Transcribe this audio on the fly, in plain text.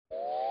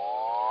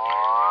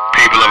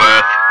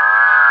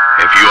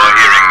you are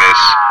hearing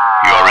this,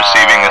 you are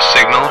receiving a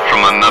signal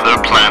from another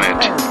planet.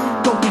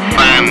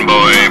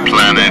 Fanboy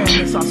Planet.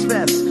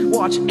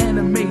 Watch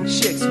anime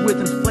chicks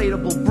with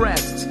inflatable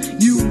breasts.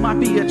 You might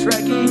be a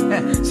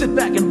Trekkie. Sit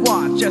back and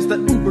watch as the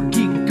uber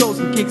geek goes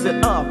and kicks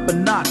it up a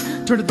notch.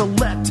 Turn to the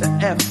letter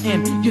F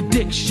in your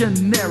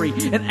dictionary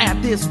and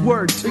add this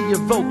word to your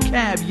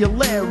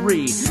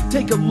vocabulary.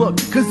 Take a look,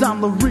 cause I'm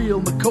the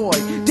real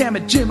McCoy. Damn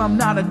it, Jim, I'm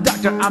not a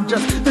doctor, I'm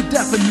just the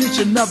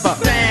definition of a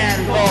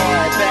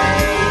fanboy,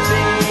 baby.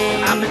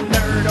 I'm in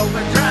nerd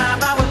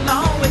overdrive, I will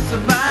always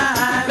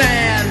survive.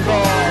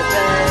 Fanboy,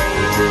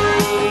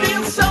 baby.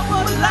 Feel so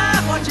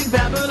alive watching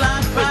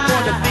Babylon 5. It's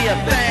going to be a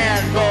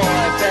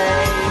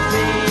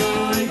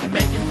fanboy, baby.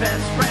 Making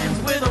best friends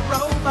with a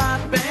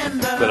robot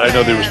bender. But I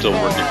know they were still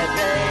working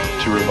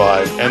to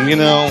revive. And you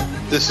know,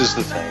 this is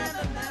the thing.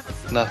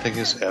 Nothing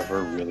is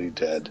ever really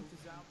dead.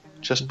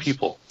 Just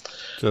people.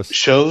 Just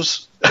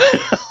shows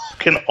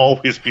can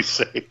always be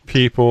saved.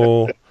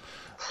 People,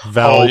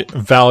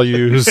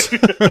 values.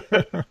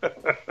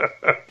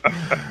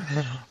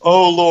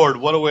 Oh, Lord,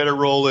 what a way to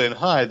roll in.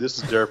 Hi, this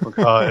is Derek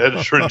McCaw,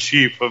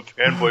 editor-in-chief of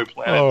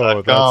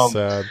FanboyPlanet.com.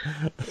 Oh, that's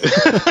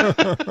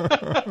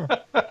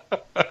sad.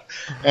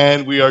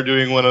 And we are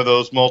doing one of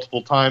those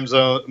multiple times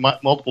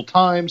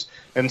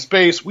and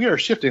space. We are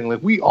shifting.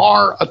 Like, we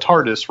are a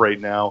TARDIS right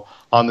now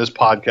on this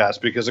podcast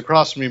because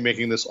across from me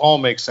making this all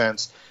make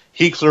sense,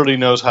 he clearly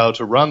knows how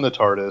to run the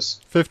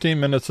TARDIS. 15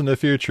 minutes in the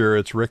future,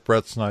 it's Rick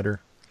Brett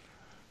Snyder.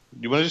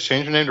 You want to just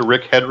change your name to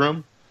Rick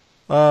Headroom?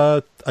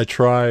 I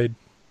tried.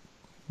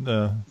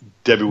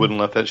 Debbie wouldn't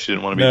let that. She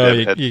didn't want to be no,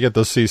 Debbie Headroom. You get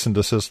those cease and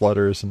desist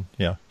letters, and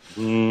yeah.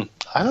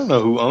 I don't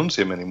know who owns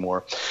him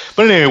anymore.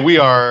 But anyway, we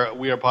are.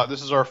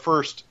 This is our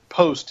first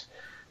post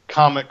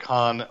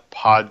Comic-Con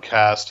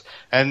podcast,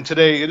 and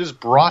today it is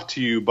brought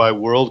to you by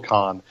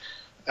Worldcon,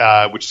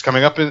 which is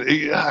coming up.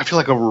 I feel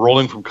like we're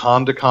rolling from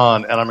con to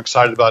con, and I'm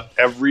excited about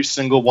every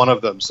single one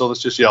of them. So let's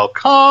just yell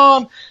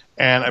con,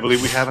 and I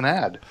believe we have an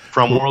ad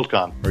from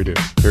Worldcon. We do.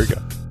 Here we go.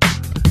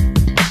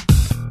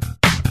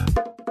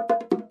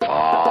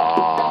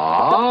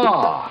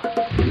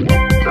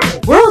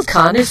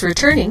 Worldcon is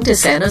returning to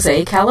San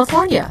Jose,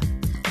 California.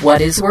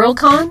 What is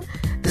Worldcon?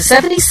 The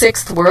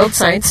 76th World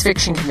Science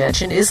Fiction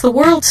Convention is the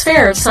world's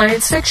fair of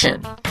science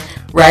fiction.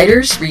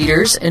 Writers,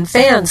 readers, and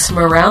fans from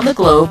around the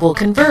globe will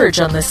converge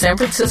on the San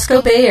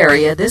Francisco Bay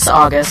Area this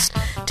August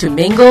to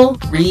mingle,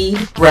 read,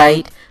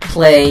 write,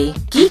 play,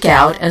 geek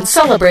out, and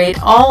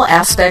celebrate all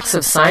aspects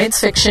of science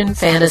fiction,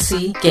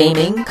 fantasy,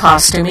 gaming,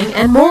 costuming,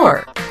 and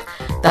more.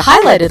 The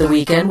highlight of the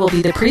weekend will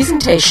be the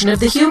presentation of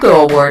the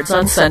Hugo Awards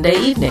on Sunday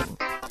evening.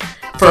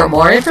 For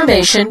more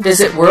information,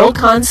 visit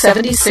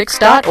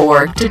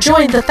worldcon76.org to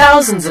join the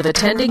thousands of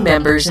attending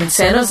members in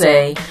San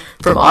Jose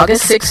from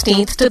August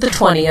 16th to the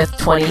 20th,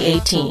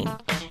 2018.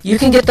 You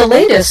can get the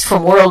latest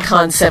from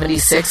Worldcon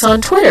 76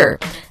 on Twitter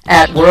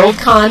at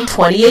Worldcon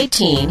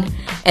 2018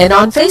 and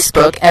on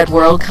Facebook at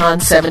Worldcon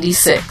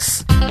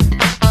 76.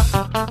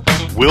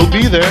 We'll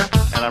be there,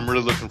 and I'm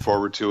really looking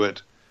forward to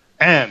it.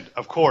 And,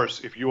 of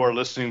course, if you are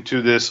listening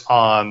to this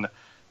on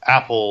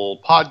Apple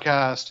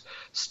Podcast,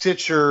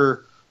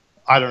 Stitcher,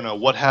 I don't know,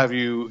 what have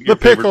you, your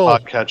favorite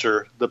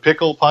podcatcher. The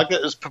Pickle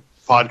podcast is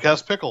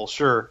Podcast Pickle,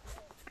 sure.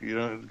 You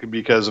know,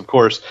 because, of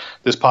course,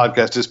 this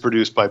podcast is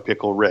produced by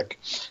Pickle Rick.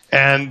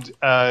 And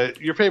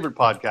your favorite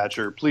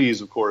podcatcher,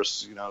 please, of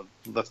course,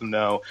 let them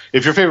know.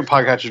 If your favorite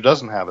podcatcher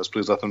doesn't have us,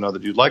 please let them know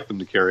that you'd like them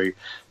to carry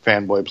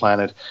Fanboy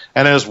Planet.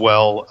 And as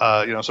well,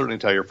 certainly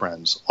tell your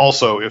friends.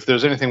 Also, if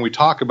there's anything we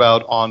talk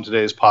about on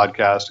today's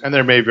podcast, and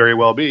there may very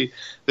well be,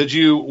 that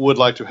you would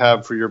like to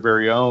have for your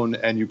very own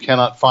and you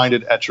cannot find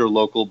it at your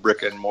local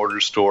brick and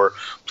mortar store,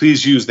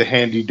 please use the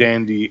handy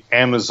dandy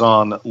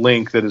Amazon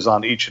link that is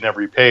on each and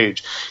every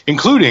page,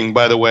 including,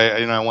 by the way,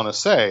 I want to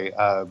say,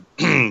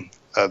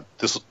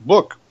 this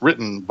book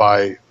written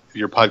by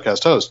your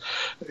podcast host,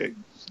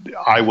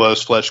 I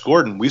Was Fletch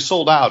Gordon. We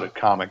sold out at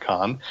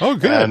Comic-Con. Oh,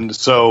 good. And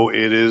so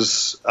it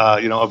is,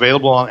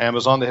 available on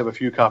Amazon. They have a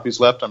few copies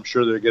left. I'm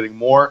sure they're getting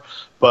more,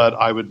 but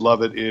I would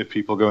love it if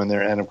people go in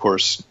there. And, of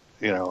course,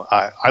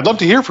 I'd love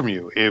to hear from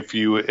you if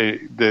you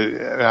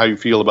how you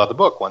feel about the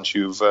book once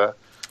you've read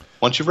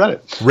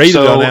it. Rated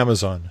on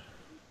Amazon.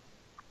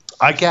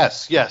 I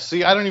guess, yes.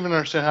 See, I don't even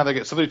understand how they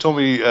get. Somebody told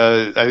me,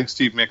 I think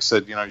Steve Mix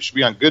said, you should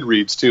be on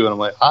Goodreads too, and I'm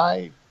like,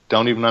 I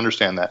don't even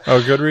understand that.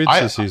 Oh,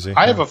 Goodreads is easy.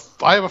 I have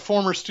a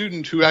former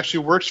student who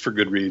actually works for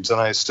Goodreads,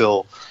 and I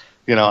still,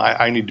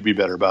 I need to be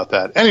better about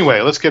that. Anyway,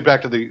 let's get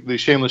back to the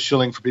shameless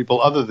shilling for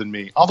people other than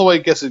me. Although I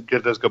guess it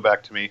does go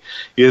back to me,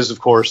 is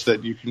of course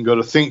that you can go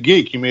to Think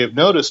Geek. You may have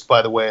noticed,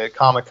 by the way, at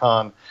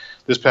Comic-Con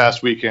this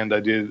past weekend,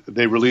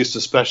 they released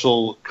a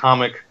special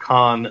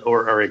Comic-Con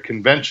or a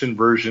convention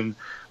version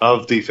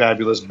of the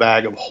fabulous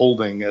bag of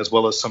holding, as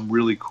well as some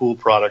really cool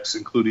products,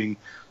 including,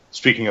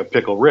 speaking of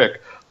Pickle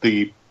Rick,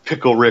 the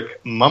Pickle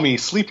Rick Mummy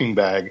sleeping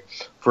bag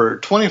for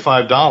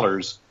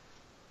 $25.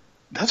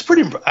 That's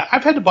pretty.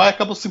 I've had to buy a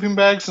couple sleeping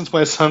bags since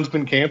my son's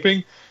been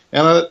camping,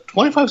 and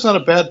 $25 is not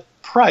a bad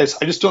price.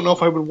 I just don't know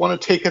if I would want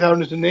to take it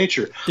out into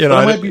nature.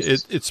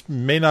 It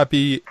may not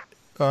be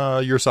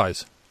your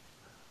size.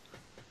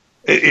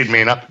 It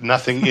may not.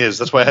 Nothing is.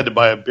 That's why I had to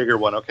buy a bigger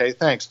one. Okay,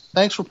 thanks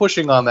for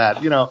pushing on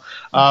that.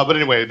 But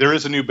anyway, there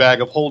is a new bag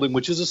of holding,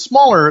 which is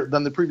smaller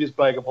than the previous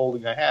bag of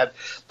holding I had.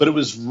 But it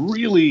was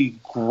really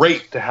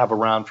great to have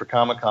around for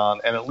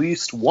Comic-Con, and at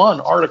least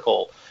one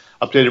article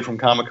updated from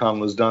Comic-Con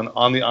was done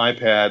on the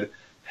iPad,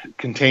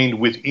 contained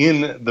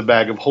within the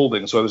bag of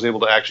holding. So I was able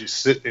to actually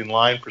sit in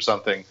line for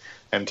something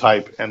and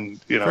type,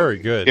 and very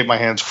good. Get my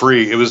hands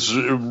free. It was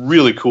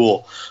really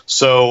cool.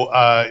 So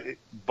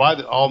by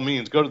all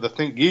means, go to the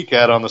Think Geek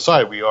ad on the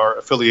site. We are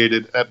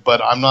affiliated,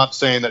 but I'm not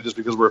saying that just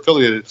because we're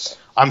affiliated.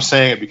 I'm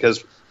saying it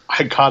because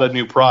I got a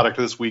new product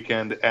this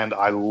weekend and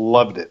I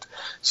loved it.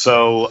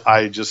 So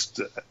and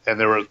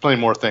there were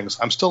plenty more things.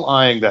 I'm still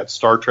eyeing that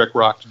Star Trek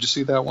rock. Did you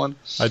see that one?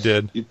 I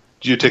did.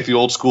 You take the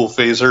old school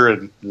phaser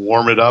and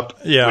warm it up,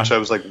 yeah. Which I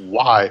was like,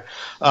 why?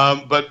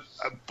 But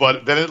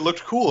then it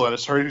looked cool, and it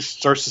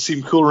starts to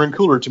seem cooler and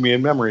cooler to me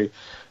in memory.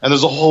 And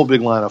there's a whole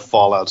big line of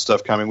Fallout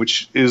stuff coming,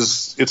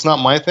 it's not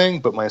my thing,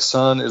 but my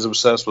son is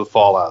obsessed with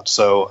Fallout,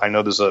 so I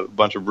know there's a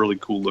bunch of really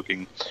cool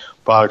looking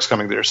products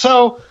coming there.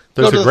 So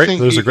there's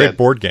a great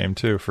board game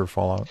too for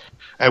Fallout,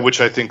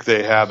 which I think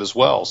they have as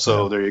well.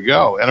 So There you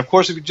go. And of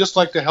course, if you'd just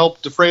like to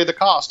help defray the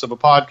cost of a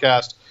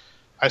podcast,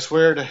 I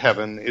swear to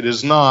heaven, it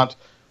is not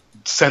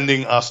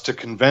sending us to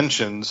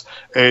conventions.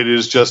 It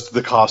is just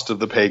the cost of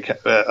the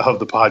of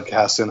the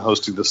podcast and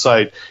hosting the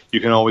site. You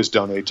can always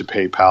donate to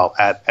PayPal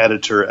at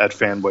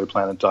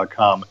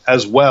editor@fanboyplanet.com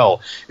as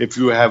well. If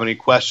you have any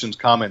questions,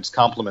 comments,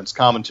 compliments,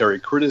 commentary,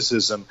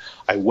 criticism,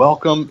 I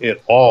welcome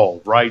it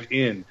all right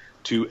in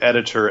to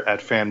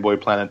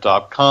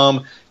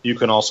editor@fanboyplanet.com. You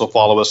can also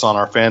follow us on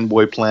our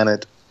Fanboy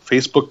Planet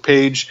Facebook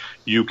page.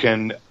 You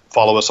can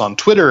follow us on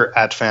Twitter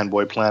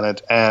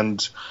 @FanboyPlanet,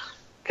 and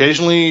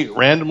occasionally,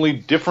 randomly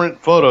different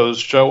photos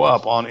show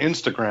up on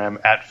Instagram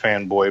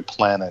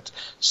 @FanboyPlanet.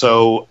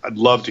 So I'd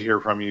love to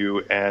hear from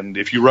you. And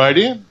if you write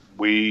in,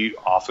 we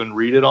often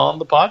read it on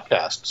the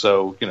podcast.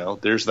 So,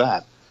 there's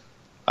that.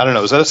 I don't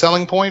know. Is that a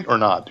selling point or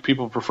not? Do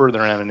people prefer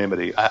their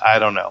anonymity? I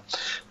don't know.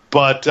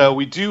 But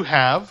we do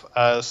have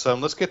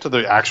some. Let's get to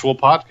the actual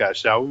podcast,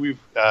 shall we?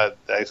 Like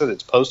I said,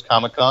 it's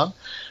post-Comic-Con.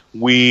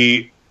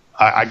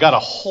 I got a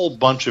whole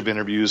bunch of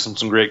interviews and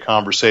some great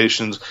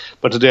conversations,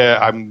 but today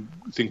I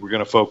think we're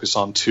going to focus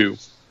on two.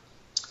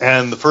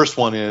 And the first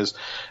one is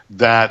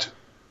that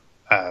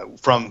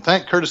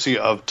courtesy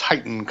of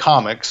Titan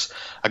Comics,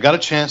 I got a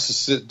chance to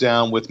sit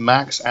down with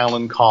Max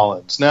Allan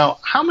Collins. Now,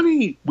 how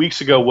many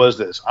weeks ago was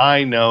this?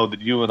 I know that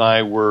you and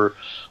I were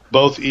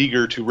both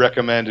eager to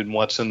recommend in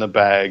What's in the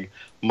Bag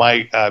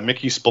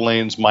Mickey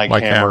Spillane's Mike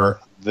Hammer,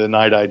 The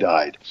Night I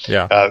Died.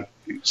 Yeah.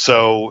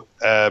 So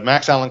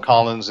Max Allan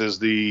Collins is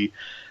the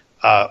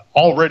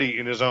already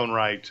in his own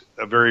right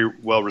a very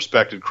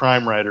well-respected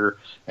crime writer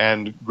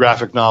and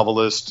graphic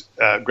novel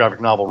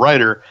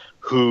writer,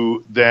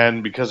 who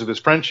then, because of his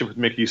friendship with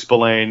Mickey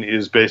Spillane,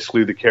 is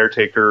basically the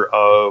caretaker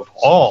of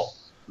all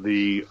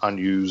the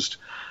unused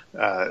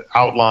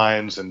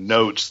outlines and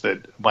notes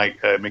that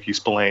Mickey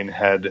Spillane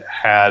had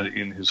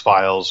in his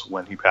files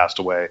when he passed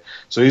away.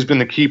 So he's been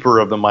the keeper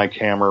of the Mike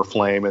Hammer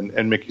flame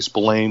and Mickey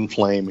Spillane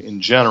flame in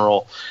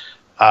general.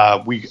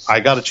 I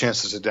got a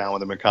chance to sit down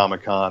with him at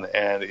Comic-Con,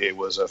 and it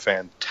was a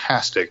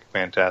fantastic,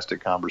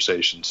 fantastic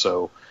conversation.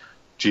 So,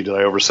 did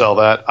I oversell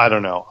that? I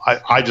don't know.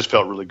 I just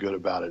felt really good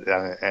about it.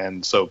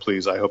 And so,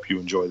 please, I hope you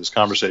enjoy this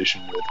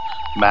conversation with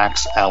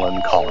Max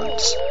Allan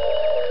Collins.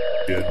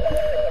 Good.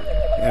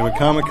 And with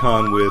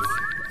Comic-Con with,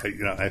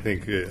 I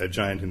think, a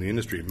giant in the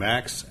industry,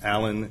 Max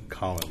Allan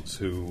Collins,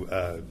 who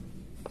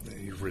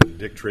you've written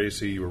Dick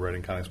Tracy, you were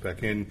writing comics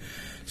back in.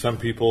 Some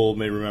people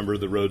may remember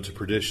The Road to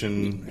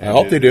Perdition. I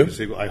hope they do.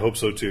 I hope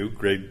so too.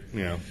 Great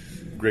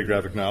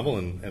graphic novel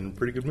and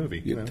pretty good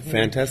movie.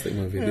 Fantastic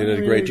movie. They did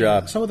a great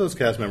job. Some of those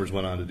cast members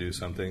went on to do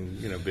something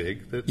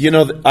big.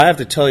 I have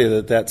to tell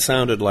you that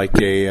sounded like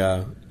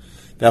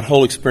that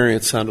whole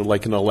experience sounded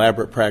like an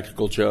elaborate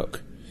practical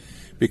joke.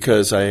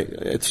 Because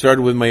it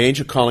started with my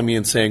agent calling me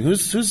and saying,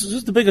 "Who's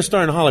the biggest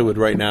star in Hollywood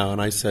right now?"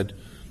 And I said,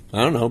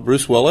 "I don't know,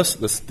 Bruce Willis."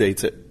 This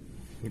dates it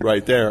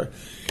right there.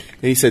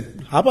 And he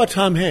said, "How about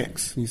Tom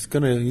Hanks? He's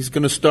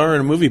gonna star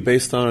in a movie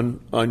based on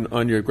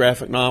your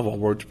graphic novel,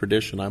 Road to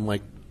Perdition." I'm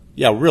like,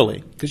 "Yeah,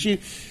 really?" Because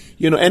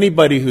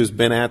anybody who's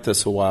been at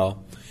this a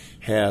while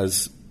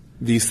has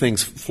these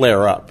things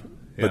flare up,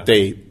 but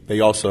they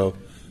also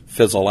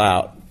fizzle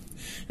out.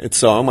 And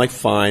so I'm like,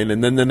 fine.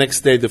 And then the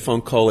next day the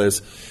phone call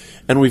is,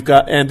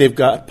 and they've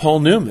got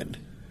Paul Newman.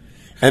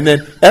 And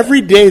then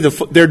every day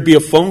there'd be a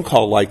phone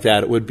call like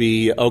that. It would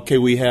be, okay,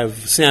 we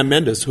have Sam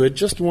Mendes, who had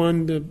just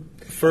won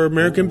for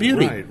American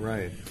Beauty.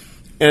 Right.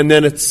 And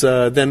then it's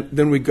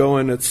then we go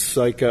and it's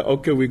like,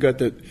 okay, we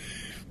got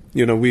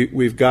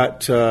we've got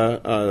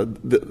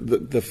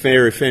the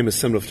very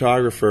famous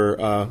cinematographer.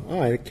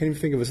 I can't even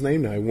think of his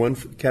name now. He won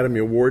Academy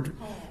Award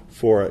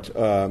for it.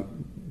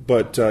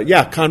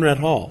 Conrad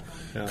Hall.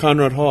 Yeah.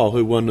 Conrad Hall,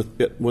 who won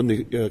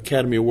the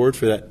Academy Award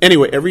for that.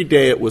 Anyway, every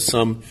day it was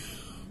some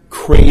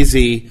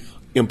crazy,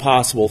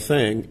 impossible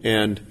thing,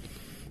 and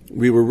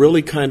we were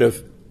really kind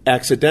of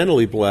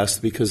accidentally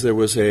blessed because there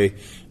was a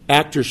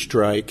actor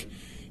strike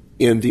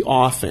in the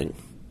offing,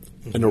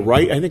 and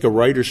I think a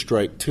writer's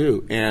strike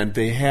too, and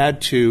they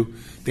had to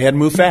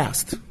move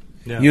fast.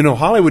 Yeah.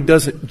 Hollywood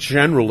doesn't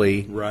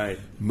generally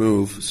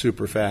move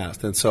super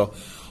fast, and so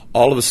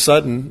all of a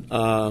sudden,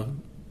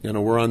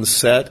 we're on the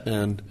set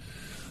and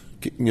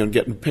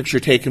getting a picture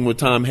taken with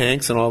Tom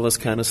Hanks and all this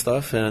kind of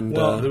stuff. And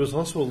there was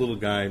also a little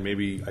guy.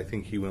 Maybe I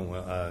think he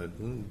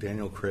went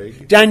Daniel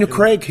Craig. Daniel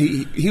Craig.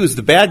 He was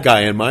the bad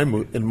guy in my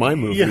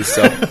movie. Yeah.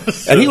 So,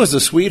 and he was a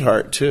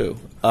sweetheart too.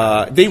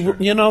 They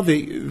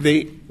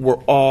were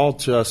all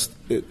just.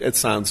 It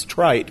sounds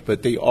trite,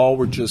 but they all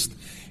were just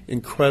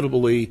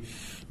incredibly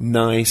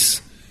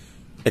nice,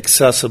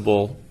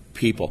 accessible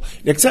people.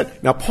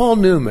 Except now, Paul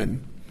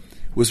Newman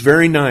was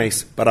very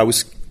nice, but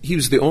he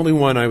was the only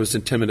one I was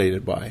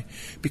intimidated by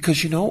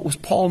because, it was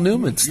Paul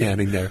Newman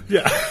standing there.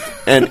 Yeah.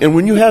 And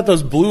when you had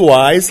those blue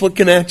eyes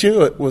looking at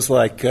you, it was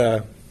like,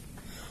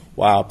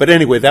 wow. But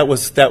anyway, that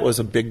was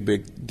a big,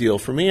 big deal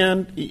for me.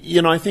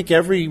 And, I think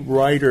every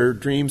writer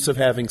dreams of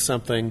having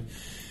something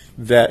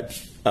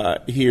that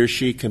he or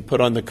she can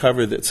put on the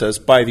cover that says,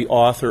 by the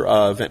author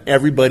of, and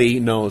everybody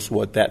knows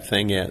what that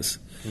thing is.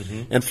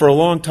 Mm-hmm. And for a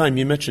long time,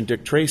 you mentioned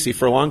Dick Tracy.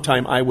 For a long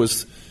time, I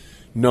was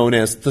known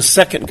as the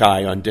second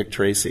guy on Dick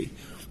Tracy,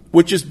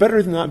 which is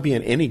better than not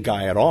being any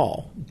guy at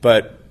all.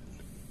 But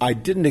I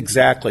didn't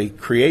exactly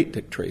create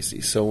Dick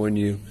Tracy. So when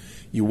you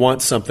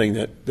want something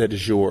that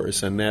is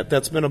yours, and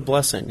that's been a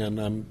blessing,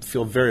 and I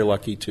feel very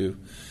lucky to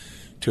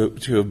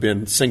have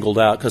been singled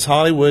out. Because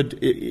Hollywood,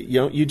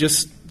 you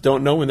just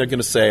don't know when they're going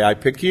to say, I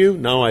pick you.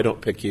 No, I don't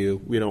pick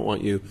you. We don't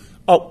want you.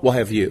 Oh, we'll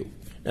have you.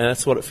 And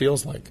that's what it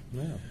feels like.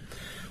 Yeah.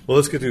 Well,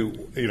 let's get to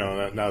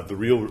now the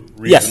real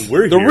reason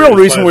we're here. The real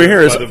reason we're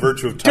here is by the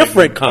virtue of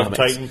different comics,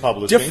 Titan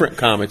Publishing, different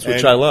comics,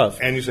 which I love.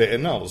 And you say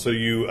novels. So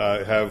you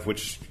have,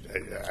 which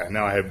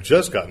now I have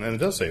just gotten, and it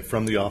does say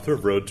from the author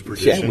of Road to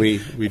Perdition. Yeah,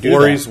 we do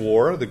Florey's that.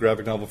 War, the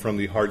graphic novel from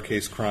the hard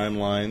case crime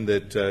line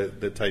that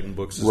Titan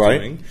Books is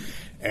doing,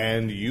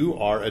 and you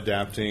are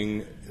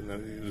adapting.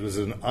 It was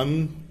an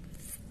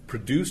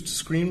unproduced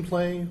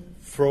screenplay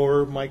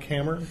for Mike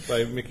Hammer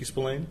by Mickey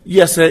Spillane?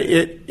 Yes,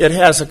 it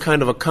has a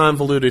kind of a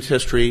convoluted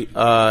history,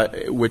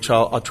 which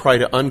I'll try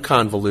to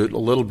unconvolute a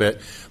little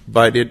bit.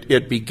 But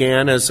it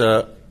began as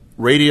a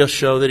radio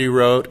show that he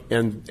wrote,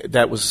 and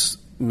that was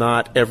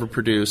not ever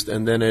produced.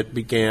 And then it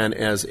began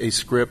as a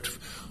script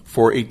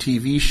for a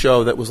TV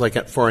show that was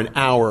for an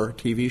hour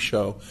TV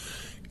show.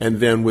 And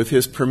then with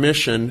his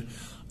permission,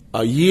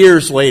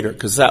 years later,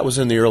 because that was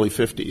in the early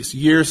 50s,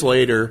 years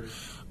later,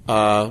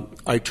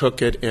 I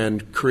took it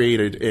and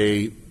created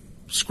a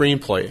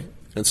screenplay.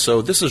 And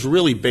so this is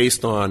really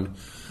based on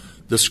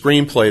the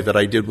screenplay that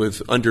I did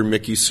under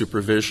Mickey's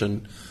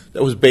supervision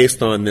that was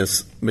based on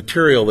this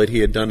material that he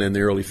had done in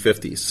the early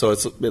 50s. So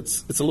it's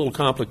a little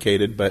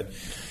complicated, but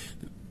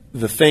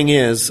the thing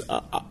is,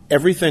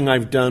 everything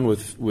I've done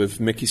with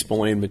Mickey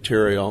Spillane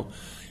material,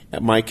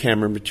 Mike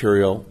Hammer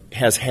material,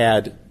 has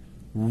had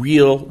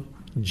real,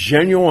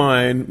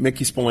 genuine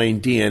Mickey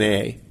Spillane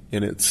DNA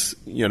in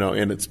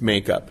its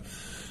makeup.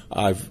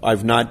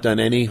 I've not done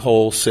any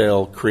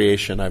wholesale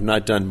creation. I've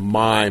not done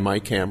my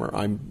Mike Hammer.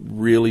 I'm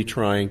really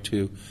trying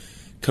to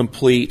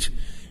complete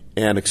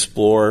and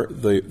explore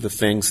the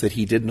things that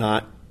he did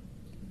not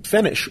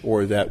finish,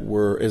 or that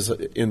were,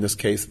 in this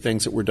case,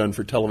 things that were done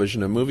for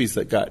television and movies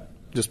that got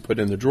just put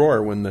in the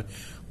drawer when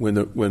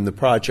the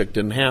project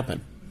didn't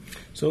happen.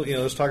 So,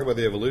 let's talk about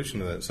the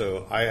evolution of that.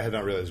 So I had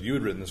not realized you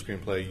had written the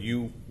screenplay.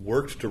 You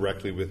worked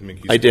directly with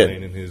Mickey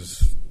Spillane in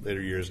his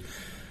later years.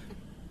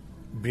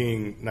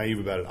 Being naive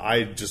about it,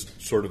 I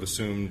just sort of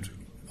assumed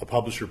a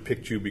publisher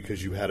picked you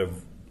because you had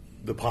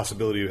the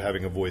possibility of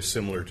having a voice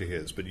similar to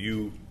his, but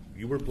you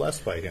were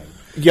blessed by him.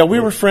 Yeah, we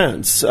were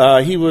friends.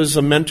 He was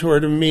a mentor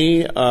to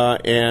me,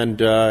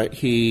 and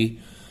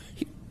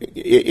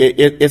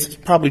it's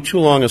probably too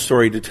long a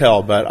story to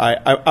tell, but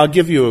I'll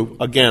give you,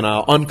 again,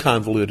 I'll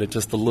unconvolute it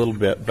just a little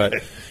bit,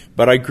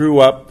 but I grew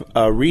up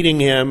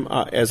reading him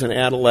as an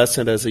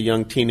adolescent, as a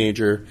young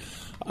teenager.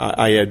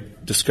 I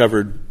had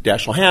discovered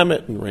Dashiell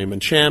Hammett and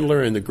Raymond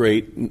Chandler and the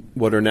great,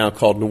 what are now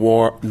called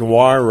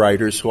noir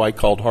writers, who I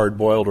called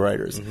hard-boiled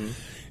writers. Mm-hmm.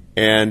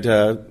 And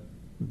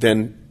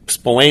then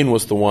Spillane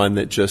was the one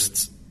that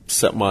just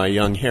set my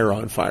young hair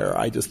on fire.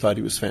 I just thought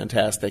he was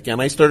fantastic.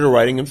 And I started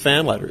writing him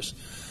fan letters.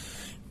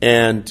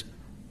 And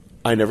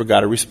I never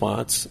got a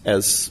response,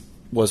 as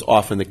was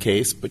often the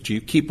case. But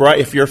you keep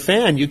writing. If you're a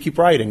fan, you keep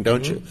writing,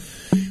 don't you?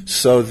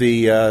 So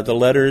the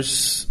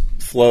letters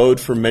flowed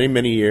for many,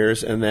 many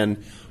years, and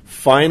then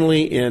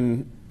finally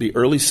in the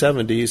early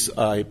 70s,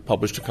 I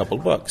published a couple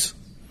of books.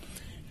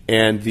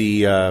 And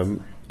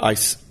I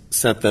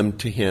sent them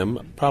to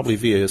him, probably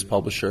via his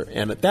publisher.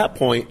 And at that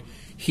point,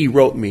 he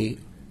wrote me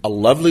a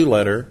lovely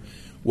letter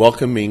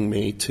welcoming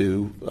me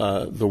to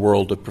the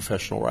world of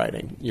professional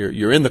writing.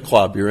 You're in the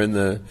club. You're in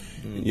the,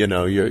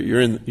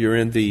 you're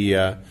in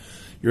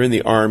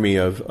the army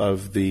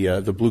of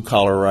the blue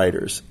collar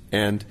writers.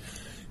 And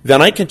then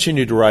I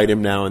continued to write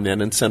him now and then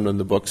and send him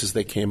the books as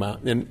they came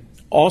out. And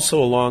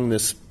also along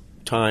this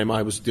time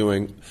I was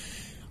doing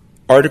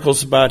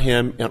articles about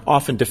him and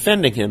often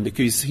defending him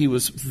because he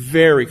was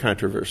very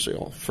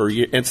controversial for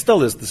years, and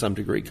still is to some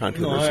degree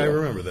controversial. No, I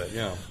remember that,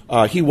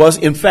 yeah. He was,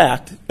 in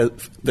fact,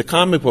 the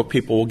comic book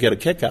people will get a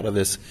kick out of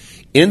this,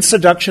 in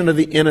Seduction of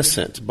the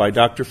Innocent by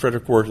Dr.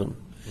 Frederick Wertham,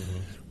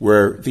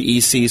 where the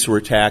ECs were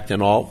attacked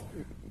and all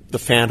the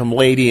Phantom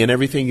Lady and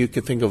everything you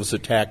could think of was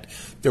attacked.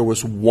 There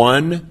was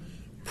one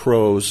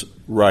prose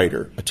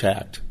writer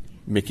attacked,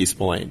 Mickey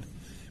Spillane.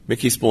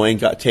 Mickey Spillane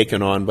got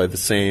taken on by the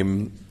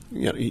same...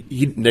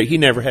 he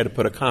never had to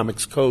put a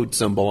comics code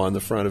symbol on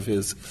the front of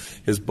his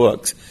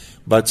books,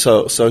 but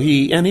so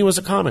he was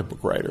a comic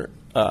book writer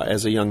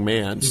as a young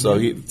man.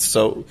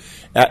 So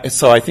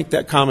I think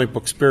that comic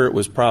book spirit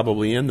was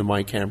probably in the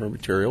Mike Hammer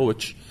material,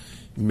 which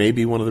may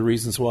be one of the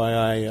reasons why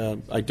I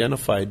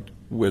identified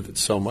with it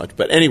so much.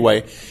 But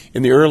anyway,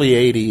 in the early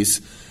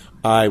 '80s,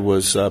 I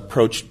was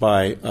approached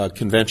by a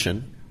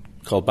convention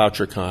called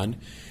BoucherCon,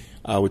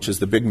 which is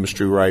the big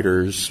mystery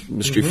writers,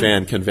 mystery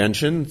fan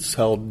convention. It's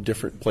held in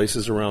different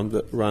places around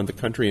the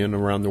country and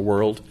around the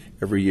world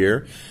every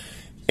year.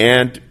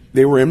 And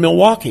they were in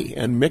Milwaukee,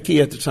 and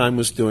Mickey at the time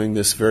was doing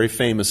this very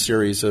famous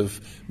series of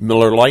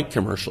Miller Lite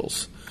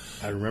commercials.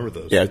 I remember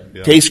those. Yeah,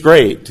 tastes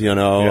great,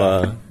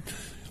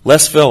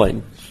 less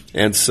filling.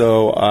 And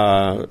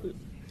so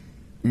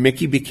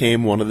Mickey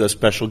became one of the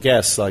special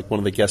guests, like one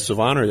of the guests of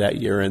honor that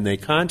year, and they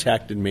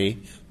contacted me,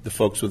 the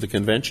folks with the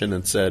convention,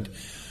 and said,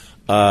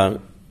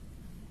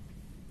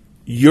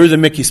 you're the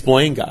Mickey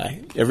Spillane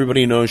guy.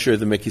 Everybody knows you're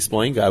the Mickey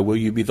Spillane guy. Will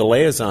you be the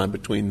liaison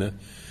between the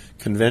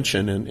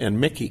convention and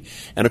Mickey?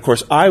 And, of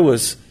course, I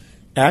was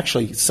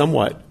actually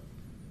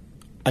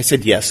I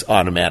said yes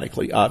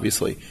automatically,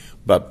 obviously.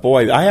 But,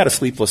 boy, I had a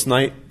sleepless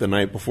night the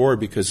night before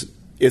because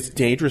it's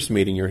dangerous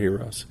meeting your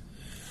heroes.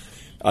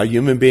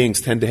 Human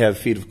beings tend to have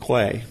feet of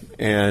clay.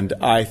 And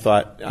I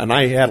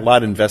had a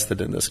lot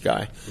invested in this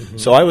guy.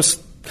 So I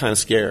was kind of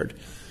scared.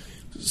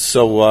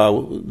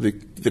 So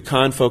the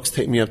con folks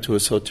take me up to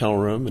his hotel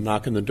room and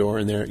knock on the door,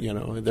 and there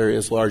he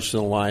is, larger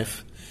than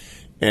life.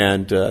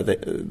 And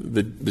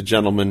the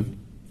gentleman,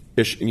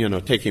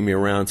 taking me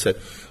around said,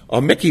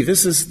 "Oh, Mickey,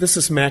 this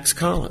is Max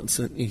Collins."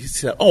 And he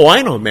said, "Oh,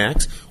 I know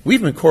Max.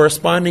 We've been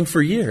corresponding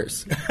for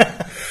years."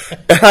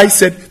 And I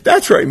said,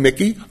 "That's right,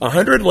 Mickey.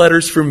 100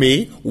 letters from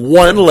me,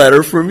 1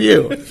 letter from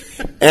you."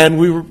 And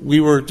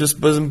we were just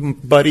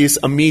buddies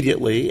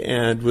immediately.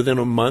 And within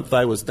a month,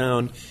 I was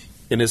down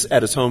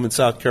at his home in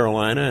South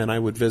Carolina, and I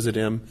would visit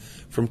him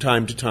from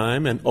time to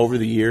time. And over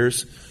the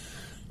years,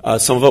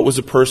 some of it was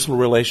a personal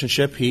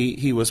relationship.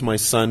 He was my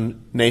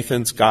son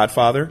Nathan's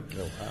godfather.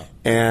 Oh, wow.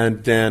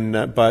 And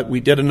then, but we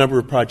did a number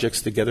of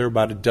projects together,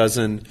 about a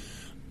dozen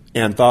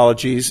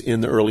anthologies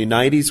in the early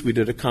 90s. We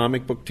did a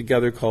comic book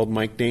together called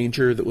Mike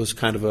Danger that was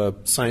kind of a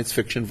science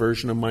fiction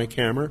version of Mike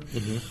Hammer.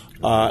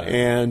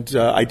 And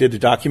I did a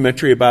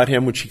documentary about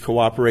him, which he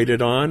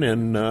cooperated on,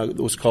 and it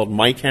was called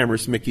Mike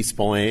Hammer's Mickey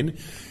Spillane,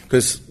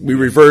 because we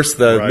reversed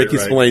the Mickey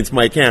Spillane's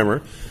Mike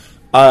Hammer.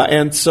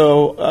 And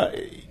so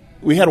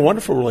we had a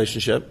wonderful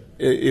relationship.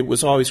 It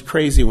was always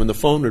crazy when the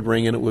phone would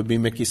ring and it would be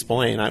Mickey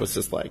Spillane. I was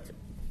just like,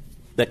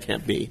 that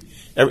can't be.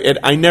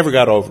 I never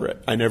got over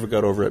it.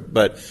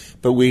 But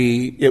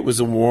it was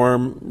a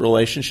warm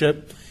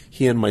relationship.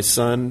 He and my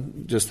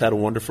son just had a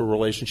wonderful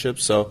relationship.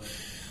 So,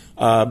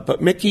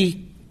 but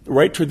Mickey,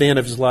 right toward the end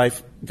of his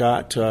life,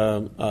 got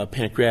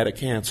pancreatic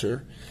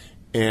cancer,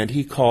 and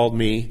he called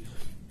me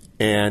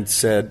and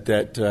said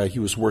that he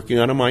was working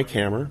on a Mike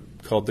Hammer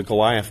called the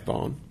Goliath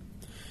Bone,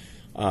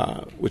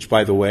 which,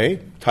 by the way,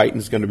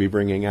 Titan's going to be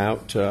bringing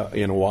out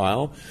in a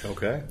while.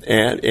 Okay.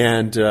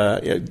 And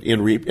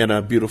in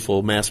a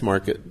beautiful mass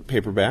market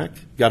paperback.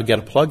 Got to get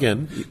a plug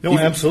in. No,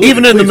 absolutely.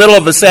 Even in the middle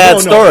of a sad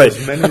story.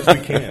 As many as we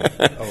can.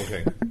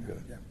 Okay.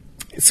 Good.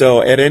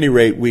 So at any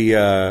rate,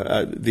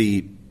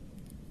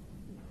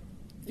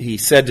 he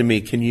said to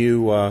me, "Can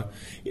you?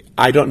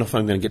 I don't know if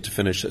I'm going to get to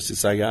finish this.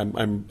 It's like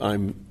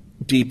I'm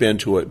deep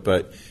into it,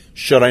 but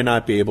should I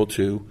not be able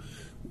to?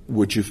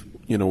 Would you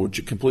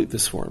complete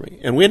this for me?"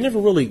 And we had never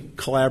really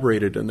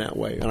collaborated in that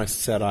way. And I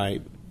said, I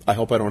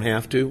hope I don't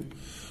have to,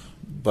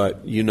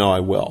 but I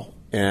will.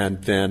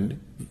 And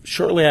then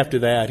shortly after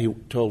that, he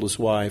told his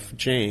wife,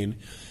 Jane,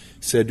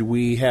 said,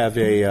 "We have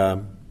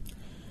when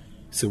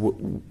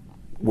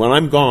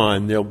I'm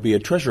gone, there'll be a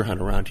treasure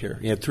hunt around here."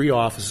 He had 3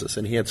 offices,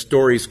 and he had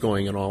stories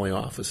going in all the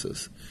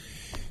offices.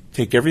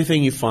 "Take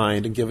everything you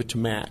find and give it to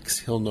Max.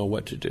 He'll know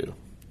what to do."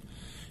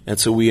 And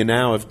so we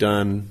now have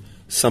done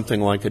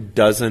something like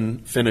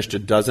finished a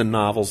dozen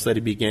novels that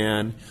he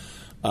began.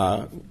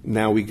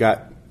 Now we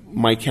got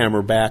Mike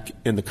Hammer back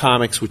in the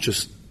comics,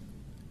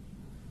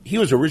 he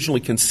was originally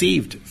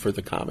conceived for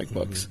the comic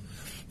books.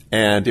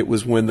 And it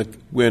was when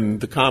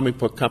the comic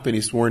book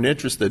companies weren't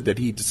interested that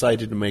he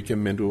decided to make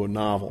him into a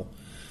novel.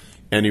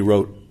 And he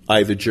wrote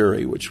I, the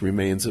Jury, which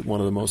remains one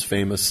of the most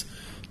famous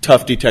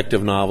tough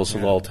detective novels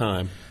of all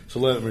time. So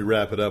let me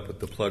wrap it up with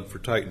the plug for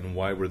Titan.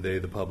 Why were they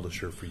the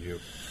publisher for you?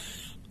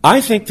 I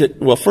think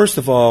that, well, first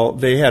of all,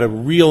 they had a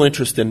real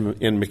interest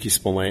in Mickey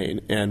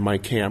Spillane and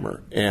Mike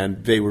Hammer,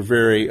 and they were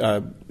very,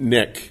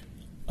 Nick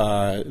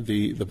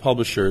the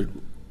publisher,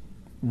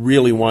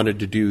 really wanted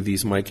to do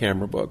these Mike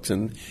Hammer books,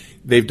 and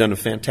they've done a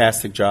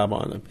fantastic job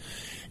on them.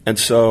 And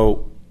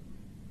so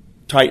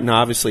Titan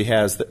obviously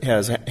has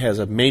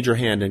a major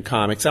hand in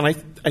comics, and I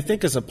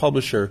think as a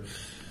publisher,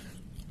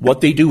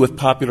 what they do with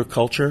popular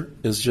culture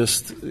is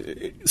just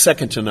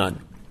second to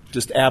none,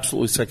 just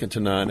absolutely second to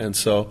none. And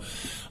so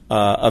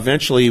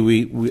eventually,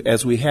 we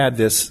as we had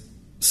this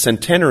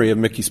centenary of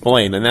Mickey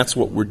Spillane, and that's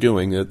what we're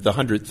doing, his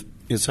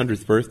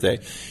 100th birthday,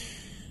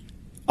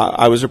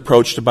 I was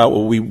approached about,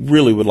 well, we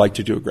really would like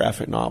to do a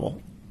graphic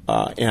novel.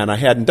 And I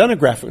hadn't done a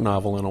graphic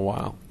novel in a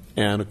while.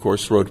 And, of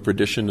course, Road to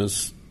Perdition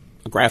is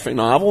a graphic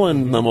novel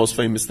and the most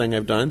famous thing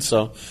I've done.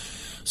 So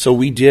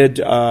we did,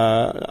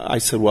 I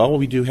said, well,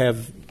 we do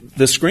have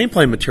the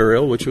screenplay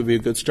material, which would be a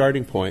good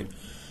starting point.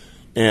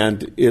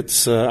 And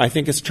it's, I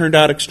think it's turned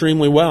out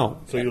extremely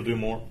well. So you'll do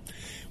more?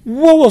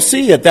 Well, we'll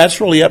see.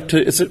 That's really up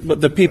to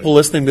the people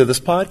listening to this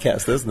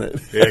podcast, isn't it?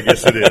 Yeah, I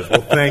guess it is.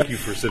 Well, thank you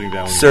for sitting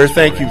down with me. Sir,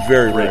 thank you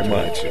very, very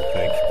much.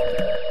 Thank you.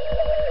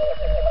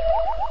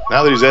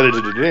 Now that he's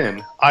edited it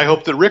in, I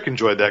hope that Rick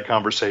enjoyed that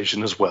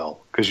conversation as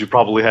well, because you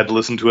probably had to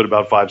listen to it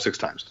about 5-6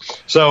 times.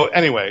 So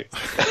anyway,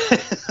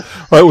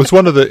 well, it was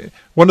one of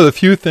the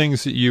few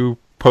things that you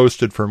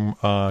posted from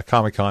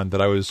Comic-Con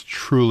that I was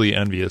truly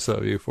envious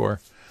of you for.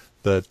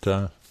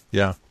 That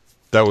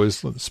that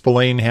was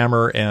Spillane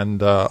Hammer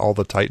and all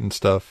the Titan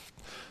stuff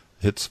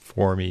hits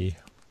for me.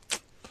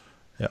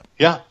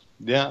 Yeah.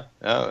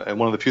 And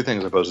one of the few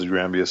things I posted you're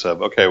envious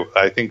of. Okay,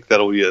 I think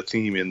that'll be a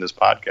theme in this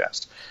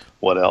podcast.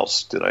 What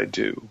else did I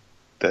do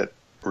that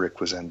Rick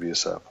was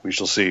envious of? We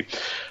shall see.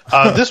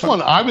 This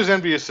one, I was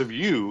envious of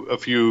you a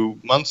few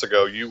months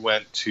ago. You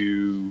went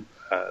to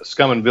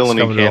Scum and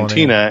Villainy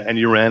Cantina, and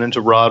you ran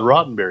into Rod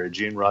Roddenberry,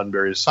 Gene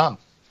Roddenberry's son.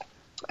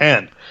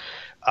 And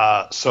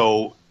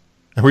so...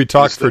 And we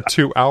talked for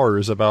 2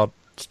 hours about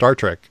Star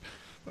Trek.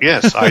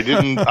 Yes, I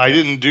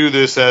didn't do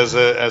this as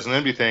an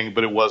envy thing,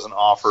 but it was an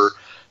offer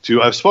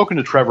to... I've spoken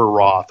to Trevor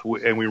Roth,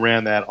 and we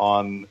ran that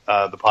on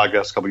the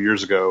podcast a couple of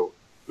years ago.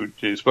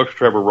 We spoke to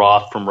Trevor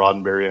Roth from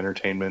Roddenberry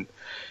Entertainment,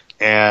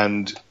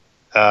 and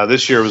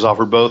this year was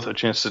offered both a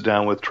chance to sit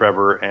down with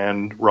Trevor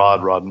and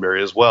Rod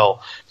Roddenberry as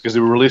well, because they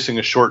were releasing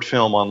a short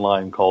film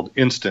online called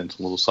Instant,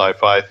 a little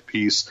sci-fi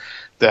piece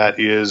that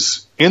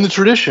is in the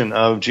tradition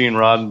of Gene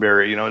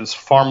Roddenberry. You know, it's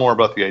far more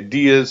about the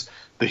ideas,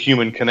 the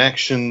human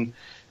connection,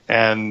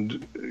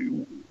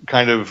 and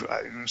kind of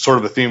sort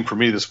of a theme for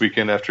me this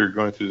weekend after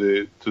going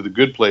through the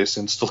Good Place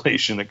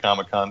installation at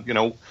Comic-Con, you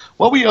know,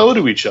 what we owe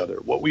to each other,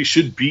 what we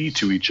should be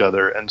to each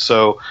other. And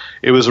so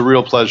it was a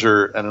real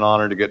pleasure and an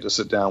honor to get to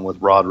sit down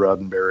with Rod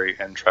Roddenberry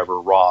and Trevor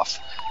Roth.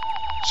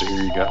 So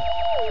here you go.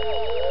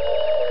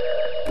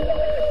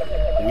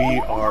 We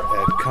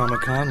are at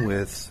Comic-Con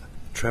with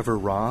Trevor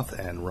Roth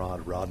and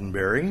Rod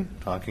Roddenberry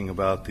talking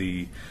about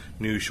the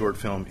new short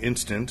film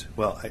Instant.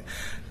 Well,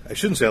 I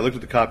shouldn't say I looked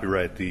at the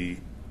copyright. The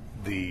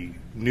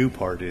new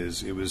part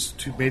is it was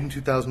made in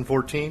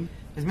 2014?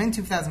 It was made in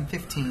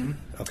 2015.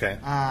 Okay.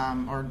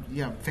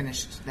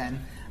 Finished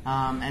then.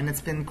 And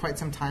it's been quite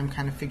some time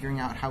kind of figuring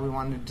out how we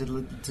wanted to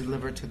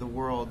deliver it to the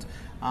world.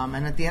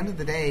 And at the end of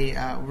the day,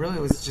 really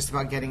it was just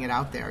about getting it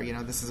out there. You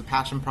know, this is a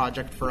passion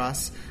project for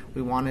us.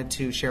 We wanted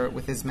to share it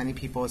with as many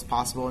people as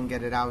possible and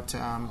get it out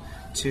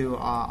to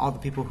all the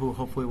people who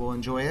hopefully will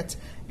enjoy it.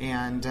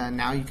 And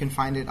now you can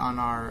find it on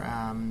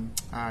our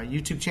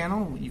YouTube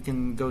channel. You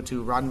can go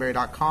to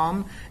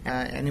roddenberry.com,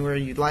 anywhere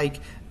you'd like,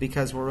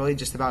 because we're really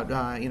just about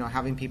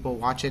having people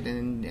watch it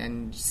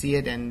and see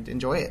it and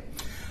enjoy it.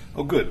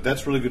 Oh, good.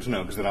 That's really good to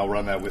know, because then I'll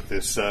run that with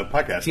this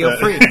podcast. Feel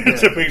free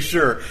to make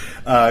sure,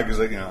 because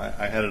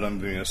I had it on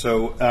video.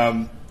 So,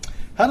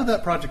 how did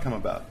that project come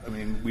about? I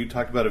mean, we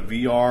talked about a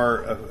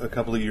VR a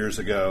couple of years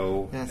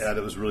ago. Yes. That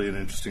was really an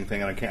interesting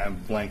thing, and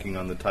I'm blanking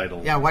on the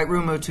title. Yeah, White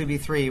Room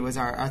 02B3 was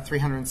our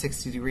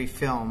 360-degree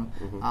film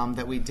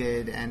that we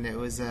did, and it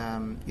was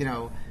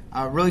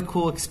a really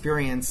cool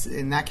experience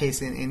in that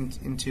case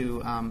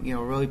into a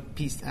really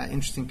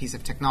interesting piece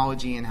of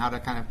technology and how to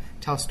kind of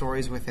tell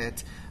stories with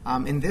it.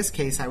 In this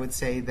case, I would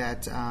say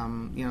that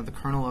the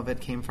kernel of it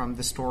came from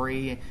the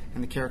story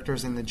and the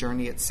characters and the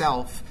journey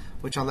itself,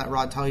 which I'll let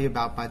Rod tell you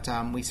about, but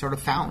we sort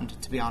of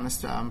found, to be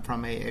honest,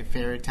 from a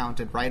very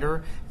talented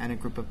writer and a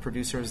group of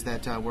producers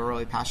that were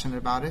really passionate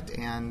about it,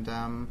 and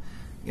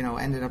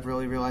ended up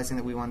really realizing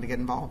that we wanted to get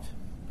involved.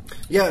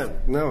 Yeah,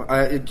 no.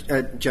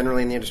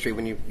 Generally in the industry,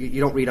 when you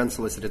don't read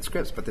unsolicited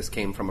scripts, but this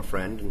came from a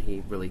friend, and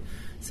he really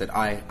said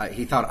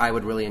he thought I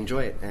would really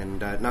enjoy it, and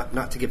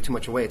not to give too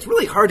much away. It's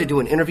really hard to do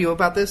an interview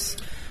about this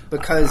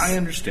because I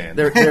understand.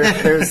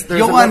 There's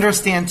You'll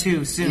understand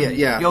too soon.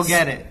 Yeah, you'll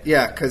get it.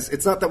 Yeah, because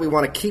it's not that we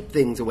want to keep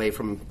things away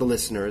from the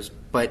listeners,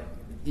 but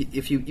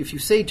if you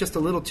say just a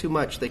little too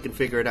much, they can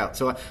figure it out.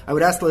 So I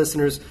would ask the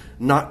listeners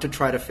not to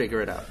try to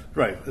figure it out.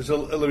 Right.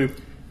 So let me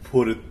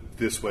put it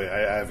this way.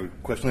 I have a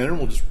question later, and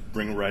we'll just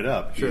bring it right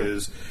up. Sure.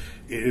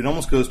 It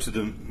almost goes to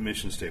the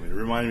mission statement. It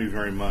reminded me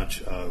very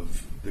much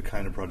of the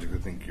kind of project I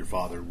think your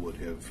father would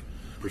have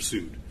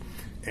pursued.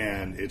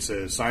 And it's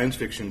a science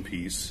fiction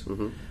piece,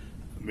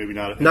 maybe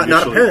not not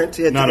apparent.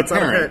 Not it's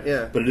apparent,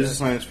 yeah. But it is a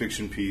science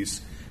fiction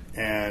piece,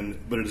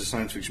 but it is a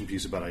science fiction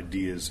piece about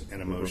ideas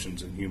and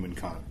emotions and human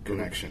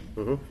connection.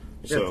 Mm-hmm.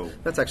 So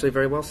that's actually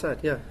very well said.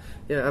 Yeah,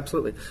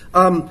 absolutely.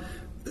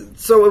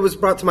 So it was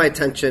brought to my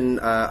attention.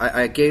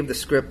 I gave the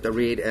script a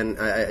read, and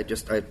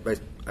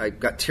I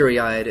got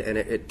teary-eyed, and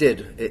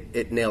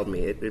it nailed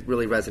me. It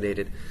really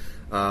resonated,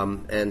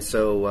 and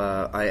so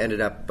I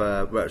ended up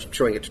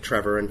showing it to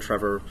Trevor, and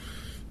Trevor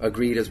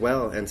agreed as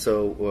well. And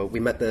so we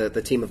met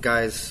the team of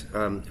guys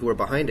who were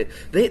behind it.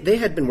 They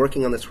had been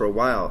working on this for a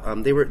while.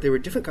 They were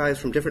different guys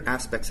from different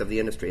aspects of the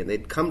industry, and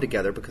they'd come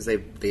together because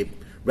they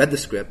read the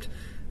script.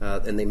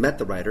 And they met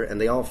the writer,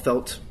 and they all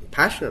felt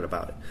passionate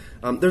about it.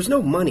 There's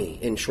no money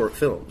in short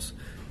films.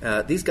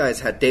 These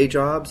guys had day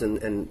jobs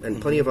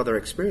and plenty of other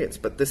experience,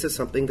 but this is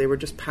something they were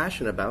just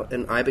passionate about,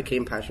 and I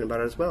became passionate about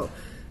it as well.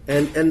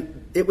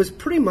 And it was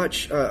pretty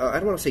much, I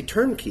don't want to say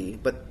turnkey,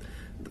 but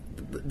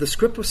the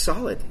script was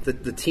solid.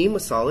 The team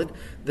was solid.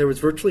 There was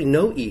virtually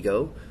no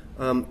ego.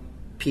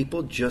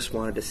 People just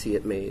wanted to see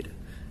it made.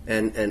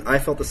 And I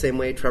felt the same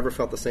way. Trevor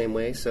felt the same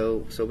way.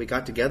 So we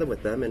got together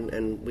with them,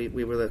 and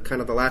we were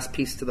kind of the last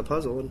piece to the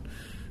puzzle,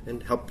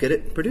 and helped get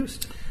it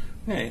produced.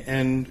 Okay,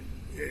 and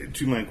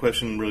to my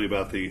question, really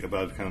about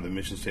kind of the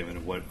mission statement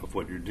of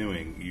what you're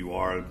doing, you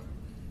are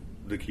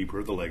the keeper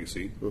of the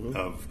legacy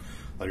of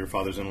your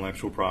father's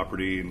intellectual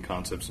property and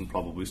concepts, and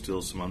probably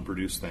still some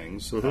unproduced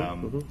things.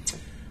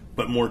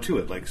 But more to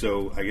it.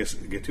 So I guess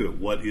get to it.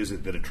 What is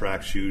it that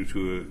attracts you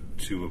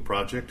to a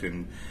project,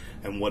 and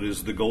what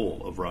is the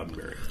goal of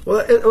Roddenberry?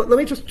 Well, let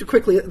me just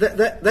quickly,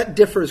 that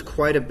differs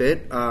quite a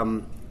bit,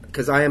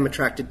 because I am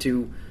attracted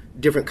to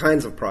different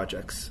kinds of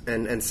projects,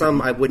 and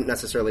some I wouldn't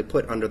necessarily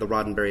put under the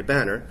Roddenberry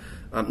banner,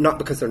 not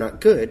because they're not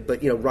good,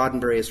 but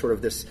Roddenberry is sort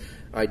of this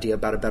idea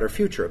about a better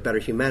future, a better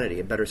humanity,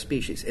 a better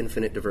species,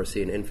 infinite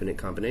diversity and infinite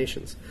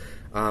combinations.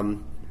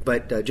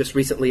 But just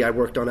recently I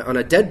worked on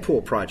a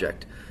Deadpool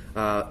project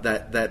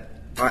that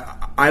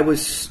I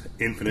was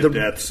infinite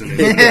deaths and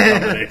infinite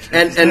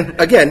combinations.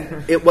 and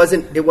again, it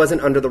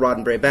wasn't under the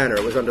Roddenberry banner.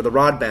 It was under the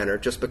Rod banner,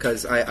 just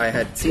because I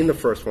had seen the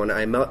first one.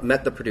 I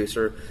met the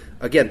producer.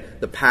 Again,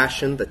 the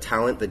passion, the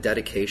talent, the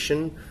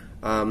dedication.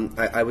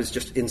 I was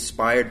just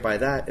inspired by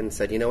that, and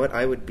said, you know what,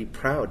 I would be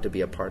proud to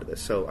be a part of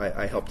this. So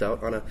I helped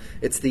out on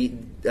it's the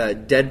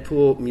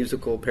Deadpool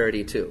musical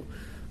parody too.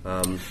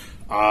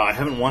 I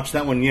haven't watched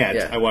that one yet.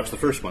 Yeah. I watched the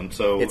first one,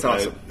 so it's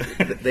awesome.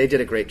 They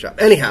did a great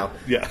job. Anyhow,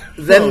 yeah.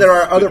 Then there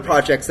are other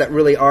projects that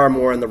really are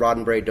more in the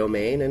Roddenberry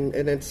domain, and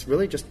it's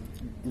really just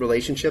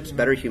relationships,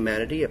 better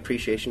humanity,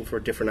 appreciation for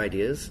different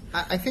ideas.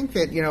 I think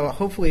that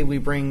hopefully we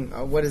bring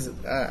what is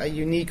a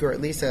unique, or at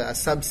least a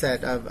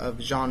subset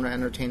of genre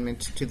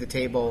entertainment to the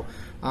table,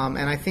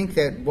 and I think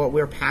that what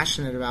we're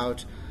passionate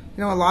about.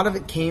 A lot of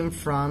it came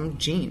from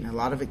Gene. A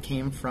lot of it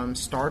came from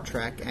Star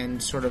Trek,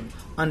 and sort of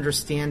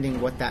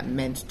understanding what that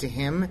meant to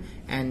him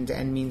and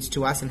means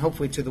to us, and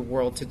hopefully to the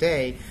world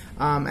today.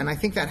 And I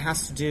think that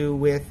has to do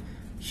with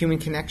human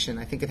connection.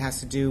 I think it has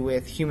to do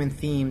with human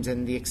themes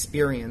and the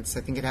experience.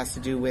 I think it has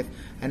to do with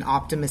an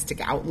optimistic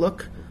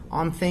outlook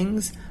on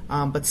things,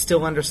 but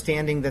still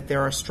understanding that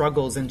there are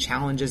struggles and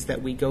challenges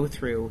that we go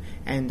through,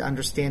 and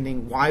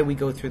understanding why we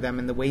go through them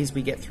and the ways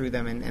we get through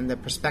them, and the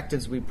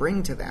perspectives we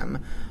bring to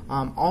them.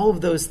 All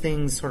of those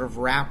things sort of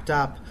wrapped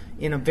up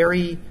in a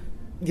very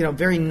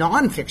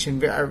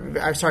nonfiction,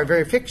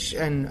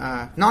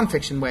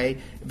 nonfiction way,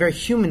 very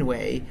human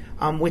way,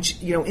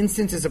 which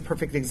Instant is a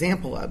perfect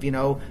example of.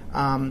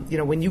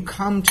 When you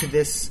come to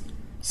this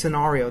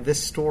scenario,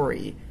 this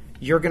story,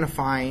 you're going to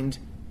find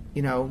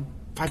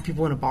 5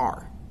 people in a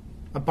bar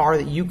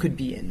that you could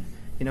be in,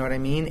 you know what I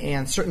mean?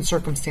 And certain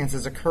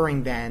circumstances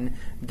occurring then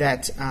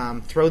that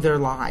throw their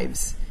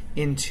lives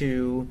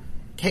into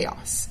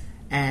chaos.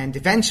 And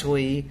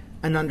eventually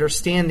an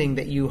understanding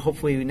that you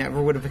hopefully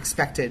never would have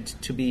expected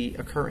to be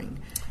occurring.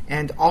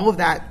 And all of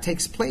that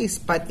takes place,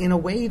 but in a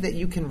way that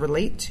you can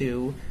relate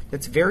to,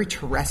 that's very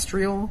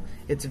terrestrial.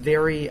 It's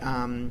very,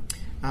 common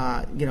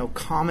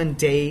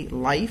day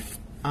life.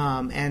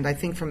 And I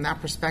think from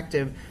that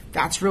perspective,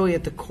 that's really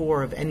at the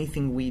core of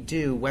anything we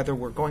do, whether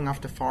we're going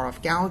off to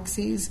far-off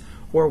galaxies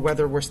or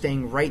whether we're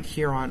staying right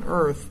here on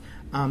Earth.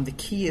 The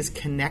key is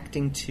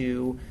connecting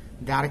to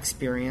that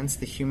experience,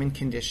 the human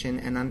condition,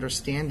 and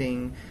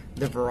understanding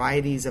the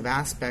varieties of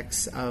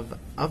aspects of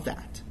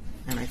that.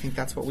 And I think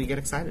that's what we get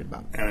excited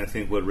about. And I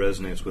think what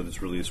resonates with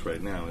its release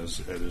right now is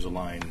there's a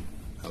line,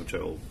 which I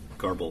will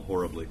garble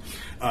horribly,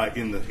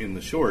 in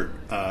the short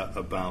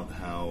about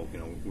how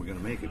we're going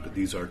to make it, but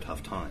these are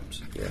tough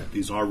times. Yeah.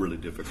 These are really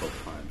difficult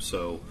times.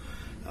 So,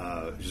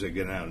 as you say,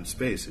 getting out in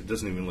space, it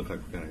doesn't even look like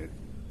we're going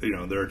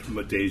to. There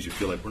are days you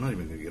feel like we're not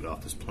even going to get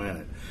off this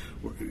planet.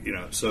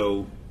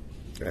 So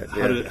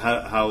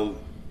how?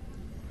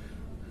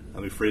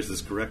 Let me phrase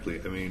this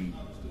correctly. I mean,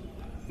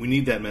 we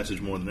need that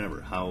message more than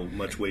ever. How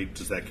much weight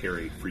does that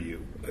carry for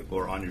you,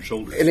 or on your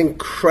shoulders? An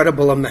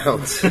incredible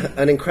amount.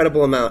 An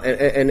incredible amount.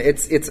 And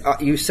it's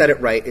you said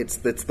it right. It's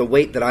the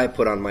weight that I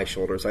put on my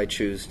shoulders. I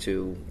choose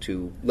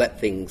to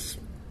let things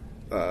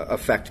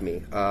affect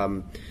me.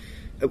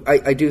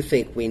 I do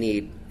think we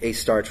need a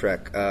Star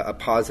Trek, a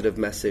positive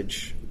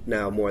message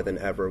now more than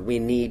ever. We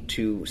need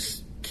to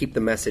keep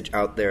the message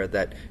out there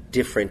that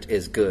different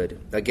is good.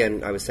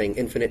 Again, I was saying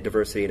infinite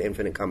diversity and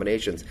infinite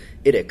combinations.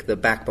 IDIC, the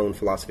backbone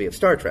philosophy of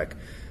Star Trek.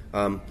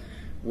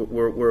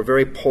 We're a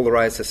very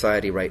polarized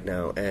society right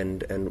now,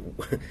 and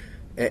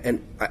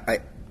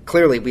I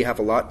clearly we have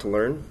a lot to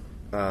learn.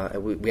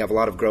 We have a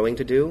lot of growing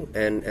to do,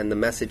 and the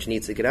message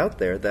needs to get out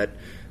there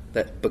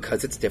that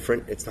because it's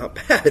different, it's not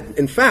bad.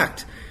 In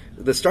fact,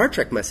 the Star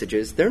Trek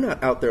messages, they're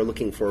not out there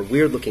looking for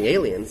weird-looking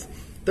aliens.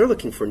 They're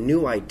looking for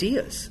new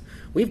ideas.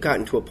 We've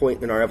gotten to a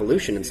point in our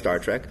evolution in Star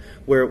Trek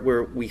where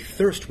we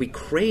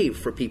crave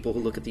for people who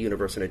look at the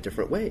universe in a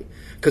different way.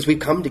 Because we've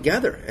come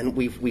together and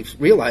we've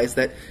realized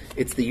that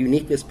it's the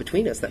uniqueness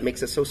between us that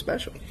makes us so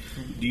special.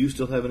 Do you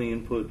still have any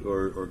input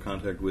or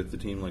contact with the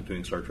team, like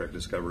doing Star Trek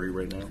Discovery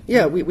right now?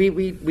 Yeah,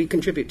 we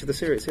contribute to the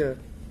series, yeah.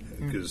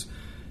 Because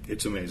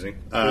it's amazing.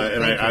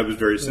 And I was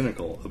very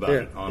cynical about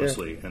it,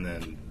 honestly, and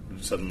then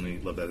suddenly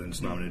loved that, and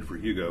it's nominated for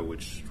Hugo,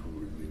 which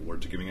the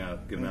awards are given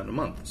out in a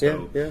month.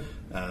 So,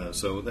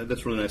 so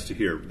that's really nice to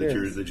hear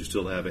that you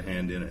still have a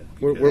hand in it.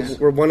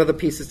 We're one of the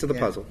pieces to the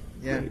puzzle.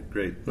 Yeah,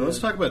 great. Well, let's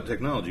talk about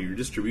technology, your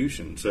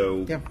distribution.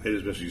 So,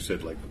 especially you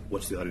said, like,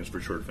 what's the audience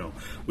for short film,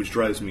 which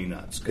drives me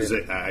nuts because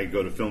I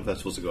go to film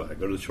festivals. I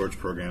go to the shorts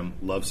program,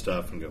 love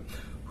stuff, and go,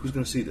 who's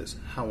going to see this?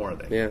 How are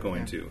they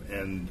going to?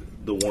 And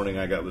the warning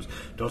I got was,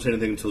 don't say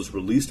anything until it's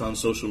released on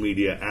social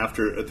media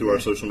through our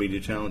social media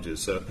challenges.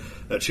 So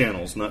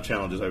channels, not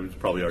challenges.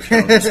 Probably are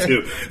challenges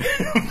too.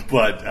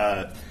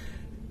 But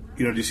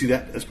do you see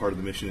that as part of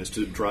the mission is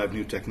to drive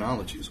new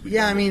technologies?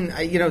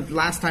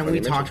 Last time we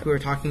talked, we were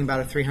talking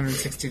about a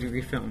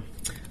 360-degree film.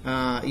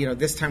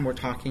 This time we're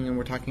talking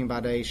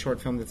about a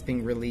short film that's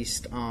being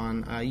released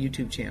on a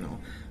YouTube channel.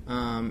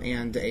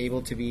 And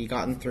able to be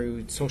gotten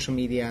through social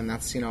media, and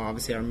that's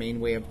obviously our main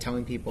way of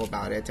telling people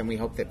about it, and we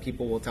hope that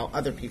people will tell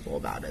other people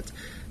about it.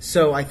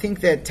 So I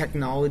think that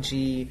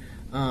technology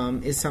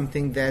is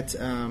something that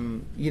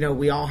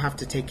we all have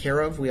to take care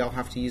of, we all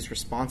have to use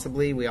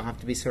responsibly, we all have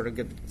to be sort of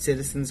good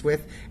citizens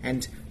with,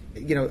 and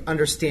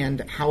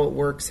understand how it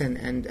works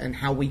and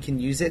how we can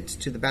use it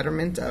to the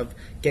betterment of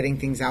getting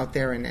things out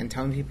there and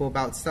telling people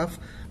about stuff.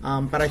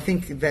 But I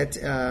think that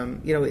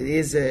it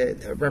is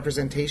a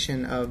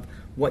representation of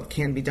what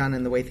can be done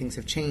and the way things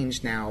have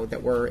changed now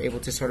that we're able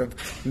to sort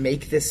of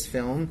make this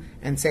film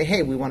and say,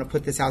 hey, we want to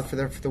put this out for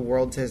the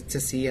world to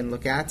see and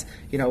look at.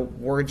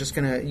 We're just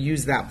going to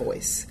use that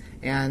voice.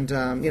 And,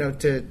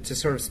 to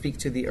sort of speak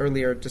to the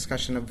earlier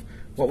discussion of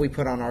what we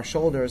put on our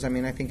shoulders,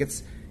 I think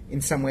it's, in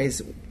some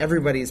ways,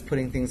 everybody is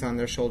putting things on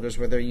their shoulders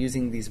where they're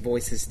using these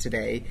voices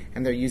today,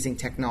 and they're using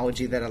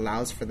technology that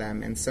allows for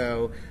them. And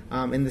so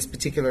in this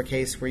particular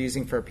case, we're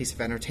using for a piece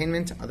of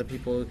entertainment. Other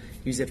people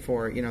use it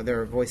for,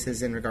 their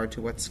voices in regard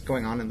to what's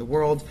going on in the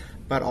world.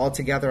 But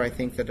altogether, I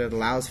think that it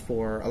allows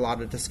for a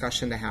lot of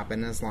discussion to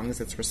happen. As long as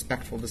it's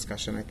respectful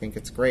discussion, I think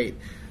it's great.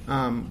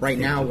 Right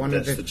now, one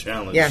of the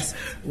challenge. Yes,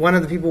 one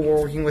of the people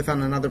we're working with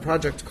on another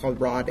project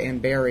called Rod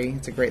and Barry.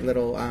 It's a great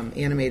little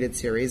animated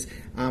series.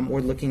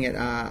 We're looking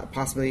at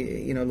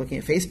possibly, looking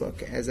at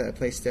Facebook as a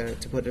place to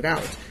put it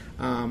out,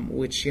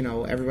 which,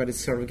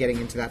 everybody's sort of getting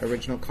into that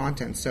original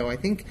content. So I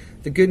think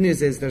the good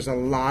news is there's a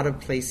lot of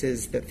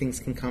places that things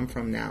can come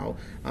from now.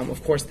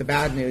 Of course, the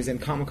bad news,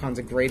 and Comic-Con's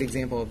a great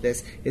example of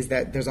this, is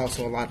that there's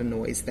also a lot of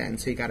noise then.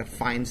 So you got to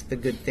find the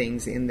good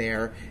things in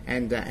there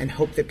and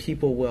hope that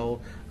people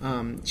will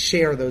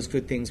share those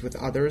good things with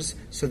others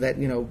so that,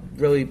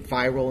 really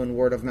viral and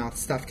word-of-mouth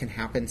stuff can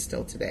happen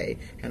still today.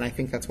 And I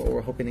think that's what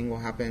we're hoping will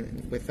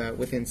happen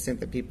with Instant,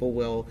 that people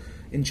will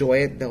enjoy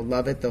it, they'll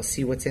love it, they'll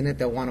see what's in it,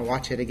 they'll want to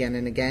watch it again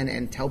and again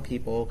and tell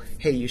people,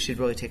 hey, you should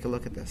really take a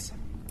look at this.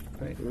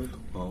 Great.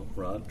 Well,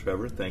 Rod,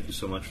 Trevor, thank you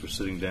so much for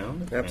sitting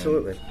down.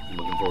 Absolutely. And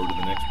looking forward to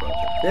the next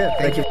project. Yeah,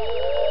 thank you.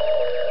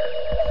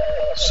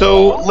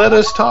 So let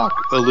us talk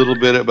a little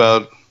bit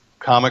about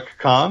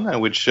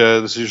Comic-Con, which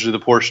this is usually the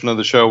portion of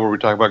the show where we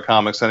talk about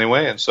comics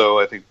anyway, and so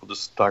I think we'll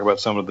just talk about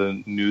some of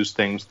the news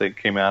things that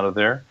came out of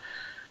there.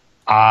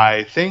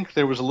 I think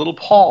there was a little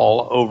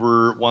pall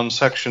over one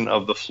section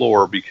of the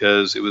floor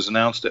because it was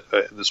announced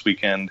this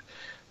weekend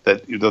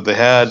that they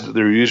had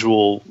their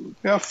usual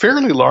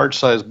fairly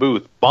large-sized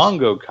booth,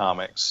 Bongo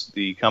Comics,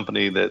 the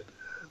company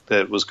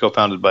that was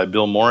co-founded by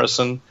Bill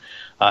Morrison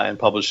and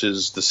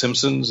publishes The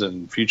Simpsons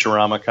and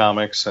Futurama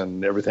comics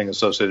and everything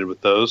associated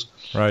with those.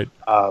 Right.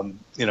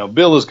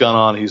 Bill has gone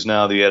on. He's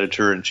now the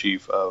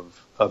editor-in-chief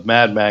of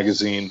Mad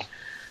Magazine.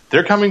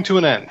 They're coming to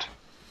an end,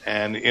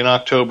 and in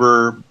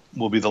October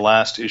will be the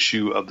last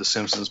issue of The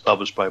Simpsons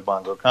published by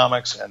Bongo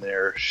Comics, and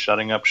they're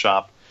shutting up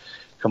shop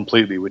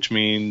completely, which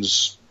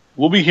means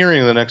we'll be hearing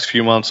in the next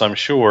few months, I'm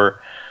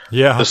sure,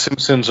 The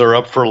Simpsons are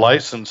up for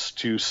license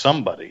to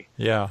somebody.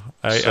 Yeah.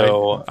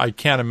 I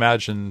can't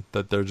imagine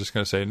that they're just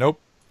going to say, nope,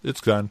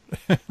 it's done.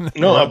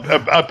 No,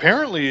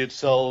 apparently it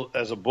sells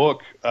as a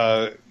book.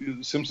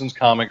 Simpsons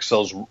comics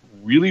sells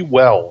really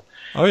well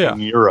in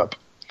Europe.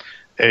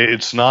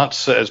 It's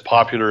not as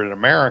popular in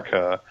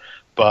America,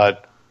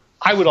 but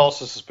I would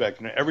also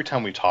suspect, every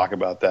time we talk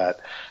about that,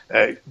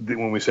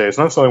 when we say it's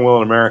not selling well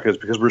in America, it's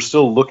because we're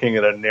still looking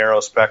at a narrow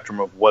spectrum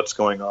of what's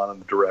going on in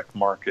the direct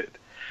market.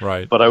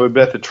 Right. But I would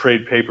bet that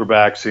trade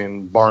paperbacks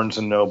in Barnes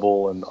and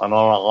Noble and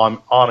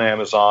on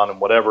Amazon and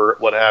what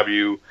have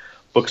you,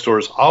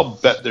 bookstores, I'll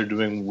bet they're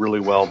doing really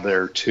well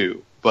there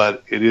too.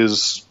 But it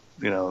is,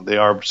 they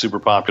are super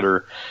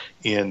popular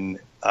in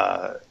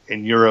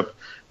Europe.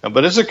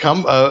 But it's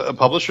a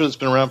publisher that's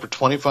been around for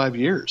 25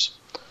 years.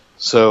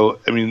 So,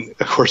 I mean,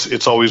 of course,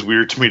 it's always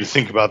weird to me to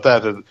think about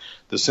that.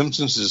 The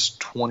Simpsons is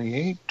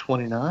 28,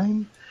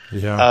 29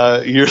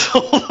 years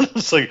old.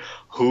 It's like,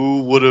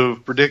 who would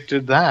have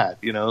predicted that?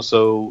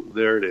 So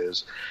there it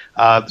is.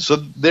 So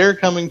they're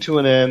coming to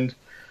an end,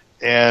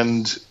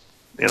 and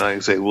like I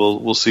say,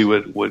 we'll see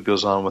what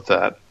goes on with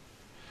that.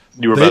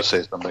 You were about to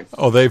say something.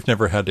 Oh, they've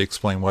never had to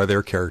explain why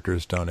their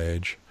characters don't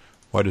age.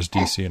 Why does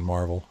DC and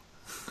Marvel?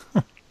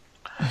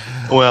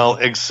 Well,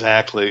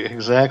 exactly.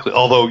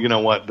 Although, you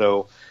know what,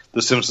 though?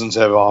 The Simpsons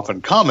have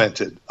often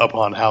commented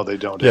upon how they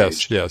don't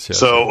age. Yes.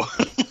 So,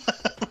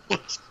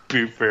 let's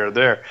be fair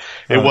there.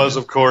 It was,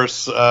 of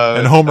course...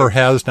 and Homer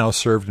has now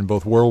served in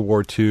both World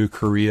War II,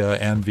 Korea,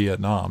 and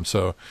Vietnam.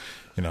 So,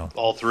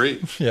 all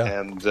three. Yeah.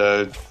 And,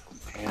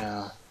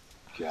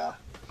 yeah.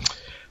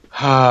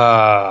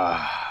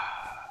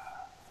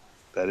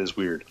 That is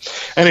weird.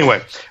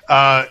 Anyway,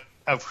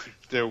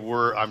 there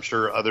were, I'm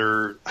sure,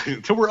 other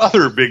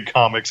big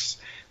comics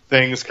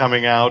things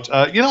coming out.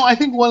 I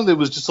think one of them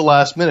was just a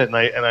last minute, and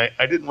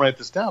I didn't write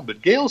this down, but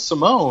Gail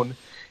Simone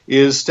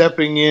is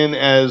stepping in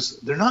as,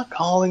 they're not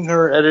calling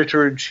her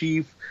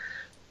editor-in-chief,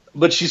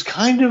 but she's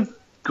kind of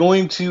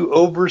going to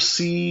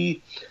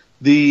oversee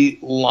the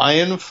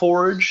Lion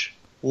Forge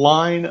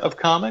line of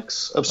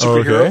comics, of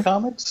superhero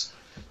comics.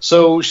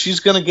 So she's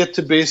going to get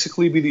to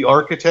basically be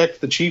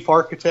the chief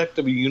architect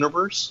of a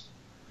universe.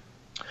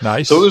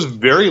 Nice. So it was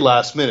very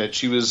last minute.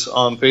 She was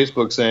on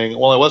Facebook saying,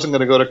 well, I wasn't going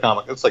to go to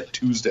Comic. It's like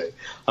Tuesday.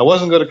 I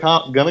wasn't going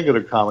to go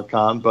to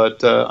Comic-Con,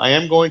 but I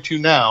am going to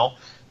now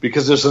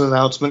because there's an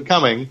announcement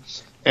coming.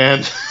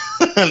 And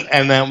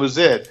and that was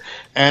it.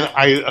 And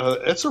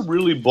it's a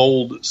really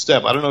bold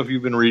step. I don't know if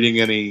you've been reading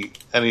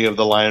any of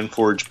the Lion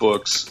Forge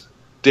books.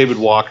 David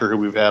Walker, who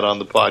we've had on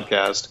the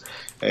podcast,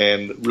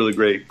 and really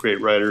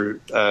great writer,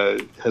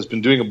 has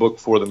been doing a book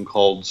for them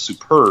called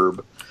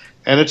Superb.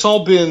 And it's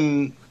all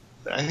been...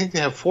 I think they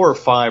have 4 or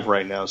 5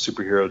 right now,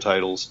 superhero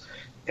titles,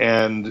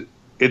 and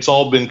it's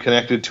all been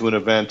connected to an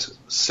event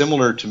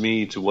similar to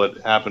me to what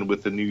happened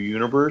with the New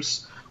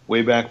Universe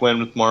way back when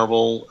with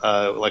Marvel.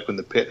 Like when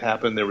the Pit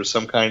happened, there was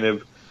some kind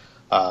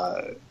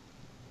of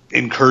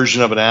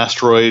incursion of an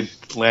asteroid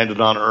landed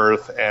on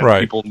Earth,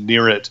 and people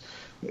near it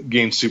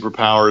gained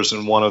superpowers,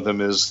 and one of them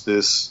is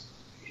this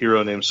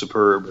hero named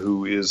Superb,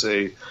 who is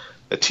a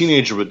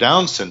teenager with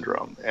Down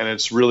syndrome, and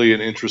it's really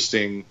an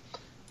interesting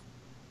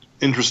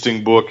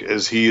book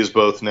as he is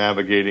both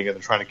navigating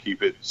and trying to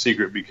keep it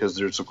secret because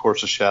there's, of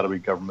course, a shadowy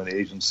government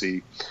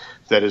agency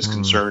that is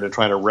concerned in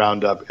trying to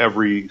round up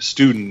every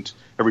student,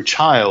 every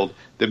child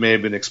that may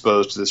have been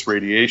exposed to this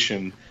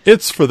radiation.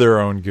 It's for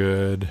their own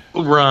good.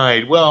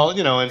 Right. Well,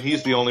 and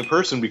he's the only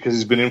person, because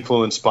he's been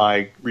influenced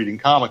by reading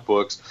comic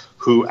books,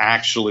 who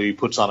actually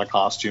puts on a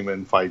costume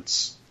and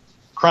fights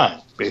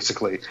crime,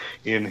 basically,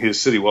 in his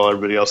city, while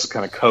everybody else is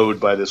kind of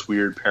coded by this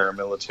weird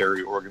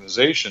paramilitary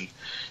organization.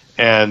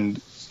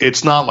 And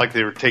it's not like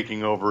they were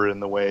taking over in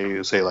the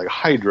way, say, like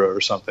Hydra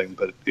or something,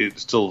 but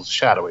it's still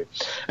shadowy.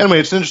 Anyway,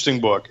 it's an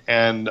interesting book,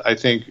 and I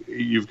think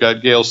you've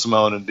got Gail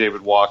Simone and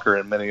David Walker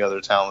and many other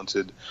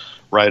talented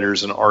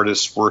writers and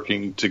artists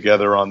working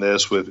together on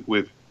this,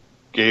 with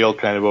Gail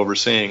kind of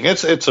overseeing.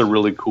 It's a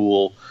really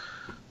cool,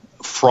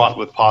 fraught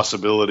with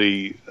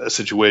possibility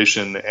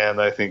situation,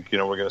 and I think we're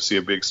going to see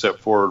a big step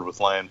forward with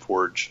Lion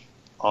Forge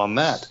on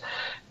that.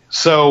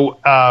 So.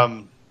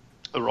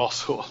 There were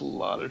also a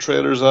lot of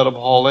trailers out of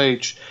Hall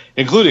H,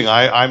 including,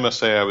 I must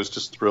say, I was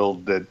just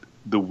thrilled that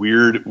the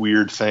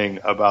weird thing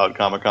about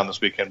Comic-Con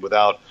this weekend,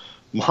 without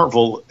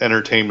Marvel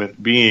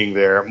Entertainment being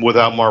there,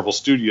 without Marvel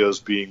Studios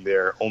being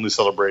there, only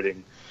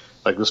celebrating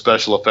like the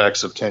special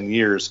effects of 10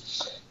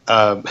 years,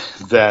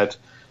 that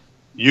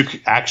you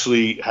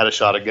actually had a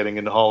shot at getting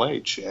into Hall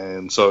H.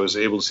 And so I was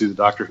able to see the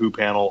Doctor Who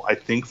panel, I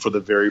think, for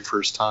the very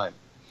first time.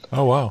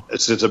 Oh wow!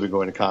 Since they've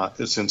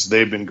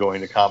been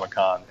going to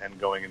Comic-Con and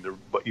going into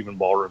even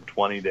Ballroom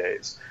 20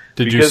 days.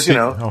 Did you see?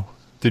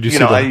 Did you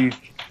see?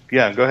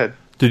 Yeah, go ahead.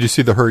 Did you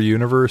see the Her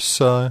Universe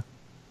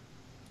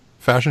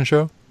fashion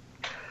show?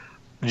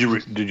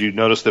 Did you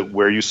notice that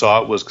where you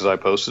saw it was because I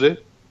posted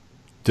it?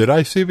 Did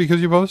I see it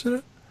because you posted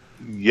it?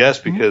 Yes,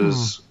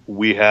 because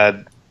we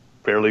had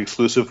fairly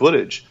exclusive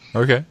footage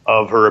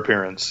of her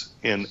appearance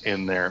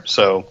in there.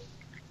 So,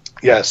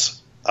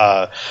 yes,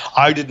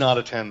 I did not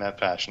attend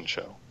that fashion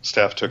show.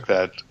 Steph took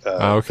that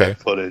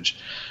footage.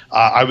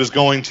 I was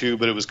going to,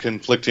 but it was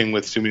conflicting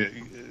with too many.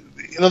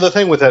 The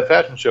thing with that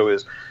fashion show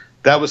is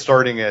that was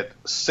starting at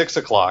 6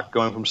 o'clock,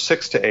 going from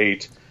 6 to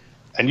 8,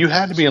 and you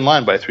had to be in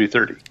line by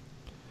 3:30.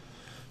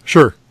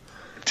 Sure.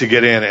 to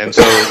get in, and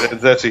so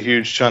that's a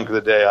huge chunk of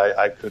the day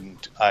I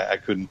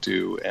couldn't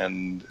do,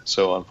 and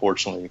so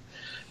unfortunately,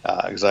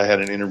 because I had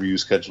an interview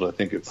scheduled I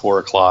think at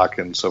 4:00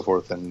 and so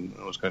forth, and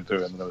I was going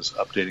through and I was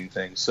updating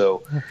things.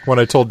 So when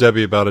I told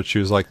Debbie about it, she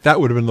was like, "That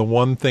would have been the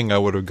one thing I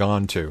would have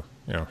gone to."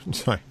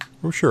 It's like,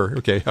 "Oh sure,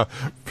 okay."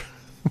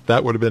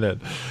 That would have been it.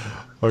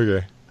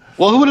 Okay.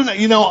 Well, who would have?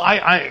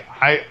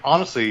 I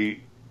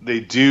honestly, they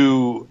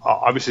do.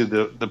 Obviously,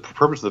 the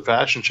purpose of the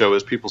fashion show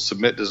is people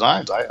submit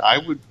designs. I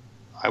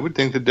would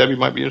think that Debbie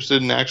might be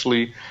interested in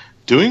actually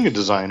doing a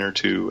design or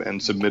two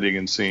and submitting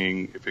and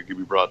seeing if it could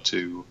be brought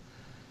to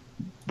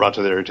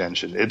their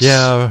attention.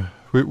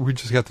 We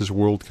just got this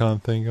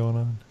Worldcon thing going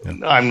on.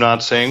 Yeah. I'm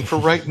not saying for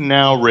right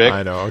now, Rick.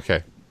 I know.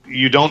 Okay.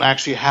 You don't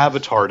actually have a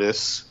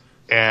TARDIS,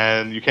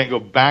 and you can't go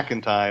back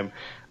in time.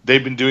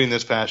 They've been doing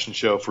this fashion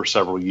show for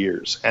several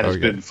years, and it's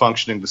been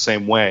functioning the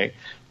same way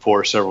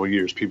for several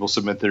years. People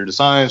submit their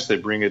designs, they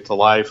bring it to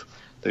life,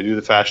 they do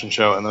the fashion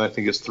show, and then I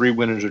think it's 3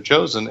 winners are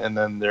chosen, and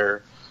then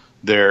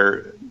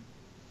their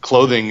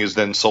clothing is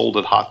then sold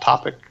at Hot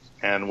Topic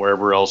and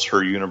wherever else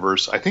her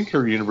universe. I think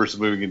her universe is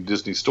moving into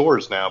Disney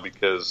stores now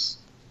because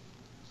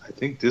I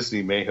think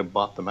Disney may have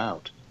bought them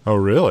out. Oh,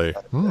 really?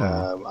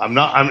 Don't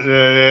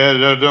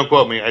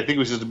quote me. I think it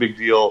was just a big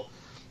deal.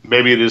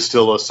 Maybe it is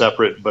still a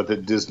separate, but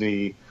that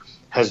Disney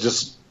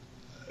has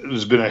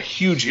there's been a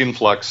huge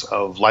influx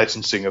of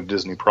licensing of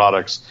Disney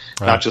products,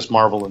 not just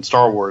Marvel and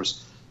Star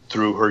Wars,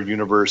 through her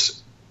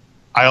universe.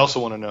 I also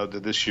want to note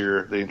that this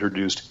year they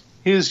introduced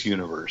his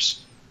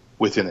universe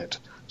within it,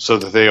 so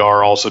that they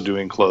are also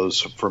doing clothes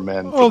for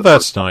men. Oh,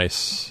 that's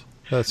nice.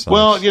 That's nice.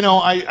 Well,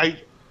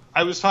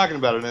 I was talking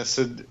about it, and I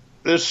said,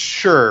 there's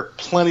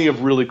plenty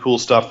of really cool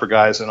stuff for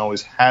guys, and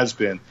always has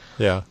been.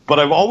 Yeah. But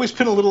I've always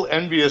been a little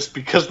envious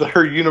because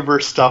her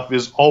universe stuff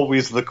is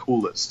always the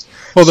coolest.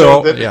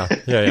 Well,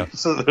 yeah.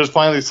 So there's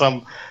finally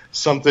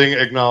something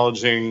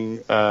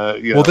acknowledging.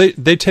 Well,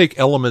 they take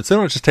elements. They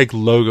don't just take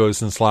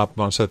logos and slap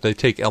them on stuff. They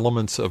take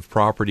elements of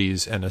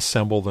properties and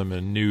assemble them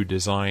in new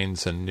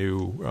designs and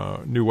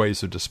new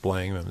ways of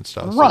displaying them and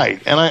stuff.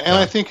 Right, and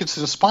I think it's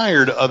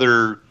inspired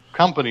other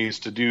companies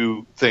to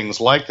do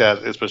things like that,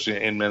 especially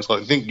in men's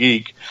clothing. I think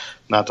Geek,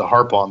 not to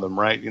harp on them,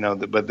 right?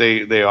 But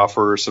they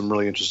offer some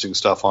really interesting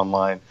stuff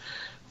online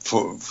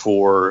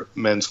for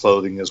men's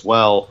clothing as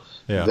well.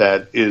 Yeah.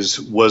 That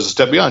was a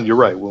step beyond. You're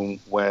right.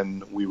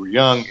 When we were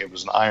young, it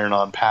was an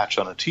iron-on patch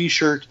on a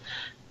T-shirt,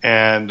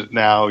 and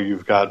now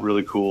you've got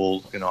really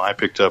cool. I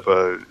picked up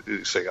a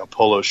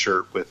polo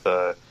shirt with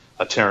a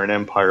Terran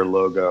Empire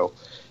logo,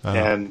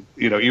 and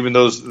even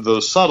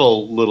those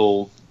subtle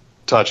little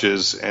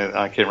touches, and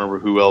I can't remember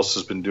who else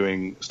has been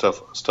doing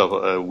stuff.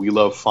 We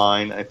Love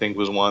Fine, I think,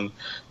 was one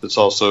that's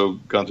also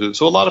gone through.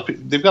 So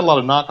they've got a lot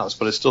of knockoffs,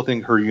 but I still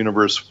think her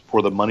universe,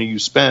 for the money you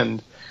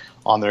spend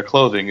on their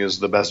clothing, is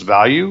the best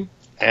value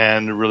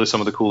and really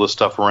some of the coolest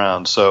stuff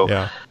around.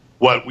 So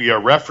what we are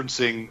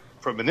referencing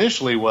from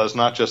initially was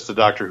not just the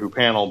Doctor Who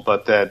panel,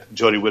 but that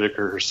Jodie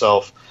Whittaker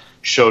herself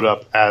showed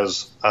up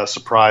as a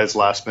surprise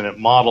last-minute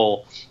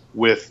model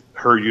with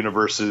her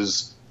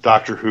universe's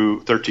Doctor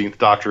Who 13th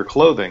Doctor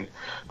clothing.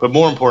 But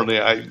more importantly,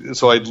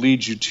 I'd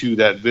lead you to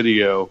that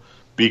video,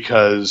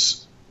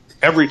 because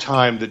every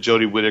time that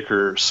Jodie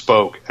Whittaker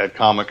spoke at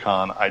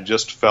Comic-Con, I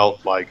just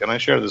felt like, and I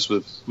shared this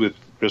with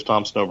Chris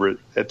Thompson over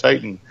at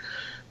Titan,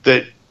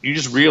 that you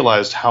just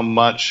realized how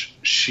much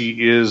she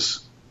is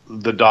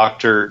the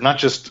Doctor. Not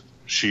just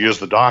she is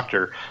the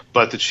Doctor,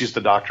 but that she's the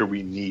Doctor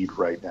we need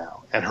right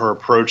now, and her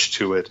approach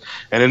to it.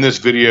 And in this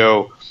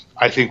video,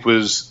 I think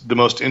was the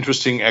most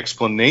interesting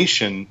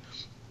explanation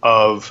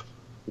of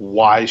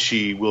why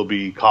she will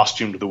be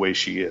costumed the way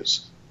she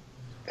is,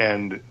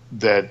 and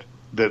that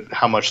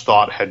how much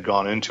thought had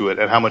gone into it,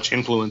 and how much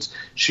influence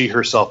she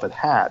herself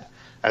had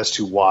as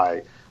to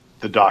why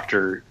the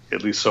Doctor,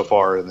 at least so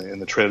far in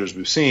the trailers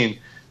we've seen,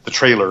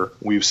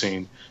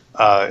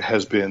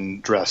 has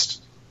been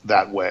dressed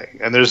that way.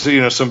 And there's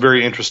some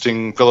very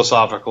interesting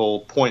philosophical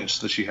points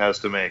that she has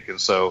to make, and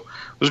so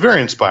it was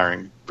very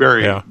inspiring,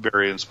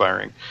 very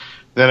inspiring.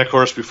 Then, of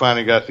course, we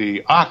finally got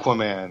the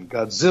Aquaman,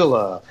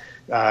 Godzilla,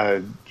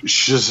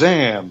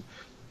 Shazam.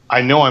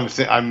 I know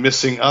I'm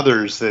missing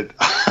others that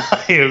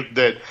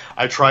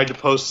I tried to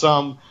post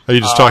some. Are you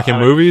just talking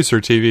movies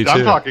or TV too?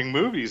 I'm talking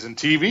movies and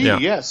TV. Yeah.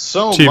 Yes,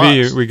 so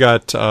TV, much. we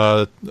got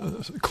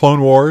Clone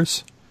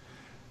Wars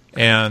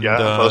and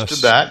posted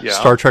that. Yeah.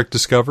 Star Trek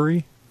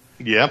Discovery.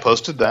 Yeah,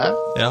 posted that.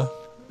 Yeah,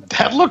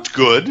 that looked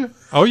good.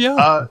 Oh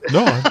yeah,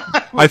 no,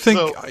 I think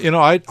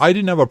I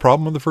didn't have a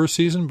problem with the first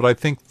season, but I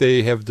think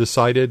they have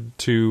decided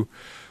to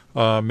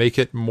make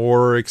it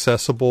more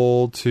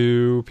accessible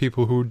to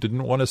people who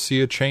didn't want to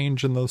see a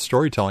change in the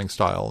storytelling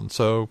style, and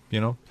so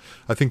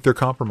I think they're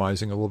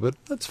compromising a little bit.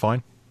 That's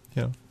fine.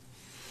 Now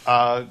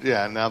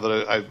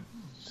that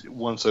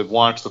once I've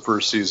watched the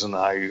first season,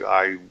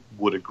 I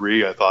would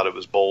agree. I thought it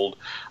was bold,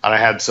 and I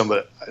had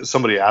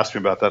somebody asked me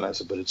about that, and I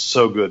said, "But it's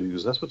so good." He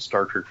goes, "That's what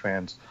Star Trek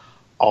fans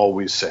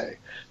always say.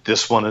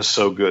 This one is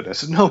so good." And I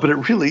said, "No, but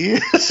it really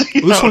is."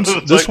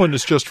 This one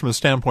is just from the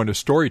standpoint of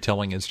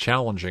storytelling is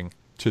challenging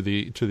to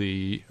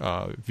the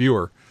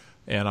viewer,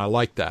 and I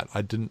like that.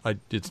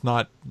 It's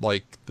not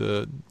like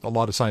a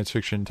lot of science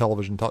fiction,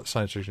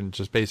 science fiction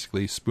just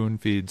basically spoon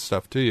feeds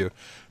stuff to you,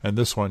 and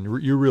this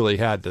one you really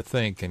had to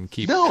think and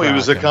keep. No, it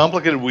was a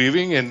complicated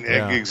weaving, and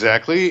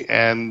exactly,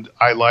 and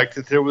I liked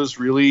that there was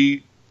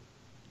really,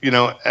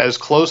 as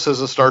close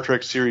as a Star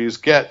Trek series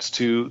gets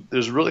to,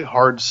 there's really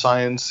hard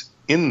science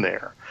in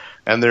there,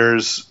 and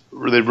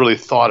they've really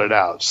thought it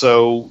out.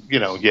 So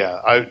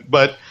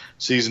but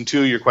season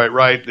 2, you're quite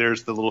right.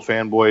 There's the little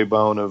fanboy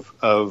bone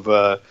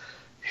of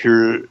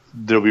here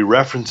there'll be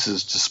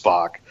references to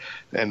Spock,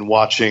 and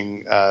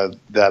watching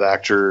that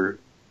actor,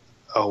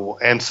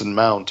 Anson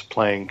Mount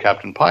playing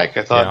Captain Pike.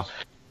 I thought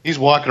he's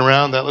walking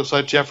around. That looks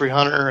like Jeffrey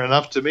Hunter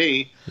enough to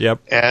me.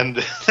 Yep. And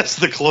that's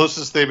the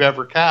closest they've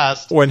ever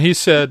cast. When he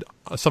said,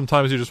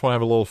 "Sometimes you just want to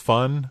have a little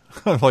fun,"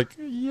 I'm like,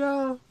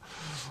 yeah,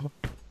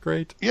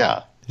 great.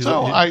 Yeah.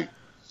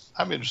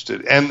 I'm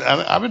interested, and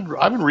I've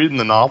been reading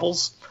the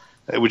novels,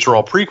 which are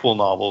all prequel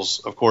novels,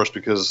 of course,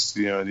 because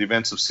the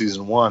events of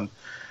season 1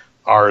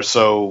 are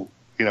so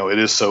it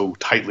is so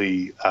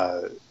tightly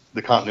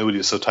the continuity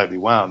is so tightly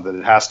wound that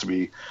it has to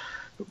be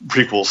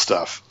prequel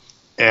stuff,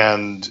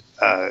 and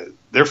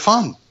they're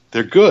fun,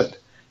 they're good,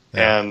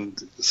 and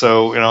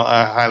so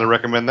I highly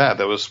recommend that.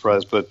 That was a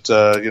surprise, but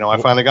I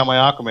finally got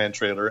my Aquaman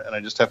trailer, and I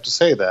just have to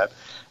say that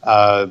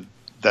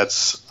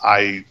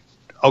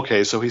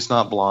okay, so he's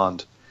not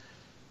blonde.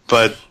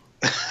 But,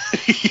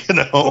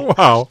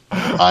 wow.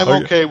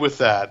 I'm okay with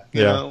that.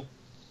 You know,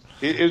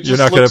 you're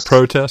not going to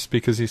protest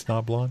because he's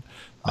not blonde?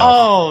 No.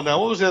 Oh, no.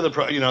 What was the other,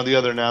 the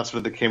other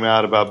announcement that came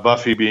out about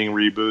Buffy being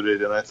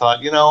rebooted? And I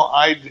thought,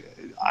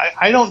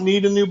 I don't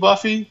need a new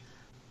Buffy,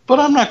 but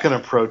I'm not going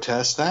to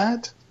protest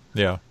that.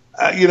 Yeah.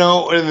 And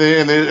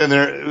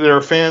there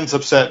are fans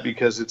upset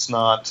because it's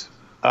not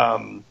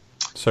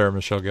Sarah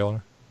Michelle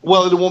Gellar.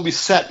 Well, it won't be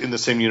set in the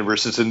same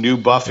universe. It's a new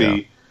Buffy.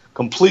 Yeah.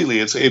 Completely,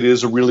 it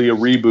is really a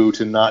reboot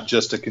and not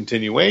just a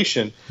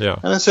continuation. Yeah.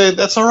 And I say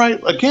that's all right.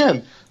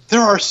 Again, there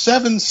are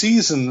 7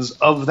 seasons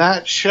of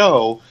that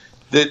show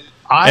that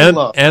I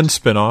love, and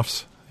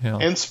spinoffs. Yeah.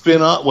 And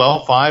spin-off.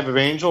 Well, 5 of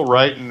Angel,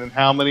 right? And then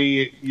how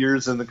many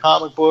years in the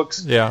comic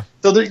books? Yeah.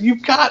 So that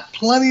you've got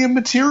plenty of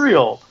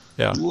material.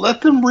 Yeah.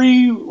 Let them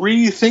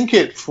rethink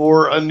it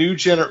for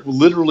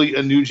literally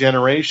a new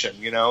generation.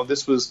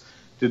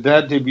 Did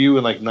that debut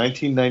in like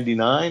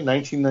 1999,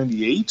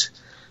 1998?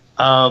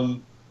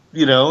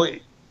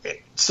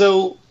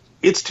 So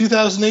it's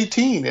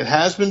 2018. It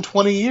has been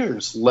 20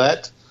 years.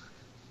 Let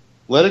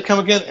it come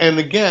again. And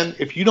again,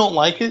 if you don't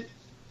like it,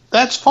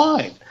 that's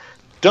fine.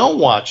 Don't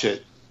watch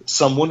it.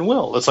 Someone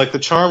will. It's like the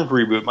Charmed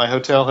reboot. My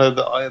hotel had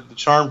the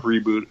Charmed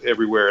reboot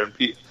everywhere, and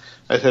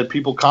I had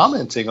people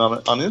commenting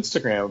on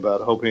Instagram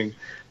about hoping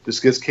this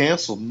gets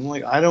canceled. And I'm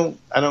like, I don't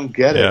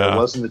get it. I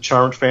wasn't the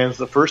Charmed fans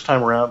the first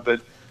time around,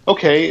 but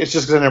okay, it's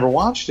just because I never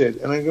watched it.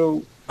 And I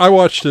go, I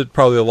watched it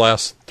probably the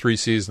last 3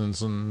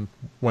 seasons and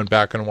went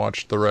back and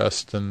watched the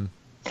rest. And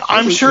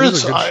I'm sure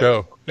it's a good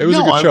show. It was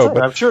a good show,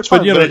 I'm sure it's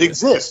fun, but it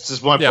exists.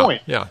 Is my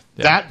point. Yeah.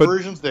 That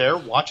version's there.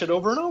 Watch it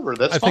over and over.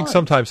 That's fine. I think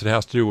sometimes it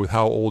has to do with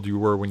how old you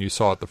were when you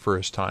saw it the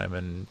first time,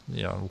 and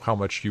how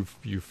much you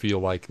feel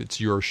like it's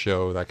your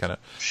show. That kind of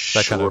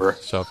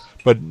stuff.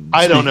 But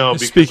I don't know.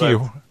 Speaking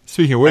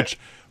of which,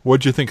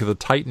 what'd you think of the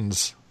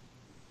Titans?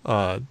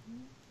 The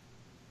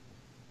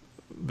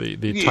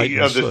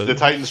Titans, the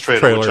Titans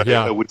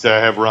trailer, which I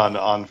have run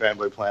on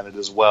Fanboy Planet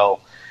as well.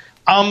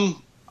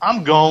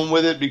 I'm going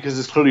with it because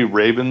it's clearly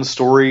Raven's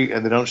story,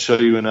 and they don't show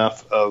you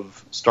enough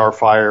of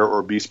Starfire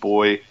or Beast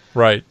Boy,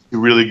 right, to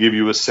really give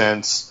you a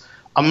sense.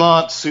 I'm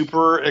not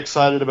super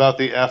excited about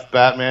the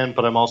Batman,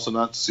 but I'm also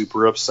not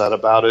super upset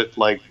about it.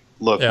 Like,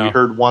 look, we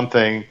heard one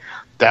thing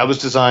that was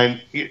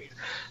designed.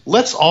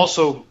 Let's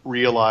also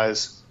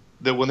realize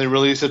that when they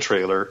release a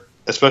trailer,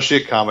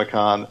 especially at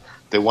Comic-Con,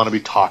 they want to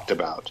be talked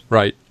about.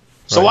 Right.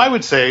 So I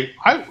would say,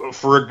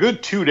 for a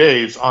good 2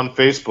 days on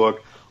Facebook,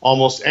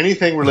 almost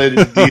anything related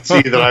to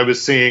DC that I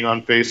was seeing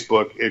on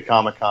Facebook at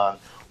Comic-Con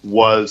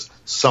was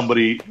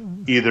somebody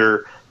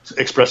either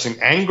expressing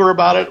anger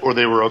about it or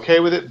they were okay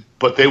with it,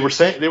 but they were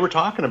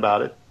talking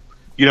about it.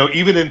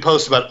 Even in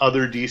posts about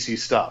other DC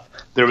stuff,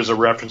 there was a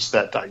reference to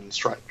that Titans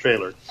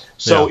trailer.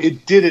 So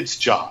it did its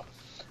job.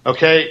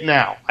 Okay,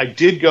 now, I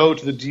did go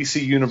to the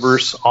DC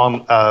Universe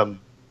on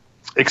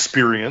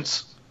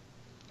experience,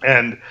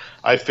 and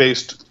I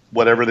faced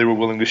whatever they were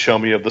willing to show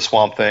me of the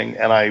Swamp Thing,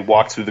 and I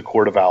walked through the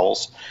Court of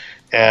Owls,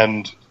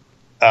 and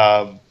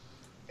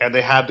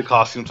they had the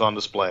costumes on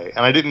display.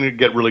 And I didn't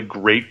get really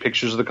great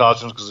pictures of the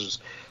costumes because there's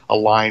a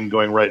line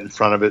going right in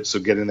front of it, so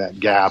getting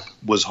that gap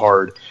was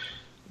hard.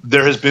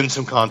 There has been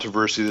some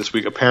controversy this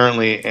week.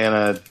 Apparently,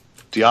 Anna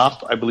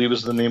Diop, I believe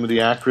is the name of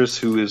the actress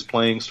who is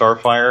playing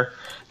Starfire,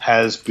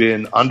 has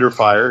been under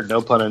fire,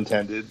 no pun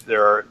intended.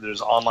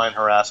 There's online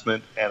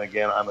harassment, and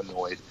again, I'm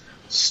annoyed.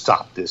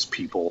 Stop this,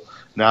 people.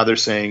 Now they're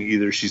saying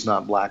either she's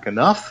not black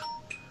enough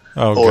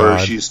or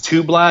she's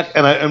too black.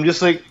 And I'm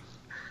just like,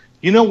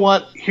 you know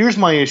what? Here's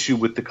my issue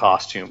with the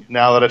costume.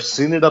 Now that I've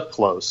seen it up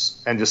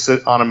close and just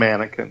sit on a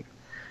mannequin,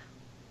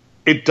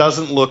 it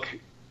doesn't look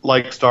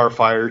like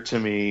Starfire to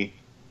me,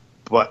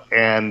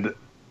 and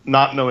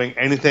not knowing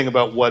anything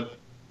about what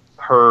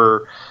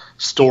her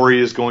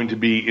story is going to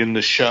be in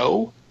the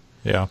show.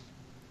 Yeah.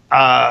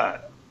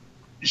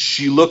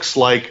 She looks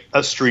like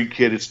a street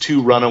kid. It's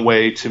too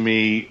runaway to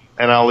me,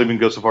 and I'll even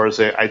go so far as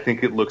to say I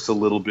think it looks a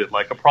little bit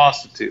like a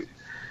prostitute.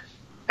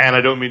 And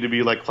I don't mean to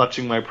be like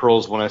clutching my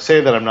pearls when I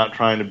say that. I'm not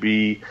trying to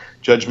be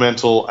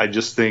judgmental. I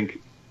just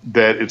think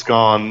that it's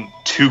gone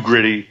too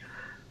gritty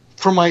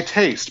for my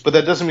taste. But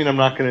that doesn't mean I'm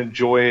not going to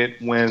enjoy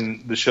it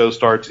when the show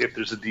starts if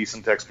there's a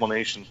decent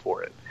explanation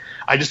for it.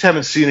 I just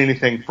haven't seen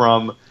anything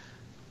from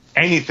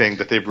anything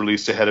that they've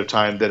released ahead of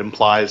time that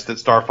implies that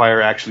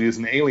Starfire actually is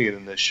an alien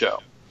in this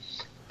show.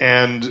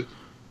 And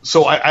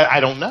so I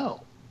don't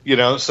know,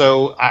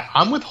 so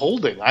I'm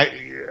withholding.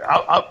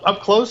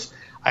 Up close,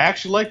 I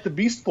actually like the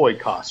Beast Boy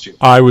costume.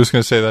 I was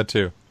going to say that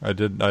too. I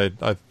did. I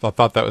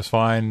thought that was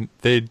fine.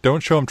 They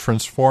don't show him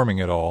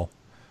transforming at all.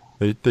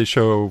 They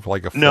show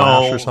like a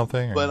flash or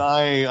something. But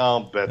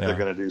I'll bet they're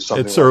going to do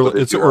something. It's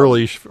early. It's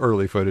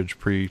early footage.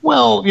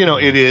 Well,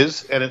 it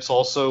is, and it's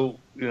also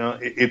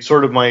it's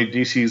sort of my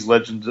DC's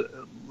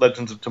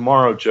Legends of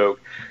Tomorrow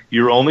joke.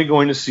 You're only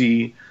going to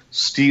see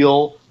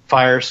Steel,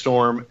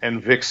 Firestorm,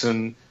 and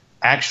Vixen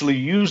actually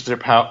use their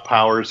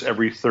powers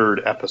every third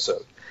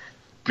episode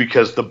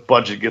because the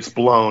budget gets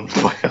blown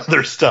by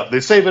other stuff.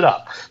 They save it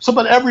up. So,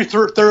 but every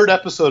third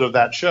episode of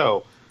that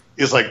show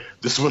is like,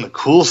 this is when the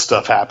cool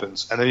stuff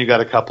happens. And then you got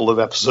a couple of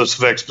episodes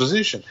of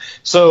exposition.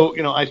 So,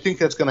 I think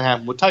that's going to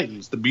happen with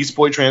Titans. The Beast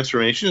Boy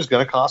transformation is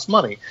going to cost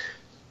money.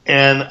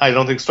 And I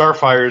don't think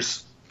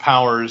Starfire's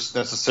powers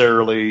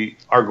necessarily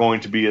are going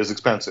to be as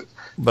expensive.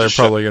 They're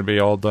probably going to be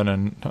all done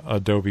in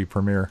Adobe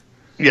Premiere.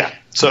 Yeah,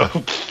 so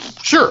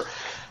sure,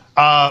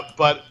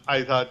 but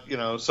I thought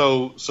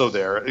so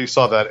there you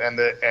saw that,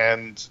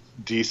 and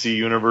DC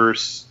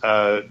Universe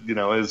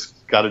has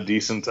got a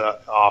decent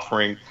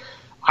offering.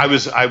 I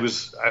was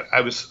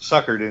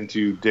suckered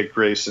into Dick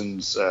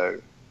Grayson's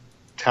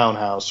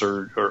townhouse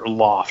or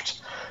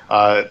loft.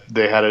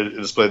 They had a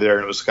display there,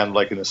 and it was kind of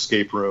like an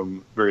escape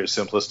room, very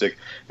simplistic.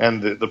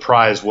 And the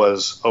prize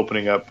was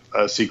opening up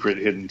a secret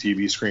hidden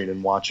TV screen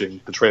and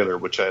watching the trailer,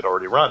 which I had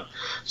already run.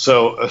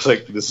 So I was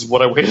like, this is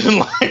what I waited in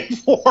line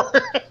for,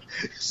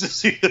 is to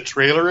see the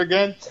trailer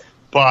again.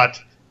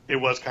 But it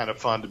was kind of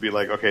fun to be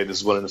like, okay, this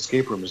is what an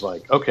escape room is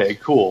like. Okay,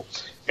 cool.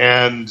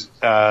 And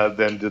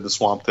then did the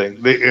Swamp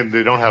Thing.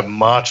 They don't have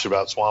much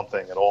about Swamp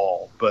Thing at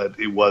all, but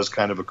it was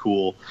kind of a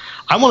cool.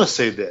 I want to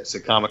say this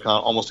at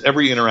Comic-Con, almost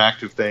every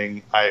interactive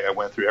thing I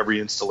went through,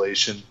 every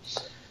installation,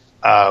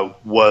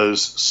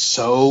 was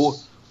so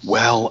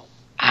well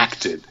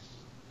acted,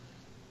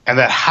 and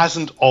that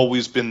hasn't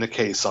always been the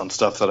case on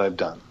stuff that I've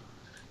done.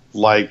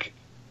 Like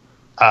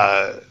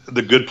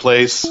The Good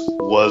Place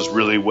was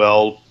really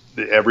well.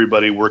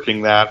 Everybody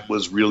working that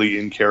was really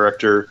in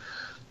character.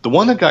 The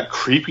one that got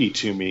creepy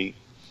to me,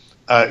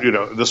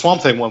 the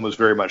Swamp Thing one was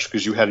very much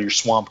because you had your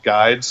swamp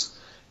guides,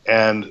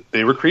 and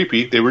they were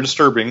creepy, they were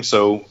disturbing,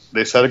 so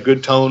they set a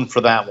good tone for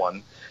that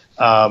one.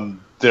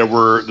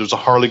 There's a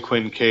Harley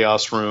Quinn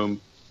Chaos Room.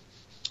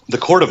 The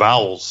Court of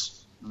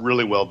Owls,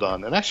 really well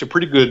done, and actually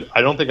pretty good. I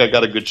don't think I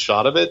got a good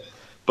shot of it,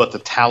 but the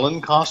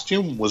Talon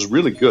costume was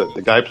really good.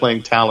 The guy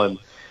playing Talon,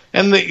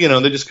 and they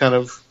just kind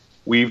of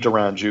weaved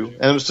around you,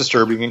 and it was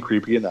disturbing and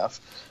creepy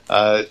enough.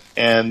 They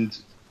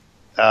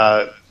had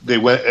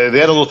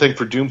a little thing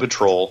for Doom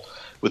Patrol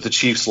with the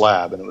Chief's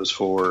Lab, and it was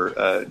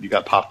for you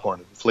got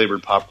popcorn,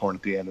 flavored popcorn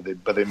at the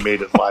end, but they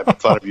made it live in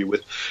front of you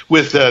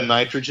with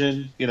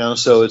nitrogen,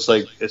 so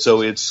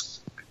it's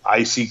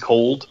icy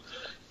cold,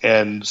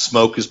 and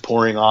smoke is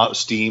pouring off,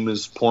 steam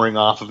is pouring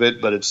off of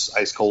it, but it's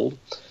ice cold,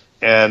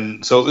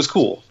 and so it was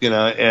cool,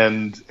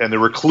 and there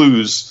were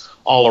clues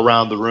all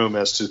around the room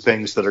as to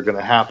things that are going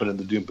to happen in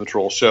the Doom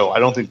Patrol show. I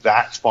don't think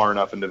that's far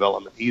enough in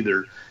development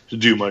either to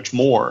do much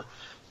more.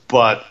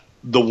 But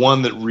the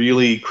one that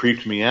really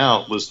creeped me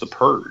out was the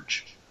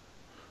Purge.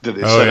 That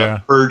they set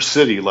up Purge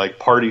City, like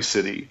Party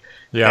City.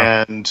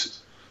 Yeah. And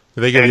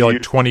did they give you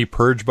like 20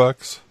 Purge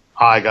bucks?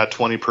 I got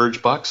 20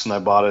 Purge bucks, and I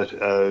bought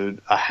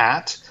a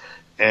hat,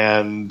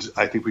 and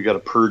I think we got a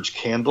Purge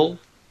candle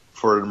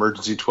for an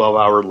emergency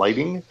 12-hour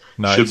lighting,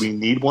 should we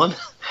need one.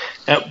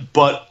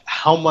 But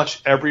how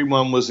much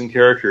everyone was in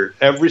character.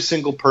 Every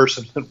single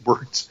person that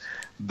worked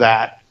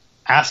that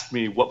asked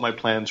me what my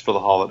plans for the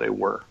holiday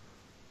were.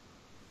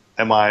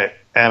 And I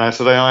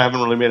said, I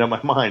haven't really made up my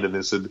mind. And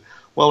they said,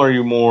 well, do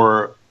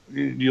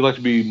you like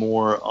to be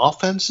more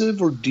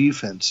offensive or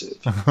defensive?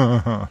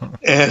 And,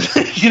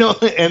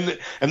 and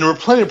there were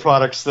plenty of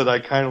products that I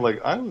kind of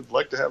like, I would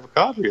like to have a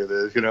copy of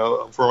this,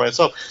 for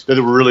myself,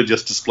 that were really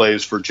just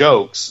displays for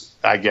jokes,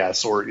 I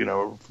guess, or,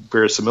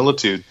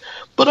 verisimilitude.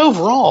 But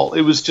overall,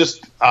 it was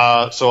just,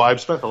 so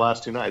I've spent the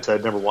last 2 nights. I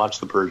had never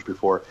watched The Purge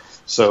before.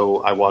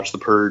 So I watched The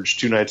Purge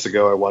 2 nights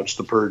ago. I watched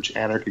The Purge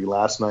Anarchy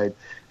last night,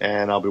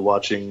 and I'll be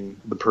watching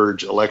The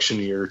Purge Election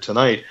Year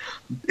tonight.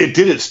 It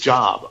did its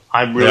job.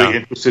 I'm really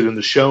interested in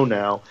the show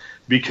now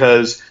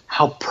because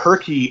how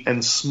perky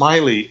and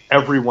smiley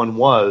everyone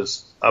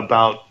was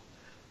about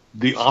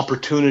the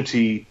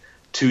opportunity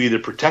to either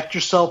protect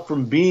yourself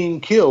from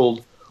being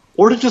killed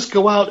or to just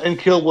go out and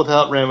kill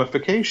without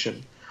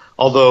ramification.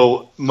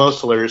 Although,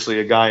 most hilariously,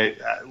 a guy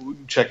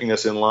checking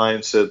us in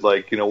line said,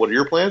 like, what are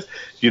your plans?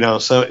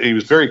 So he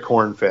was very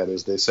corn-fed,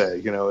 as they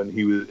say, and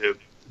he was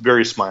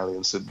very smiley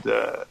and said,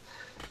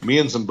 me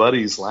and some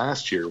buddies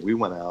last year, we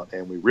went out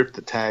and we ripped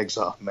the tags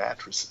off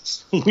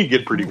mattresses. We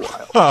get pretty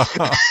wild.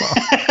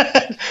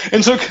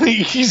 And so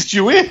he eased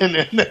you in,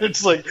 and then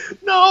it's like,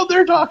 no,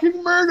 they're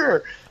talking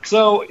murder.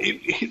 So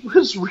it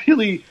was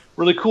really,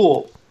 really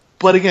cool.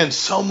 But again,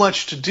 so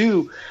much to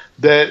do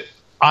that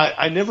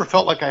I never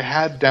felt like I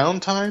had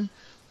downtime,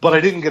 but I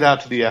didn't get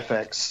out to the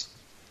FX.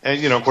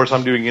 And, of course,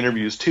 I'm doing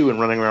interviews, too, and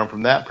running around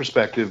from that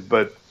perspective,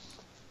 but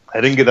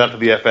I didn't get out to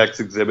the FX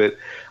exhibit.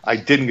 I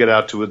didn't get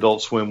out to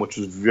Adult Swim, which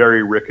was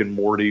very Rick and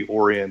Morty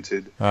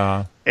oriented.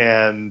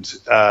 And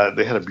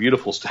they had a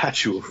beautiful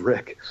statue of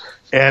Rick.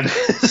 And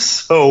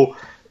so,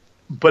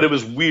 but it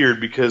was weird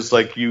because,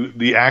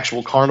 the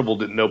actual carnival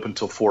didn't open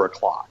until 4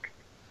 o'clock.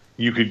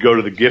 You could go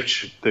to the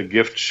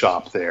gift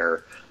shop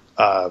there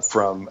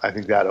from, I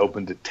think that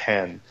opened at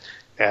 10.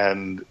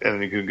 And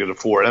you could get a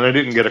 4. And I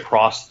didn't get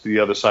across the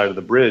other side of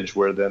the bridge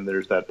where then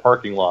there's that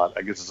parking lot.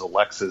 I guess it's a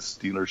Lexus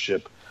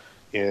dealership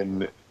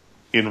in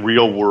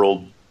real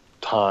world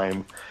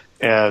time,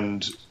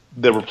 and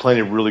there were plenty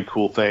of really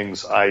cool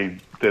things. I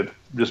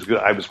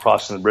was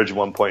crossing the bridge at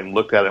one point and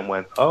looked at it and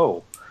went,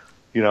 oh,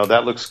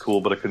 that looks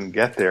cool, but I couldn't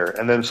get there.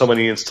 And then so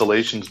many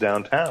installations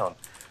downtown.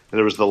 And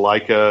there was the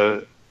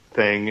Leica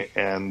thing,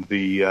 and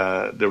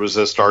there was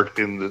a start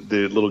in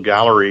the little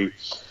gallery,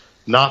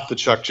 not the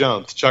Chuck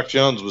Jones. Chuck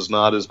Jones was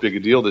not as big a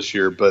deal this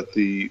year, but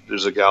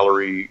there's a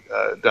gallery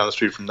down the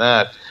street from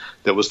that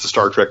was the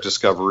Star Trek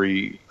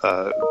Discovery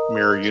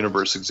Mirror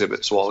Universe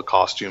exhibit. So all the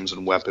costumes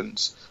and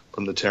weapons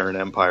from the Terran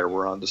Empire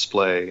were on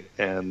display.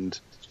 And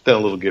then a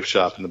little gift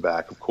shop in the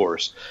back, of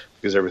course,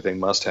 because everything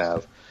must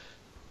have.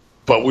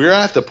 But we're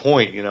at the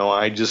point,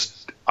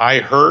 I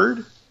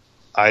heard,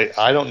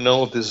 I don't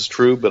know if this is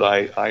true, but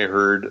I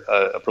heard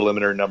a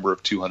preliminary number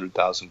of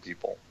 200,000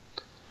 people.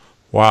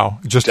 Wow.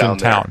 Just in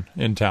town.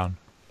 In town.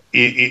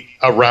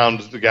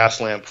 Around the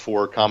gas lamp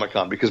for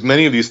Comic-Con, because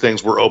many of these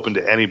things were open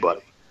to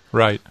anybody.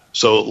 Right.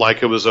 So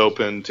Leica was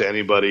open to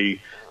anybody.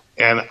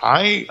 And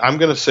I'm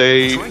going to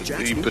say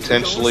the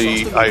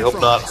potentially, I hope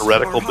not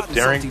heretical, but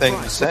daring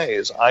thing to say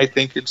is I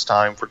think it's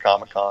time for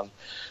Comic-Con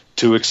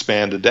to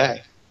expand a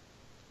day.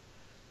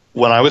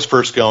 When I was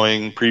first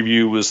going,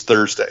 preview was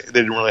Thursday. They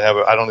didn't really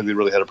I don't think they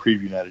really had a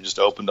preview night. It just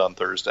opened on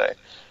Thursday.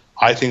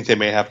 I think they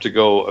may have to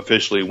go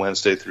officially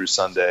Wednesday through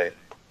Sunday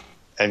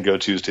and go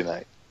Tuesday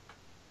night.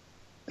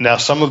 Now,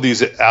 some of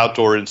these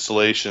outdoor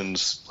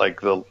installations,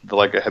 like the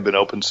Leica, have been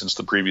open since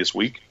the previous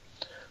week,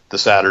 the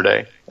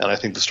Saturday, and I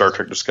think the Star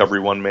Trek Discovery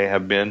one may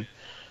have been.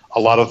 A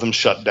lot of them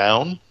shut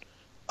down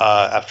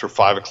after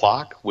 5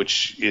 o'clock,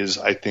 which is,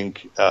 I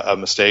think, a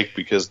mistake,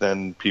 because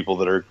then people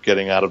that are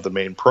getting out of the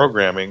main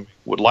programming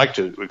would like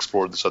to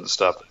explore this other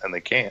stuff, and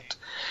they can't.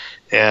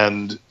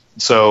 And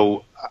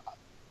so,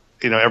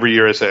 every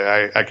year I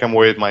say I come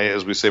away with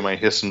as we say, my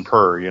hiss and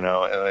purr, and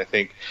I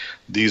think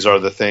these are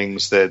the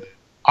things that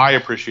I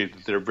appreciate,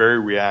 that they're very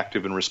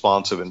reactive and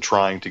responsive and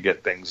trying to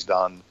get things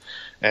done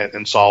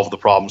and solve the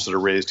problems that are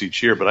raised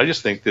each year. But I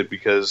just think that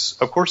because,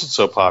 of course, it's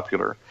so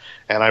popular,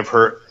 and I've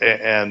heard,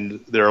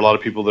 and there are a lot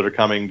of people that are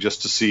coming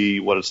just to see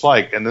what it's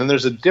like. And then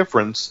there's a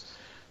difference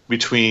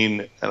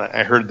between, and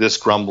I heard this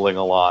grumbling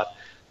a lot,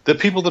 the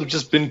people that have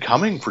just been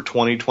coming for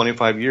 20,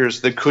 25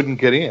 years that couldn't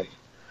get in.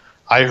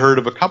 I heard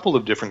of a couple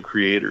of different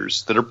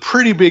creators that are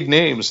pretty big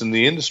names in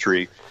the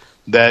industry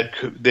that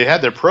they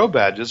had their pro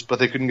badges, but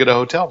they couldn't get a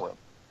hotel room.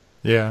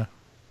 Yeah.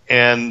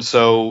 And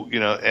so,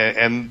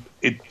 and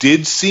it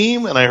did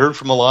seem, and I heard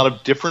from a lot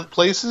of different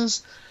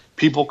places,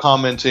 people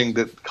commenting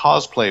that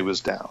cosplay was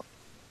down.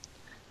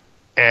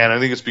 And I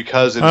think it's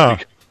because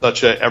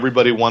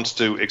everybody wants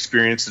to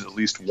experience it at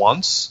least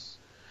once,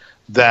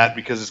 that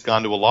because it's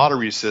gone to a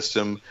lottery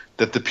system,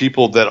 that the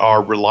people that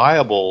are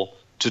reliable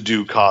to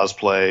do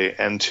cosplay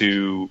and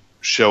to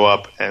show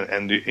up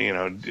and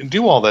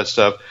do all that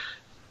stuff,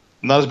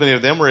 not as many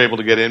of them were able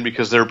to get in,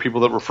 because there were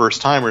people that were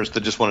first timers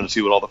that just wanted to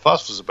see what all the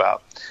fuss was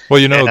about. Well,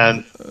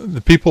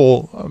 the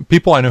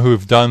people I know who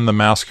have done the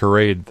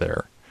masquerade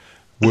there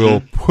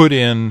will put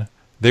in,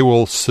 they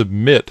will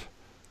submit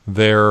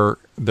their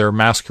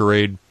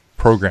masquerade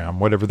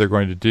program, whatever they're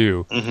going to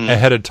do,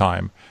 ahead of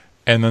time,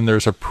 and then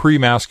there's a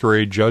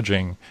pre-masquerade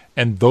judging,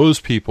 and those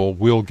people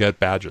will get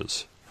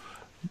badges.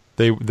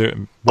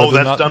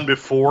 That's done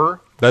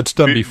before. That's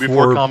done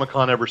before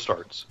Comic-Con ever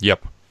starts.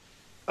 Yep.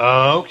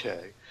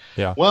 Okay.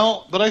 Yeah.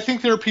 Well, but I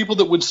think there are people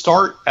that would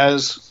start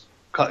because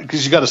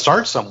you got to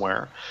start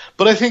somewhere.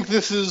 But I think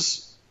this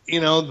is,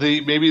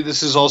 maybe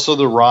this is also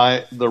the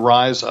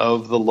rise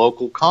of the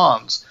local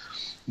cons.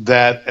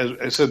 That, as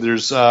I said,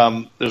 there's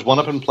one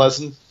up in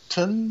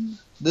Pleasanton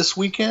this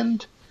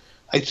weekend,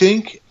 I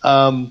think.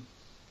 One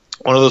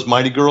of those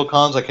Mighty Girl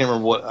cons. I can't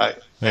remember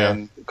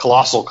and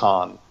Colossal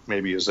Con.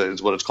 maybe is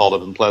what it's called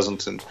up in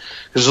Pleasanton.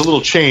 There's a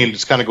little chain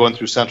that's kind of going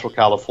through Central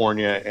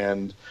California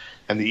and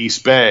the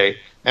East Bay,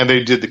 and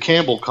they did the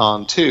Campbell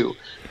Con too.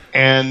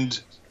 And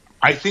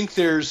I think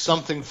there's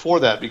something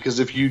for that, because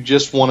if you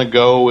just want to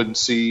go and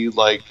see,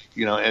 like,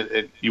 you know,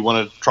 you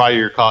want to try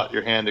your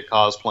hand at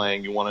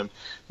cosplaying, you want to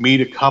meet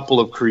a couple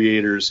of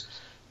creators.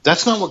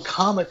 That's not what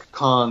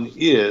Comic-Con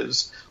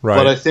is, right.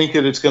 But I think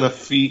that it's going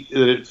to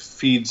it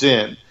feeds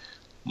in.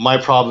 My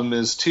problem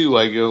is too.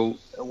 I think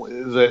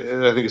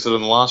I said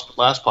in the last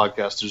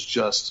podcast, there's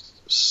just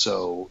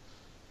so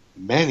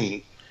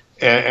many,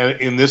 and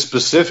in this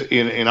specific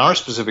in our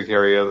specific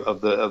area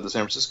of the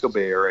San Francisco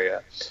Bay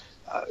Area.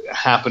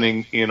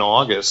 Happening in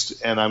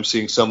August, and I'm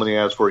seeing so many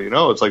ads for, you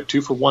know, it's like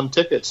 2-for-1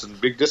 tickets and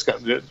big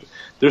discount.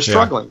 They're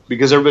struggling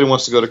because everybody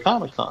wants to go to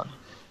Comic-Con.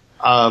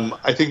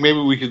 I think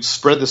maybe we could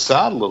spread this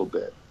out a little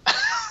bit.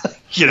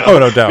 You know,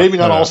 no doubt. Maybe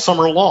not all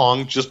summer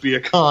long, just be a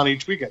con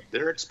each weekend.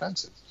 They're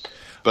expensive.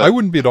 But I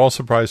wouldn't be at all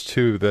surprised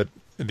too that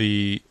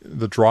the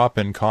drop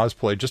in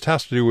cosplay just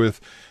has to do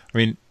with, I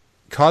mean,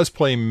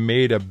 cosplay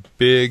made a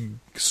big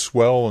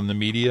swell in the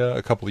media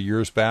a couple of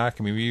years back.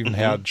 I mean, we even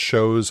had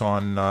shows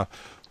on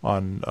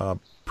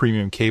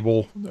premium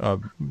cable,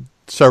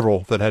 several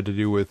that had to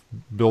do with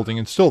building,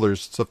 and still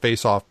there's the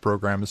Face Off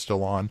program is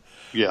still on.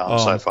 Yeah,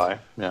 sci-fi.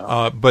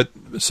 Yeah. But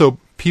so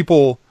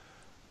people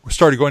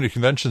started going to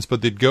conventions,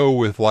 but they'd go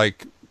with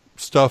like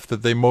stuff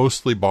that they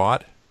mostly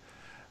bought,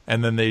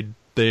 and then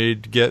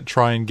they'd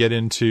try and get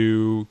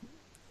into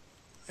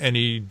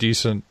any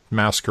decent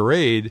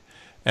masquerade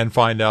and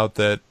find out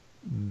that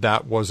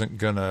wasn't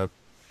gonna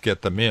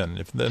get them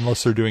in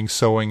unless they're doing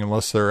sewing,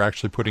 unless they're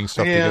actually putting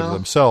stuff together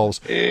themselves.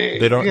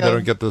 They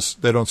don't get this.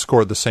 They don't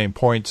score the same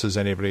points as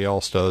anybody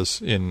else does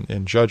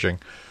in judging.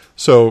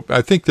 So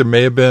I think there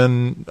may have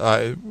been.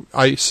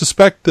 I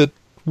suspect that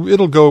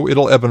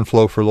it'll ebb and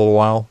flow for a little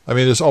while. I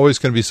mean, there's always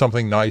going to be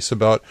something nice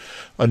about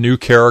a new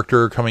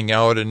character coming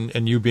out,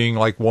 and you being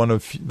like one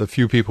of the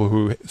few people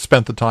who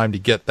spent the time to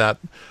get that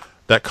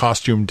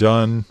costume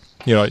done.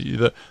 You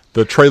know,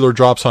 the trailer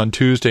drops on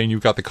Tuesday and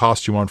you've got the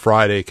costume on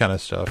Friday, kind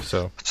of stuff.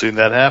 So seen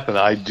that happen.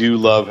 I do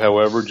love,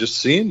 however, just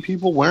seeing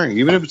people wearing,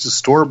 even if it's a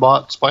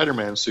store-bought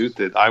Spider-Man suit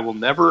that I will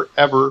never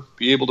ever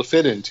be able to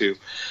fit into.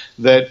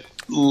 That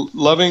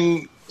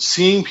loving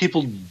seeing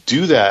people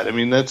do that. I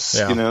mean, that's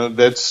you know,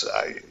 that's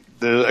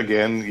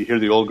again, you hear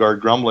the old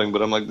guard grumbling,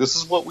 but I'm like, this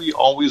is what we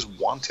always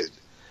wanted.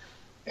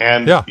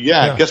 And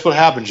guess what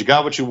happens? You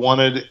got what you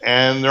wanted,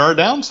 and there are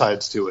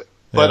downsides to it.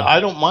 But I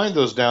don't mind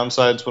those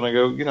downsides when I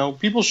go, you know,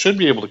 people should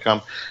be able to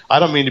come. I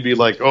don't mean to be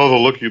like, oh, the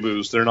look you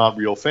lose, they're not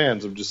real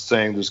fans. I'm just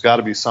saying there's got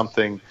to be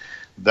something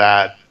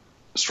that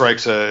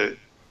strikes a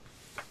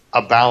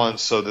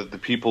balance so that the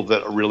people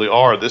that really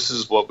are, this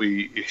is what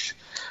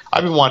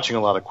I've been watching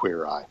a lot of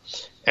Queer Eye.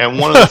 And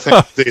one of the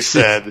things they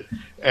said,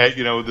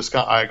 you know, this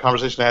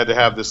conversation I had to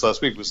have this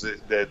last week was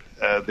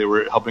that they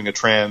were helping a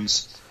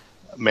trans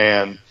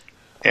man,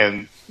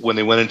 and when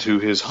they went into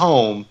his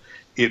home,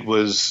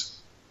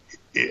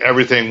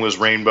 everything was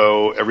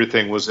rainbow.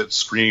 Everything it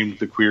screamed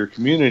the queer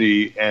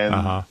community.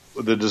 And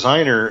the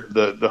designer,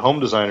 the home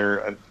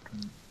designer,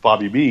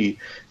 Bobby B,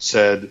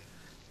 said,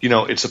 you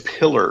know, it's a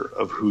pillar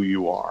of who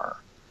you are,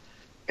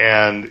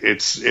 and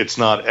it's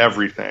not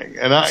everything.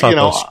 And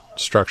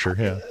structure.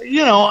 Yeah.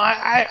 You know,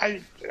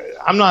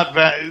 I'm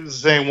not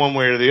saying one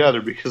way or the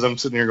other, because I'm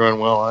sitting here going,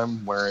 well,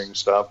 I'm wearing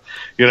stuff,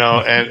 you know,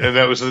 and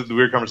that was the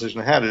weird conversation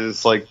I had.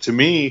 It's like, to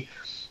me,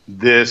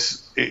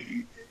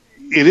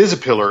 it is a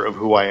pillar of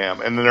who I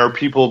am. And then there are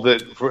people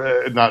that,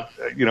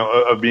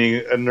 of being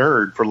a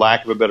nerd, for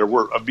lack of a better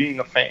word, of being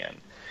a fan.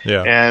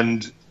 Yeah.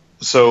 And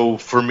so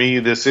for me,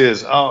 this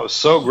is,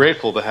 so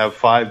grateful to have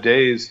 5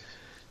 days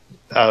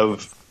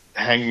of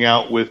hanging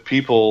out with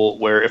people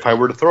where if I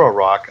were to throw a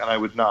rock, and I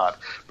would not,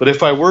 but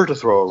if I were to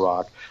throw a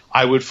rock,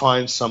 I would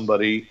find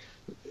somebody,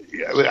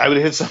 I would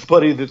hit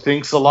somebody that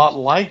thinks a lot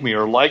like me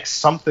or likes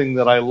something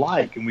that I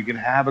like, and we can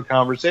have a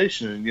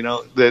conversation. And, you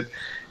know, that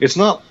it's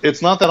not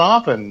that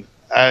often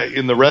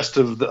in the rest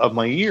of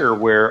my year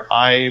where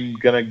I'm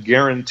going to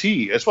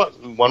guarantee. That's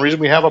one reason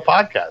we have a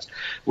podcast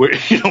where,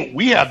 you know,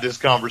 we have this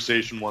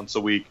conversation once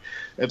a week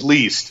at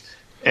least,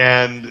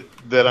 and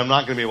that I'm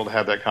not going to be able to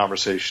have that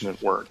conversation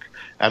at work.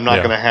 I'm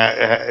not going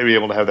to be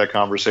able to have that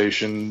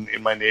conversation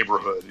in my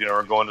neighborhood, you know,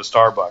 or going to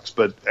Starbucks.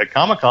 But at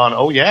Comic-Con,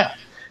 oh yeah,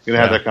 you're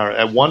going to have that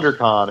conversation. At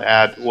WonderCon,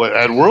 at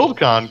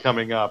WorldCon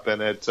coming up,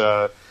 and at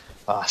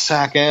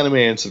SAC Anime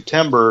in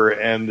September,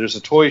 and there's a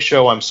toy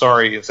show, in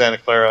Santa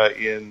Clara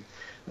in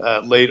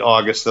late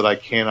August that I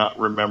cannot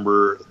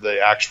remember the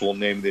actual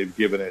name they've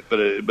given it, but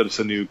it's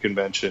a new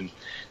convention,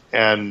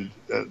 and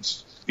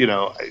you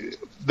know,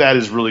 that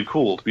is really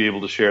cool to be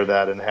able to share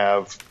that and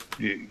have,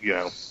 you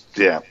know,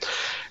 yeah.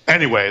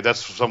 Anyway,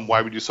 that's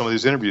why we do some of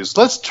these interviews.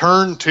 Let's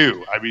turn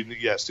to, I mean,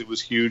 yes, it was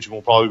huge,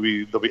 and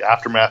there'll be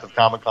aftermath of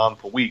Comic-Con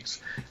for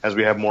weeks as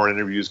we have more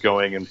interviews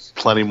going and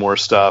plenty more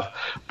stuff.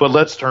 But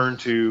let's turn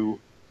to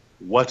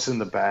what's in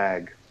the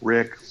bag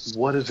Rick,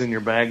 what is in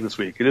your bag this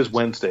week? It is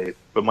Wednesday,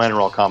 but mine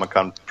are all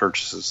Comic-Con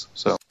purchases.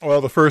 So,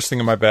 well, the first thing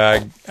in my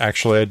bag,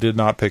 actually, I did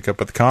not pick up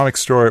at the comic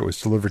store. It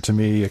was delivered to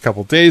me a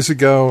couple days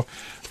ago,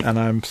 and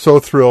I'm so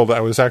thrilled.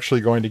 I was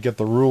actually going to get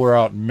the ruler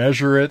out and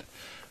measure it,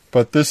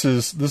 but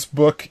this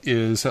book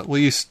is at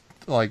least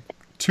like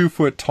 2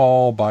 foot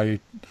tall by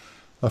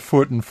 1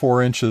 foot and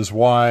 4 inches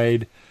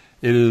wide.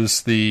 It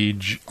is the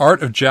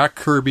art of Jack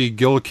Kirby,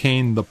 Gil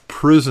Kane, The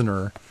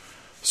Prisoner.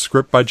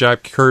 Script by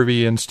Jack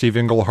Kirby and Steve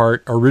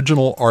Englehart,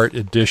 original art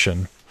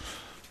edition,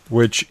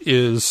 which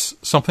is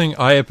something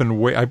I have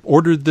been I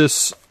ordered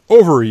this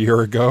over a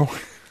year ago.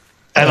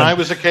 And I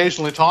was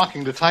occasionally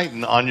talking to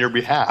Titan on your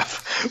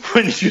behalf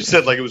when you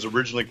said like it was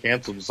originally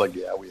canceled. It's like,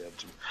 yeah, we had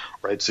some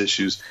rights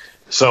issues.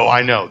 So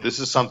I know this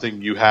is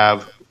something you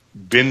have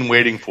been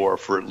waiting for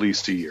at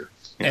least a year.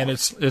 And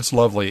it's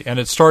lovely. And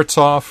it starts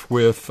off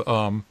with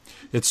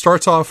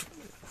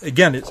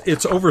again,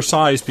 it's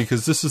oversized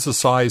because this is the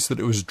size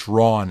that it was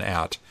drawn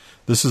at.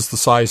 This is the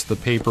size of the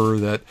paper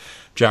that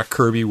Jack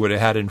Kirby would have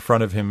had in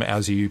front of him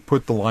as he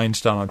put the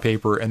lines down on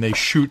paper. And they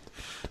shoot,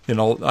 I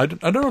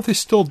don't know if they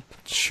still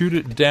shoot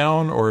it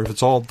down or if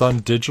it's all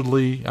done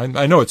digitally.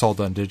 I know it's all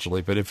done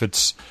digitally, but if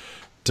it's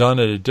done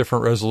at a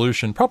different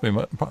resolution,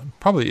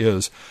 probably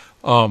is.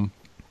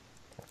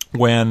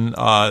 When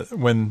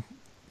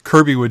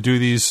Kirby would do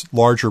these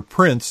larger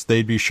prints,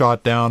 they'd be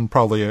shot down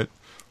probably at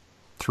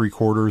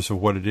 3/4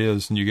 of what it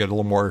is, and you get a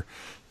little more.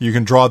 You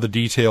can draw the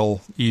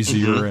detail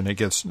easier, and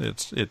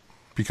it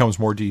becomes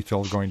more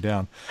detailed going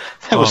down.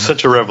 That was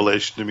such a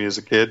revelation to me as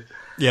a kid.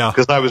 Yeah,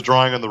 because I was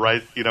drawing on the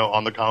right,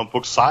 on the comic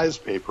book size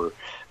paper,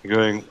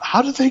 going,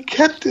 "How did they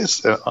get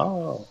this?"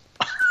 Oh,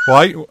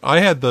 well, I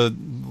had the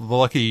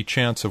lucky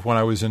chance of when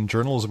I was in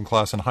journalism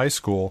class in high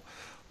school.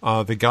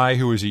 The guy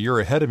who was a year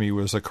ahead of me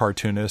was a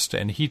cartoonist,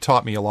 and he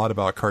taught me a lot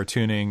about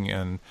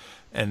cartooning.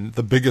 And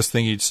the biggest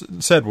thing he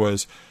said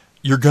was,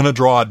 you're going to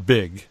draw it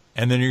big,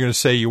 and then you're going to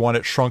say you want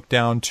it shrunk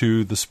down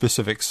to the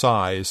specific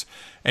size,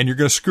 and you're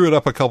going to screw it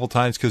up a couple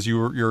times because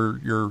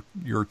your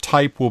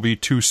type will be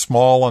too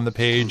small on the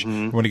page.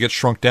 Mm-hmm. When it gets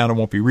shrunk down, it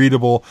won't be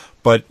readable.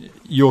 But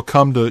you'll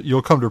come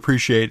to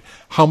appreciate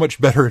how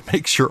much better it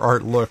makes your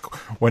art look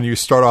when you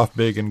start off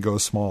big and go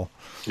small.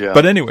 Yeah.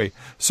 But anyway,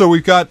 so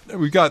we've got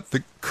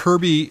the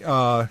Kirby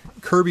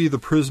the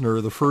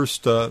Prisoner. The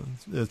first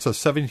it's a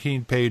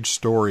 17-page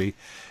story,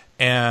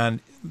 and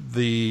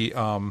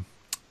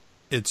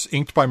it's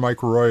inked by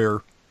Mike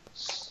Royer.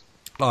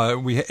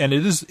 And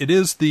it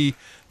is the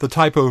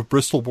type of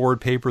Bristol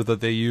board paper that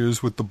they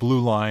use with the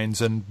blue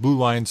lines, and blue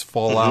lines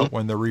fall out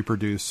when they're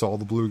reproduced, so all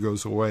the blue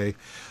goes away.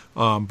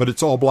 But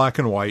it's all black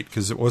and white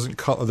because it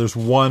wasn't. There's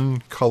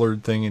one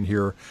colored thing in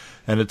here,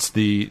 and it's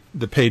the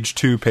page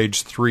 2,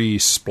 page 3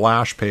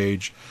 splash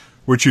page,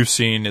 which you've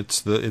seen.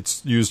 It's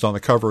used on the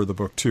cover of the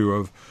book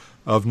too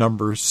of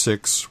number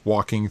 6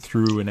 walking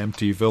through an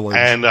empty village.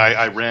 And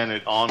I ran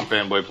it on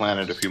Fanboy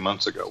Planet a few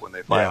months ago when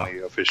they finally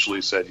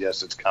officially said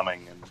yes, it's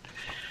coming. And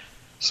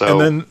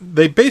then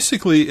they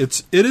basically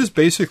it is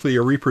basically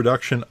a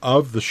reproduction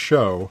of the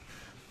show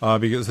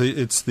because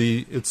it's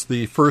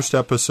the first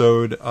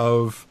episode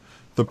of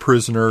The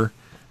Prisoner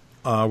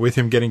with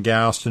him getting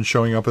gassed and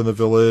showing up in the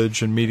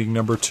village and meeting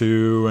number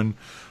 2 and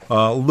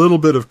a little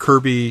bit of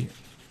Kirby.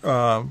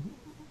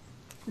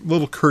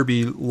 Little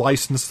Kirby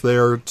license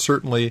there.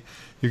 Certainly,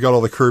 you got all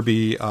the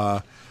Kirby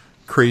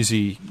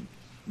crazy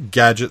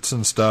gadgets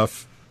and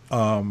stuff.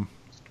 And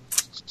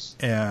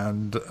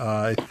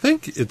I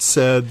think it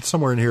said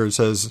somewhere in here. It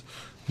says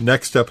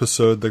next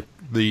episode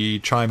the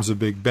Chimes of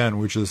Big Ben,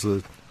 which is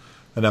an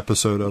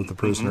episode of The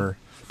Prisoner,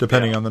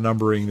 depending on the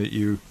numbering that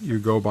you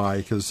go by,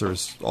 because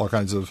there's all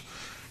kinds of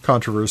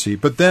controversy.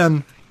 But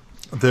then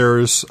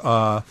there's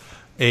a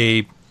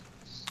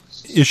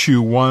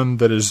issue 1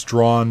 that is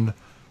drawn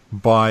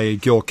by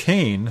Gil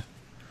Kane,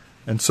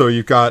 and so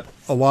you've got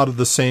a lot of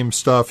the same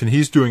stuff, and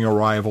he's doing a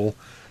rival,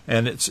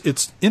 and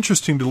it's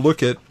interesting to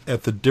look at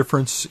the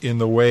difference in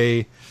the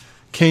way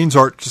Kane's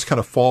art just kind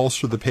of falls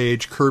through the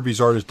page. Kirby's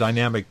art is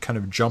dynamic, kind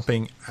of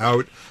jumping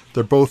out.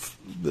 They're both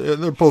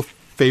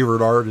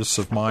favorite artists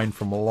of mine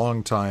from a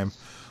long time.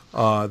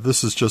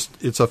 This is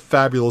it's a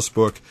fabulous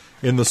book.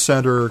 In the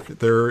center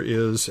there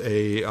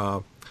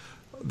are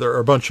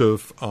a bunch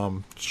of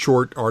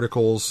short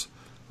articles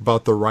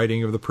about the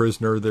writing of The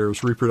Prisoner.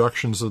 There's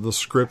reproductions of the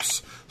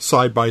scripts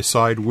side by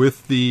side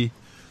with the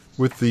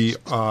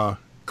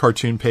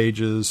cartoon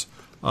pages.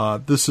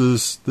 This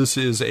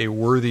is a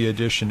worthy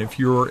addition. If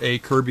you're a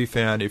Kirby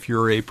fan, if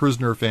you're a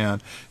Prisoner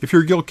fan, if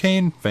you're a Gil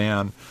Kane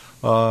fan,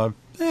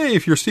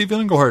 if you're a Steve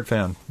Englehart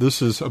fan,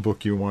 this is a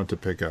book you want to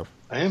pick up.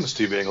 I am a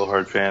Steve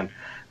Englehart fan,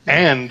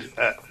 and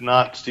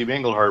not Steve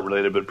Englehart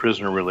related, but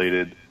Prisoner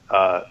related.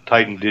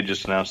 Titan did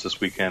just announce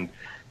this weekend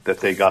that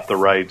they got the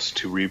rights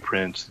to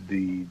reprint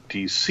the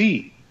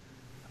DC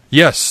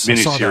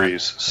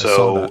miniseries.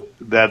 So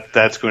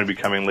that's going to be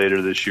coming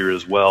later this year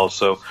as well.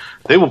 So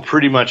they will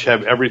pretty much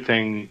have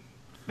everything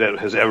that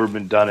has ever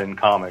been done in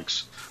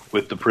comics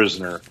with The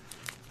Prisoner,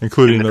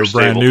 including their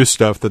brand new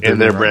stuff that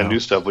they're brand new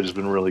stuff, which has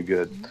been really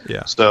good.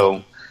 Yeah.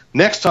 So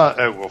Next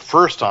on,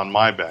 first on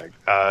my bag,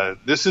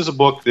 this is a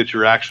book that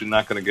you're actually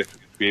not going to get to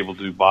be able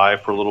to buy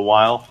for a little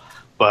while,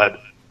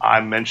 but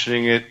I'm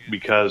mentioning it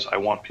because I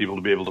want people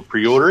to be able to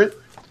pre-order it,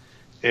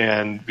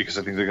 and because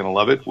I think they're going to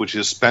love it, which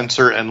is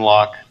Spencer and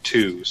Locke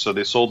 2. So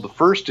they sold the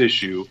first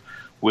issue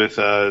with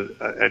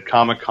at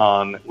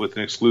Comic-Con with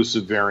an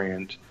exclusive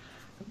variant,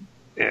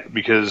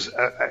 because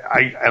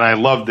I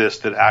love this,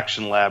 that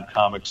Action Lab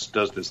Comics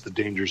does this, the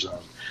Danger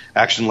Zone.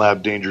 Action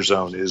Lab Danger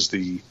Zone is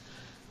the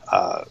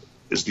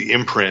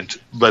imprint,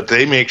 but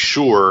they make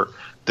sure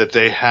that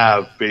they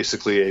have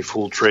basically a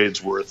full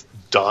trade's worth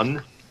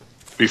done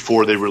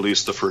before they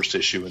release the first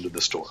issue into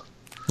the store.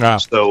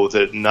 So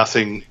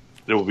that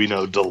there will be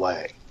no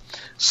delay.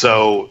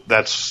 So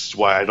that's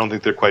why I don't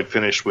think they're quite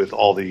finished with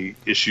all the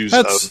issues.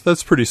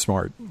 That's pretty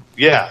smart.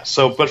 Yeah.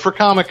 So, but for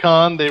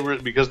Comic-Con,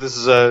 because this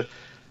is a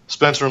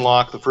Spencer and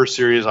Locke, the first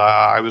series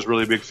I was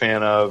really a big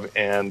fan of,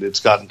 and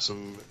it's gotten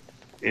some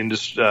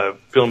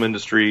film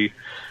industry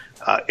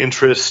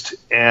interest,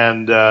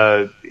 and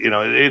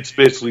it's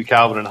basically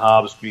Calvin and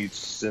Hobbes meets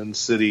Sin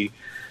City.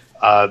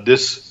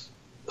 This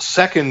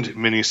second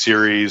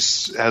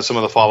miniseries has some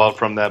of the fallout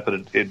from that,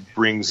 but it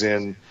brings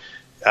in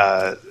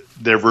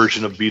their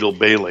version of Beetle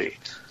Bailey,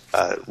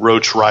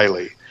 Roach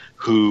Riley,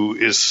 who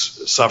is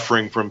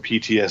suffering from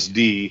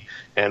PTSD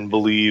and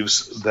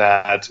believes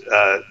that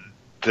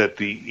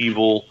the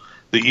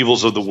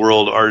evils of the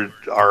world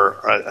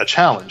are a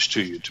challenge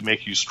to you, to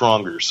make you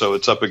stronger. So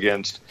it's up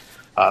against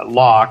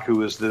Locke,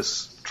 who is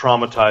this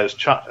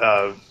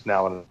traumatized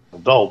now an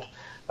adult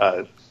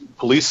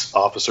police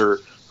officer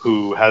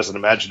who has an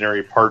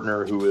imaginary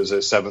partner who is a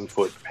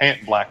 7-foot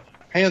Black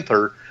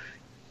Panther.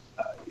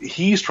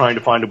 He's trying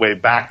to find a way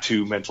back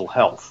to mental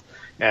health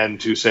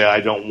and to say, I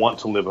don't want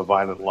to live a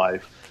violent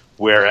life,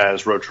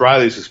 whereas Roach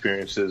Riley's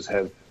experiences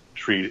have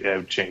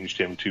changed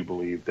him to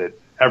believe that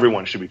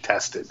everyone should be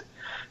tested.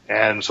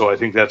 And so I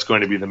think that's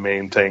going to be the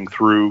main thing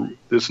through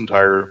this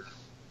entire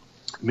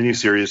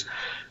miniseries.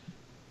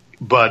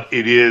 But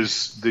it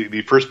is,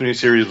 the first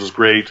miniseries was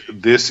great.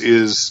 This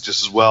is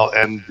just as well.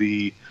 And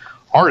the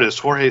artist,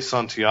 Jorge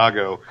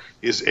Santiago,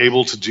 is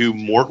able to do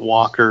Mort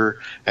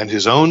Walker and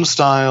his own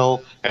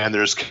style. And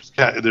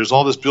there's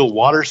all this Bill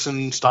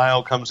Watterson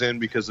style comes in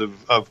because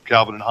of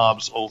Calvin and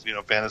Hobbes' old,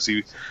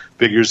 fantasy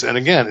figures. And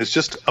again, it's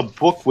just a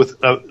book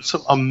with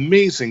some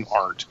amazing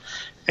art.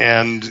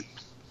 And,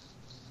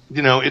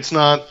 it's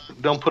not,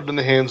 don't put it in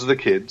the hands of the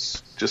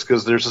kids just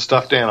because there's a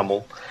stuffed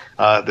animal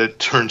that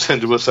turns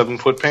into a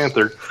 7-foot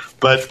panther.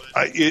 But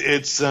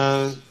it's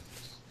a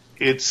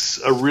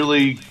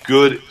really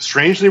good,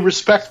 strangely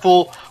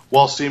respectful,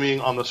 while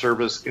seeming on the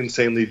surface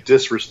insanely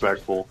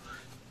disrespectful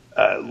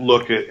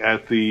look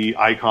at the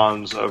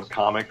icons of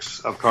comics,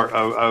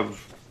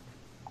 of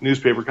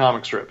newspaper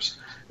comic strips.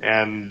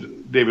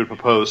 And David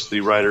Papos,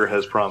 the writer,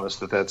 has promised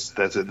that's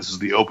it. This is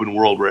the open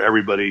world where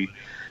everybody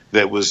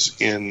that was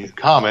in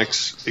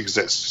comics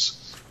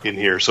exists in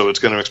here. So it's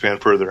going to expand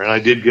further. And I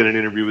did get an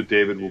interview with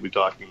David. We'll be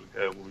running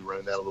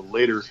that a little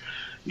later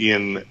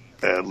in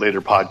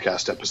later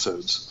podcast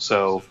episodes.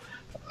 So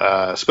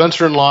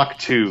Spencer and Locke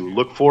 2,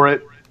 look for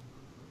it.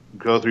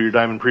 Go through your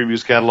Diamond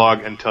Previews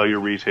catalog and tell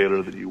your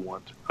retailer that you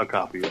want a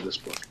copy of this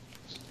book.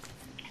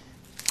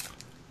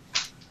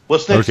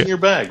 What's next in your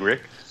bag,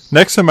 Rick?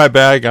 Next in my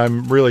bag,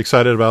 I'm really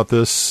excited about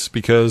this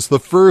because the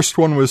first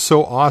one was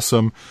so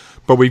awesome,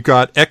 but we've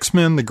got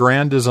X-Men, the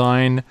Grand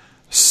Design,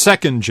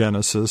 Second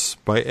Genesis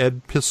by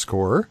Ed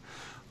Piskor.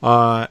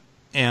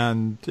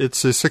 And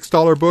it's a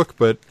 $6 book,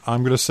 but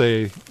I'm going to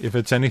say if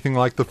it's anything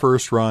like the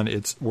first run,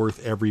 it's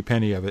worth every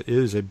penny of it. It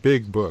is a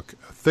big book,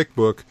 a thick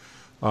book,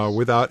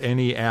 without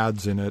any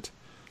ads in it.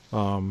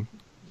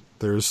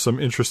 There's some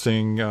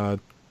interesting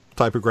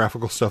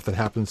typographical stuff that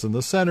happens in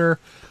the center.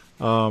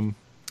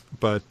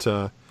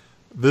 But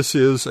this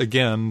is,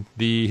 again,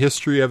 the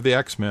history of the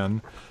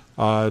X-Men,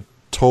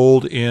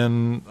 told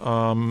in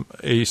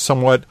a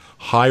somewhat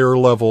higher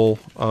level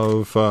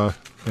of,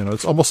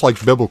 it's almost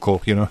like biblical,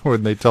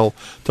 when they tell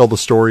the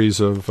stories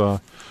of,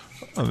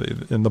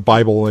 in the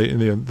Bible,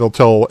 they'll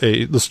tell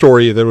the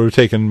story that would have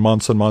taken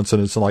months and months,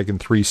 and it's like in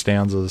 3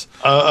 stanzas.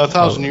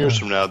 1,000 years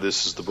from now,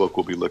 this is the book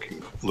we'll be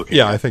looking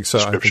Yeah, at. I think so.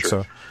 Scripture. I think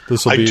so.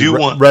 This will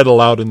be read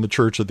aloud in the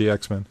Church of the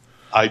X-Men.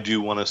 I do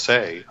want to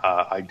say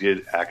I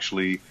did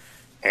actually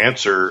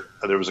answer.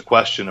 There was a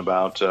question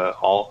about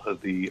all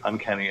of the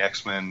Uncanny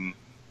X-Men,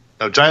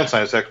 Giant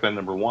Science X-Men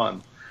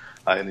 #1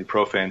 in the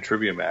Pro Fan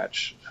Trivia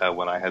match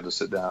when I had to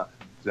sit down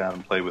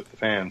and play with the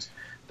fans.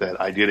 That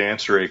I did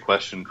answer a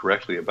question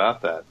correctly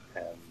about that,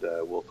 and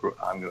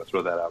I'm going to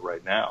throw that out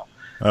right now.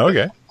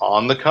 Okay.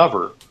 On the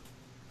cover,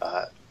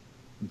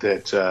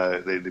 they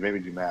made me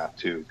do math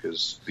too,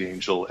 because the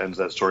Angel ends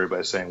that story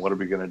by saying, "What are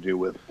we going to do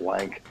with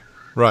blank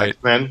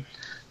X-Men?"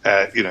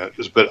 But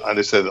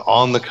they said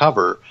on the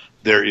cover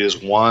there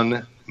is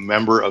one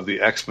member of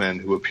the X-Men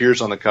who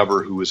appears on the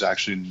cover who is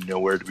actually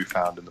nowhere to be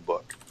found in the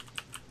book.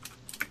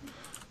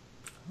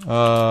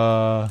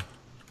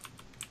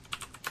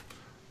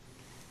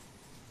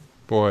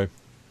 Boy,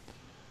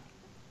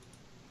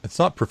 it's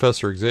not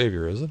Professor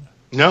Xavier, is it?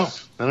 No.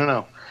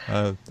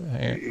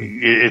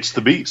 It's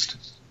the Beast.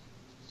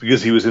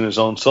 Because he was in his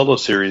own solo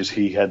series,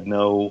 he had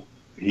no...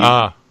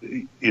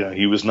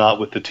 He was not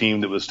with the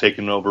team that was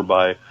taken over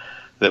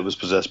that was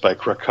possessed by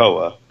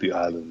Krakoa, the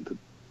island that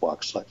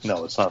walks like...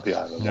 No, it's not the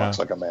island that walks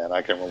like a man.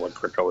 I can't remember what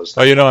Krakoa is.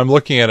 I'm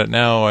looking at it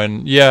now,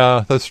 and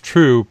yeah, that's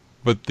true,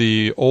 but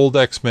the old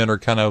X-Men are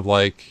kind of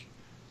like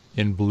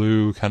in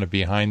blue, kind of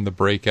behind the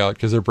breakout,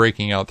 because they're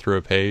breaking out through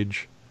a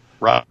page.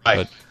 Right.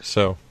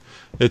 So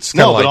it's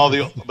kind of like... all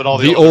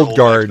the old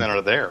guard X-Men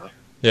are there.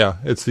 Yeah,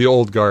 it's the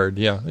old guard.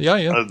 Yeah.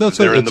 It's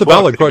a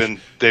valid question.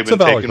 They've been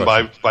taken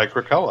by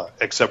Krakoa,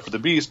 except for the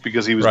Beast,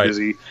 because he was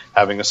busy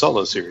having a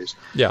solo series.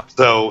 Yeah.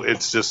 So it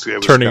was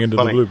turning into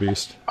funny. The Blue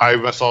Beast. I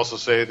must also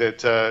say that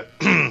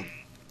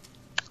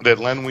that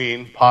Len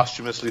Wein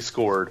posthumously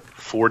scored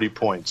 40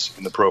 points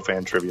in the Pro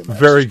Fan Trivia match.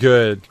 Very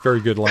good,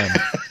 Len.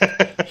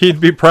 He'd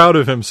be proud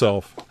of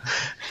himself.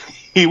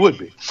 He would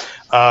be.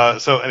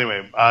 So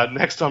anyway,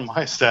 next on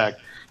my stack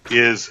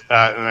is, and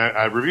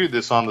I reviewed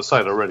this on the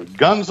site already,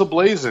 Guns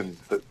A-Blazing,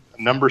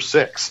 number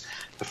 6,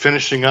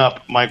 finishing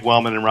up Mike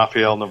Wellman and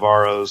Rafael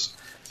Navarro's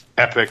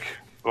epic,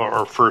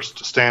 or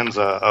first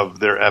stanza of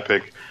their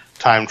epic,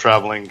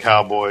 time-traveling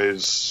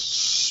cowboys,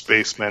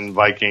 spacemen,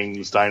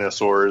 Vikings,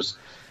 dinosaurs,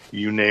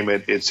 you name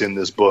it, it's in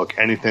this book.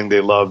 Anything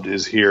they loved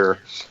is here,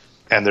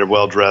 and they're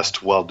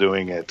well-dressed while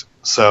doing it.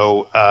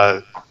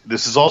 So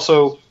this is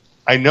also,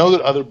 I know that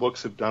other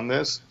books have done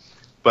this,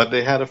 but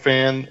they had a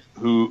fan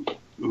who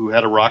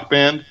had a rock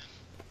band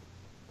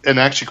and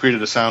actually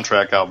created a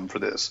soundtrack album for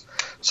this.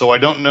 So I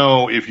don't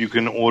know if you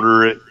can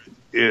order it,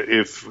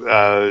 if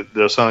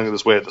they're selling it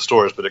this way at the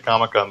stores, but at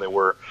Comic-Con they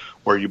were,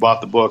 where you bought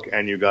the book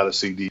and you got a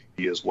CD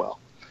as well.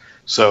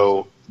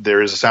 So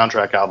there is a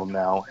soundtrack album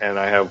now, and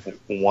I have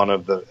one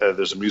of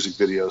there's a music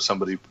video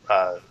somebody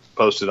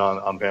posted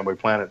on Fanboy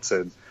Planet,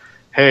 said,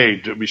 hey,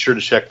 be sure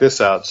to check this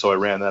out. So I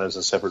ran that as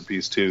a separate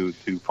piece too,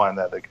 to find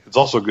that. It's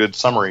also a good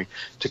summary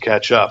to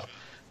catch up.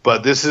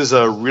 But this is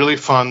a really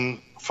fun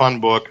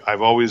book.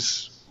 I've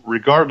always,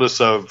 regardless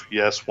of,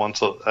 yes,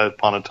 once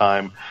upon a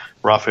time,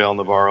 Rafael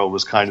Navarro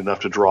was kind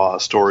enough to draw a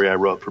story I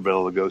wrote for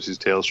Bela Lugosi's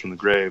Tales from the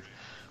Grave.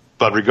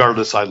 But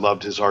regardless, I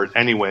loved his art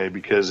anyway,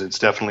 because it's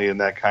definitely in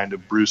that kind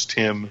of Bruce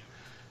Timm,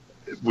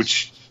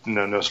 which,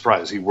 no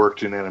surprise, he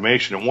worked in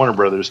animation at Warner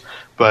Brothers,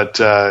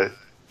 but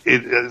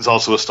it is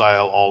also a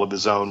style all of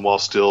his own while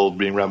still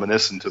being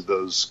reminiscent of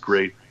those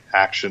great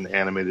action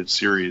animated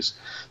series.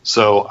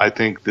 So I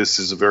think this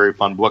is a very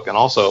fun book, and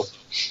also,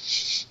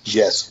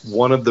 yes,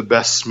 one of the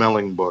best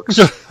smelling books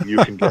you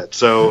can get.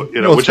 So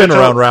it's been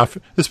around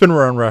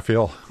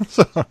Raphael.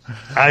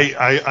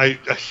 I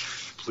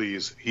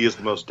please, he is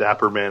the most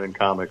dapper man in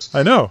comics.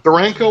 I know.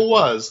 Duranko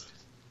was,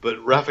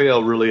 but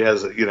Raphael really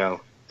has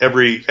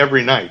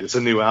every night it's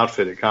a new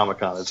outfit at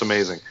Comic-Con. It's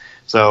amazing.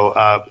 So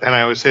and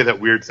I always say that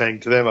weird thing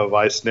to them of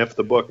I sniff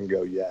the book and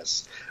go,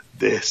 yes,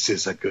 this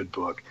is a good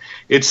book.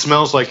 It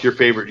smells like your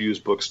favorite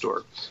used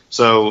bookstore.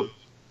 So,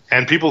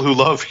 and people who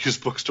love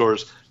used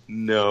bookstores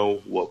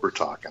know what we're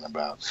talking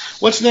about.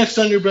 What's next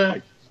on your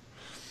bag?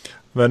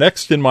 The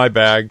last in my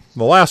bag,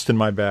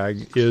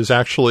 is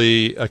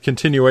actually a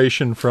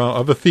continuation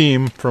of a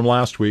theme from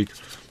last week.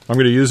 I'm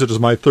going to use it as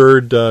my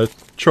third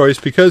choice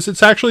because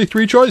it's actually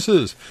 3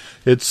 choices.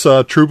 It's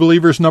True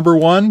Believers number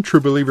 1, True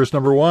Believers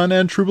number 1,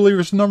 and True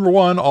Believers number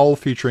 1, all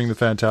featuring the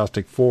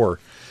Fantastic Four.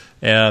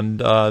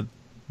 And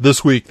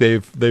this week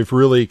they've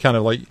really kind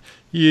of like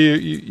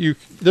you.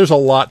 There's a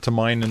lot to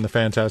mine in the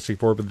Fantastic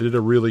Four, but they did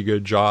a really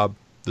good job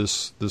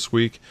this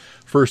week.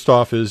 First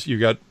off is you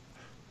got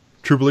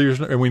True Believers,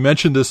 and we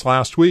mentioned this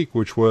last week,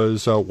 which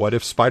was What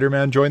If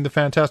Spider-Man Joined the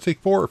Fantastic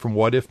Four from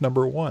What If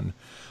number 1.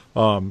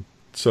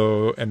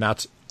 So, and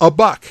that's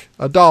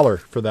 $1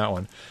 for that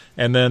one.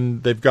 And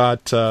then they've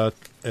got, I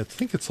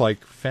think it's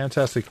like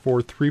Fantastic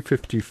Four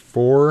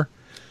 354,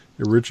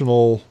 the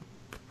original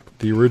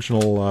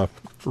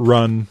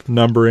run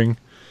numbering.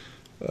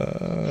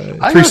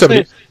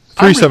 370.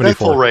 I'm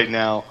regretful right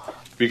now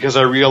because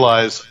I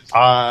realize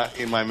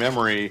in my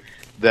memory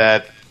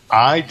that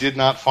I did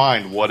not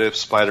find What If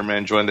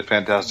Spider-Man Joined the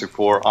Fantastic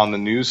Four on the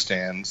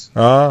newsstands.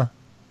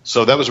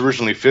 So that was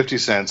originally 50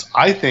 cents.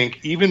 I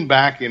think even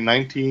back in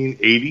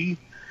 1980,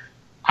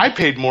 I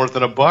paid more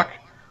than $1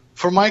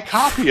 for my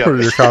copy of it.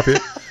 For your copy?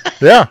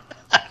 Yeah.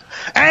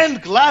 And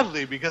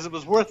gladly, because it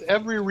was worth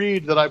every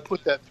read that I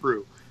put that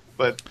through.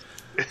 But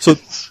so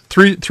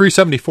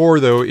 374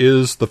 though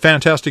is the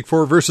Fantastic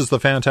Four versus the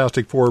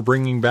Fantastic Four,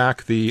 bringing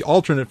back the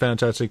alternate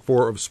Fantastic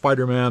Four of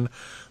Spider-Man,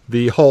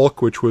 the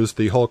Hulk, which was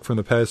the Hulk from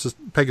the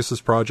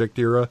Pegasus Project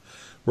era,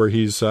 where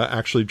he's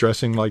actually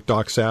dressing like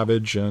Doc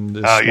Savage and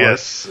is smart.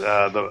 Yes,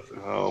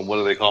 what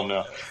do they call him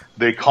now?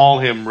 They call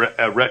him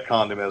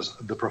retconned him as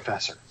the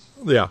Professor.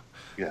 Yeah,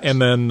 yes.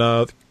 And then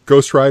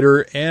Ghost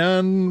Rider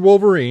and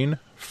Wolverine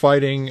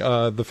fighting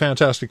the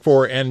Fantastic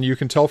Four, and you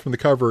can tell from the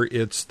cover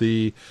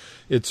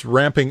it's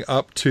ramping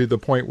up to the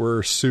point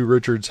where Sue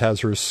Richards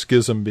has her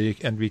schism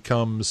and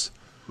becomes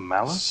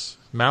Malice.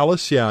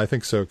 Malice, yeah, I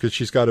think so, because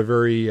she's got a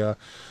very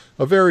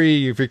a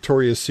very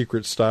Victoria's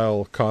Secret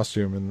style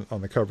costume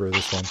on the cover of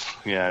this one.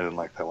 Yeah, I didn't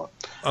like that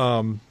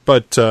one.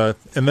 But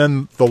and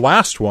then the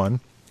last one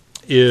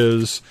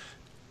is,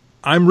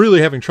 I'm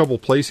really having trouble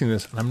placing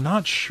this, and I'm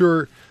not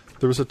sure.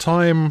 There was a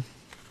time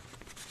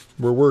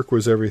where work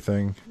was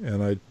everything,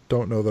 and I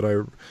don't know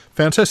that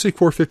Fantastic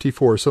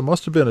 454. So it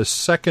must have been a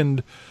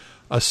second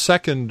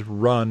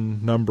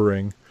run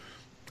numbering,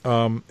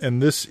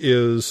 and this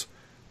is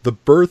The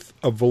Birth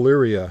of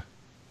Valyria,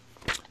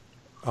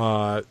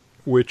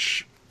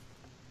 which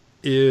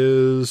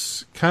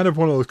is kind of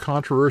one of the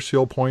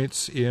controversial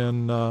points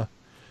in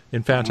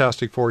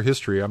Fantastic Four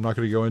history. I'm not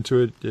going to go into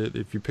it.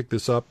 If you pick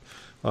this up,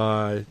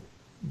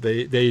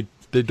 they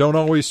don't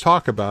always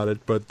talk about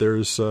it, but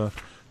there's a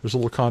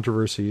little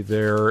controversy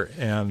there,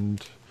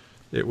 and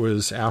it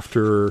was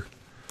after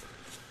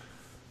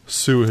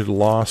Sue had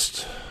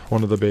lost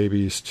one of the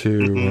babies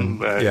to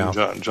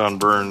John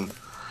Byrne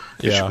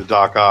issue Yeah. with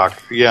Doc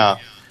Ock. Yeah.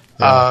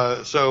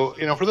 So,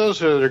 for those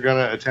that are going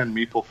to attend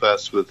Meeple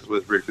Fest with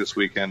Rick this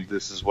weekend,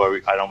 this is why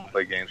I don't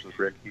play games with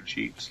Rick. He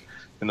cheats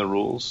in the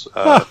rules.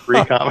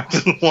 3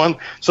 comics in one.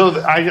 So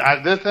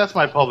that's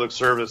my public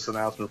service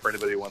announcement for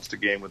anybody who wants to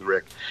game with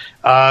Rick.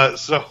 I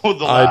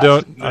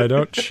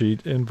don't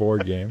cheat in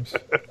board games.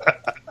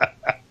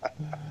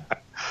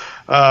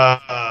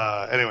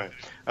 Anyway,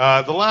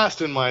 the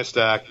last in my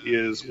stack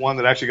is one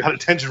that actually got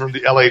attention from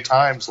the LA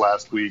Times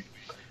last week.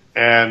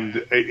 And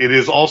it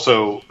is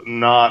also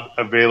not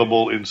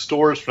available in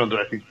stores for another,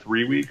 I think,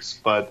 3 weeks.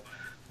 But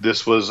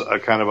this was a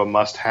kind of a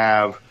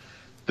must-have.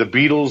 The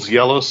Beatles'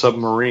 Yellow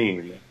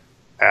Submarine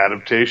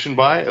adaptation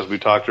by, as we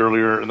talked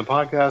earlier in the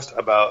podcast,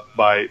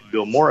 by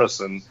Bill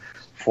Morrison,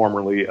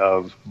 formerly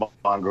of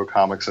Bongo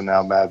Comics and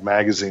now Mad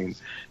Magazine.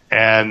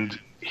 And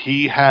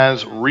he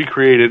has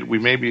recreated, we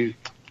may be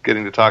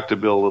getting to talk to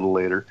Bill a little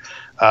later,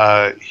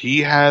 he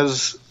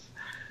has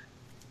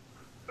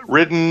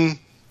redone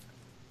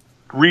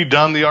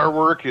the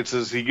artwork. It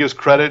says he gives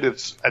credit,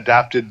 it's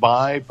adapted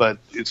by, but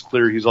it's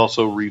clear he's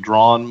also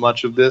redrawn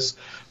much of this.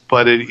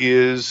 But it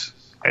is,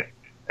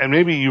 and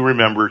maybe you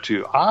remember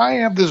too, I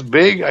have this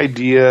vague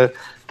idea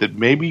that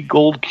maybe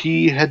Gold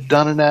Key had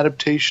done an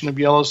adaptation of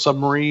Yellow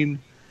Submarine.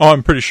 Oh,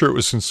 I'm pretty sure it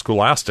was in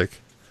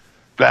Scholastic.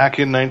 Back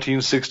in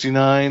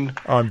 1969?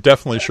 Oh, I'm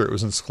definitely sure it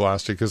was in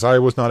Scholastic, because I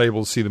was not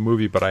able to see the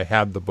movie, but I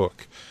had the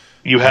book.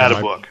 You had a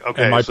book,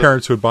 okay. And my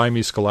parents would buy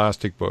me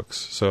Scholastic books.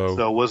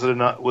 So was it a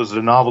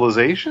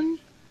novelization?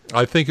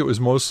 I think it was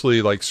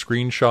mostly like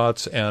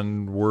screenshots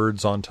and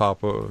words on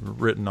top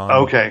of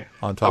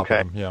on top of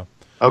them. Yeah.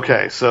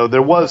 Okay, so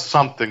there was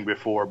something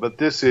before, but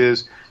this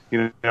is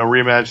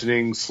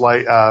reimagining,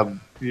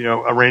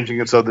 arranging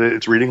it so that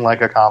it's reading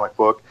like a comic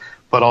book,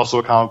 but also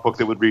a comic book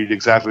that would read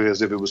exactly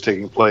as if it was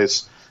taking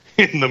place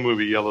in the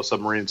movie Yellow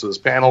Submarine. So his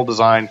panel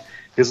design,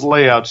 his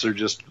layouts are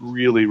just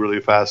really,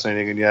 really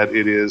fascinating, and yet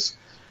it is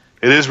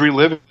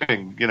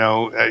reliving,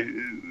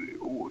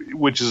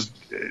 which is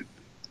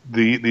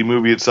the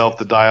movie itself,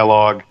 the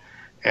dialogue,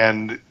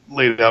 and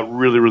laid it out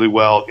really, really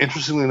well.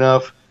 Interestingly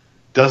enough,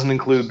 doesn't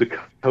include the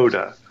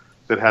coda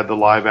that had the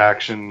live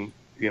action.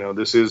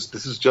 This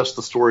is just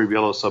the story of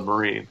Yellow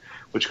Submarine,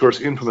 which of course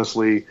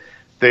infamously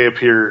the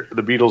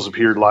Beatles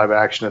appeared live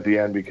action at the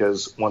end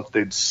because once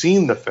they'd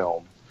seen the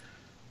film,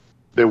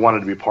 they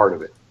wanted to be part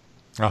of it.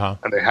 Uh-huh.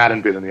 And they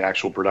hadn't been in the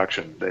actual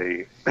production.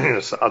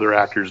 Other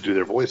actors do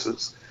their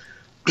voices.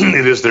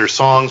 It is their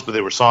songs, but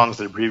they were songs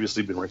that had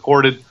previously been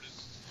recorded.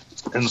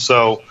 And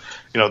so,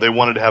 they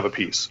wanted to have a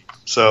piece.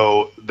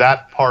 So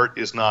that part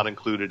is not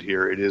included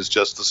here. It is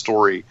just the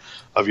story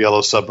of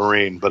Yellow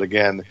Submarine. But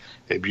again,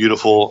 a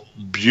beautiful,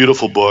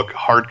 beautiful book,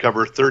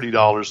 hardcover, $30,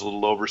 a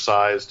little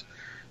oversized,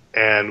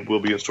 and will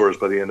be in stores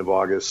by the end of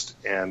August.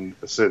 And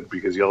that's it,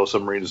 because Yellow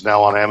Submarine is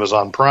now on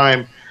Amazon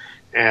Prime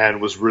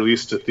and was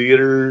released to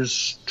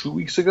theaters 2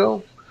 weeks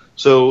ago.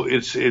 So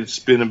it's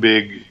been a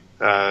big,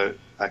 I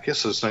guess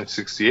since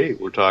 1968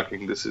 we're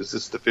talking. This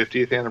is the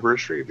 50th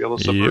anniversary of Yellow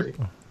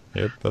Submarine.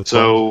 Yep, that's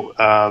so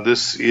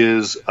this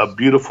is a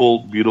beautiful,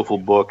 beautiful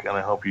book, and I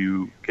hope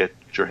you get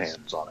your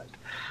hands on it.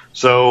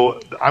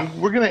 So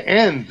we're going to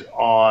end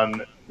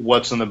on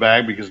what's in the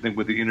bag, because I think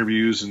with the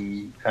interviews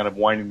and kind of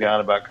winding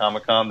down about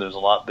Comic-Con, there's a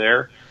lot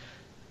there.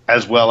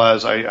 As well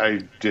as I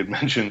did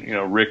mention,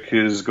 Rick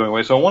is going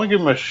away, so I want to give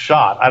him a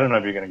shot. I don't know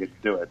if you're going to get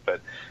to do it,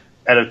 but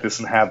edit this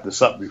and have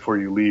this up before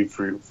you leave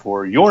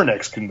for your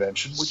next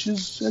convention, which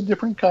is a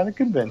different kind of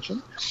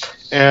convention.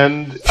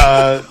 And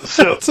so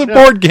it's a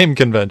board game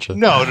convention.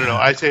 No.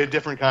 I say a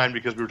different kind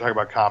because we were talking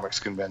about comics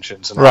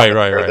conventions. And right.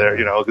 There,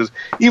 because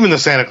even the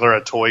Santa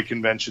Clara Toy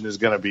Convention is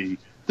going to be.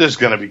 There's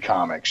going to be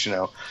comics,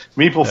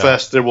 Meeple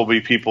Fest, there will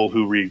be people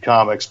who read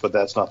comics, but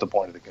that's not the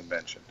point of the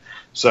convention.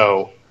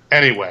 So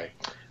anyway.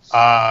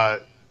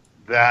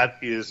 That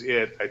is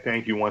it. I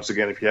thank you once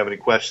again. If you have any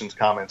questions,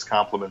 comments,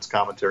 compliments,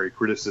 commentary,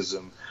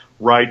 criticism,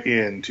 write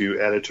in to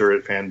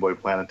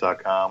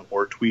editor@fanboyplanet.com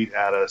or tweet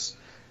at us.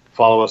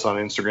 Follow us on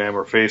Instagram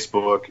or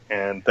Facebook.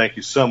 And thank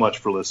you so much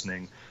for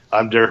listening.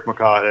 I'm Derek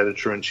McCaw,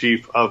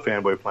 editor-in-chief of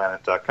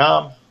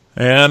fanboyplanet.com.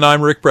 And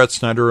I'm Rick Brett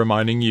Snyder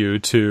reminding you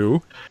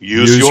to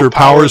Use your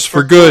powers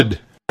for good.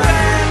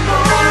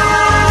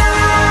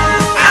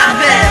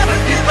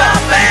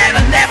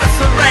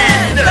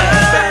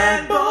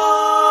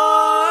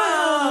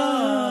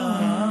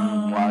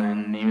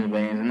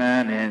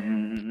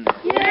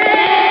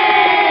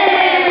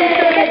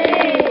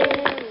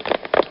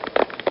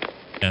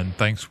 And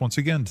thanks once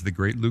again to the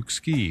great Luke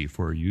Ski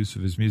for use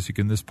of his music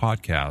in this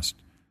podcast.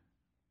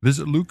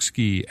 Visit Luke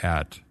Ski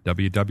at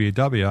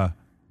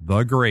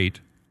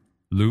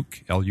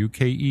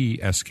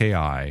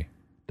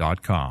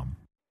www.thegreatlukeski.com.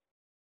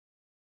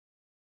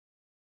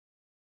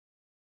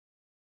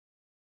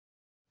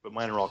 But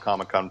mine are all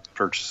Comic-Con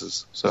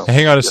purchases. So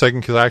Hang on a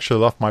second, because I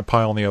actually left my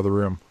pile in the other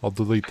room. I'll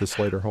delete this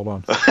later. Hold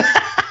on.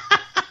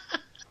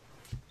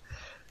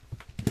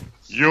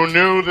 You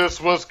knew this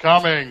was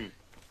coming.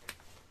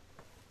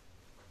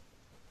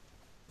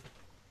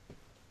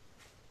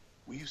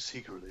 We've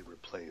secretly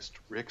replaced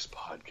Rick's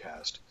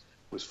podcast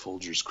with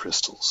Folger's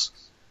crystals.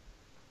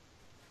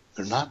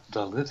 They're not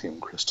dilithium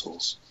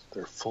crystals.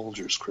 They're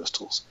Folger's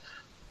crystals.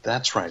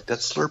 That's right. That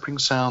slurping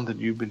sound that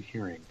you've been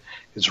hearing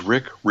is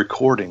Rick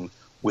recording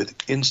with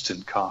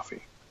instant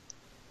coffee.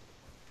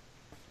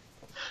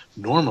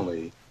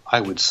 Normally, I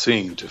would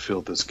sing to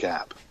fill this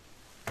gap,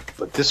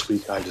 but this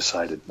week I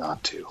decided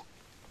not to.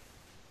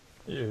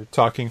 You're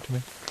talking to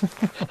me?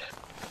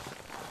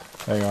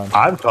 Hang on.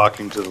 I'm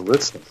talking to the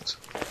listeners.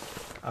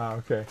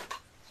 Okay.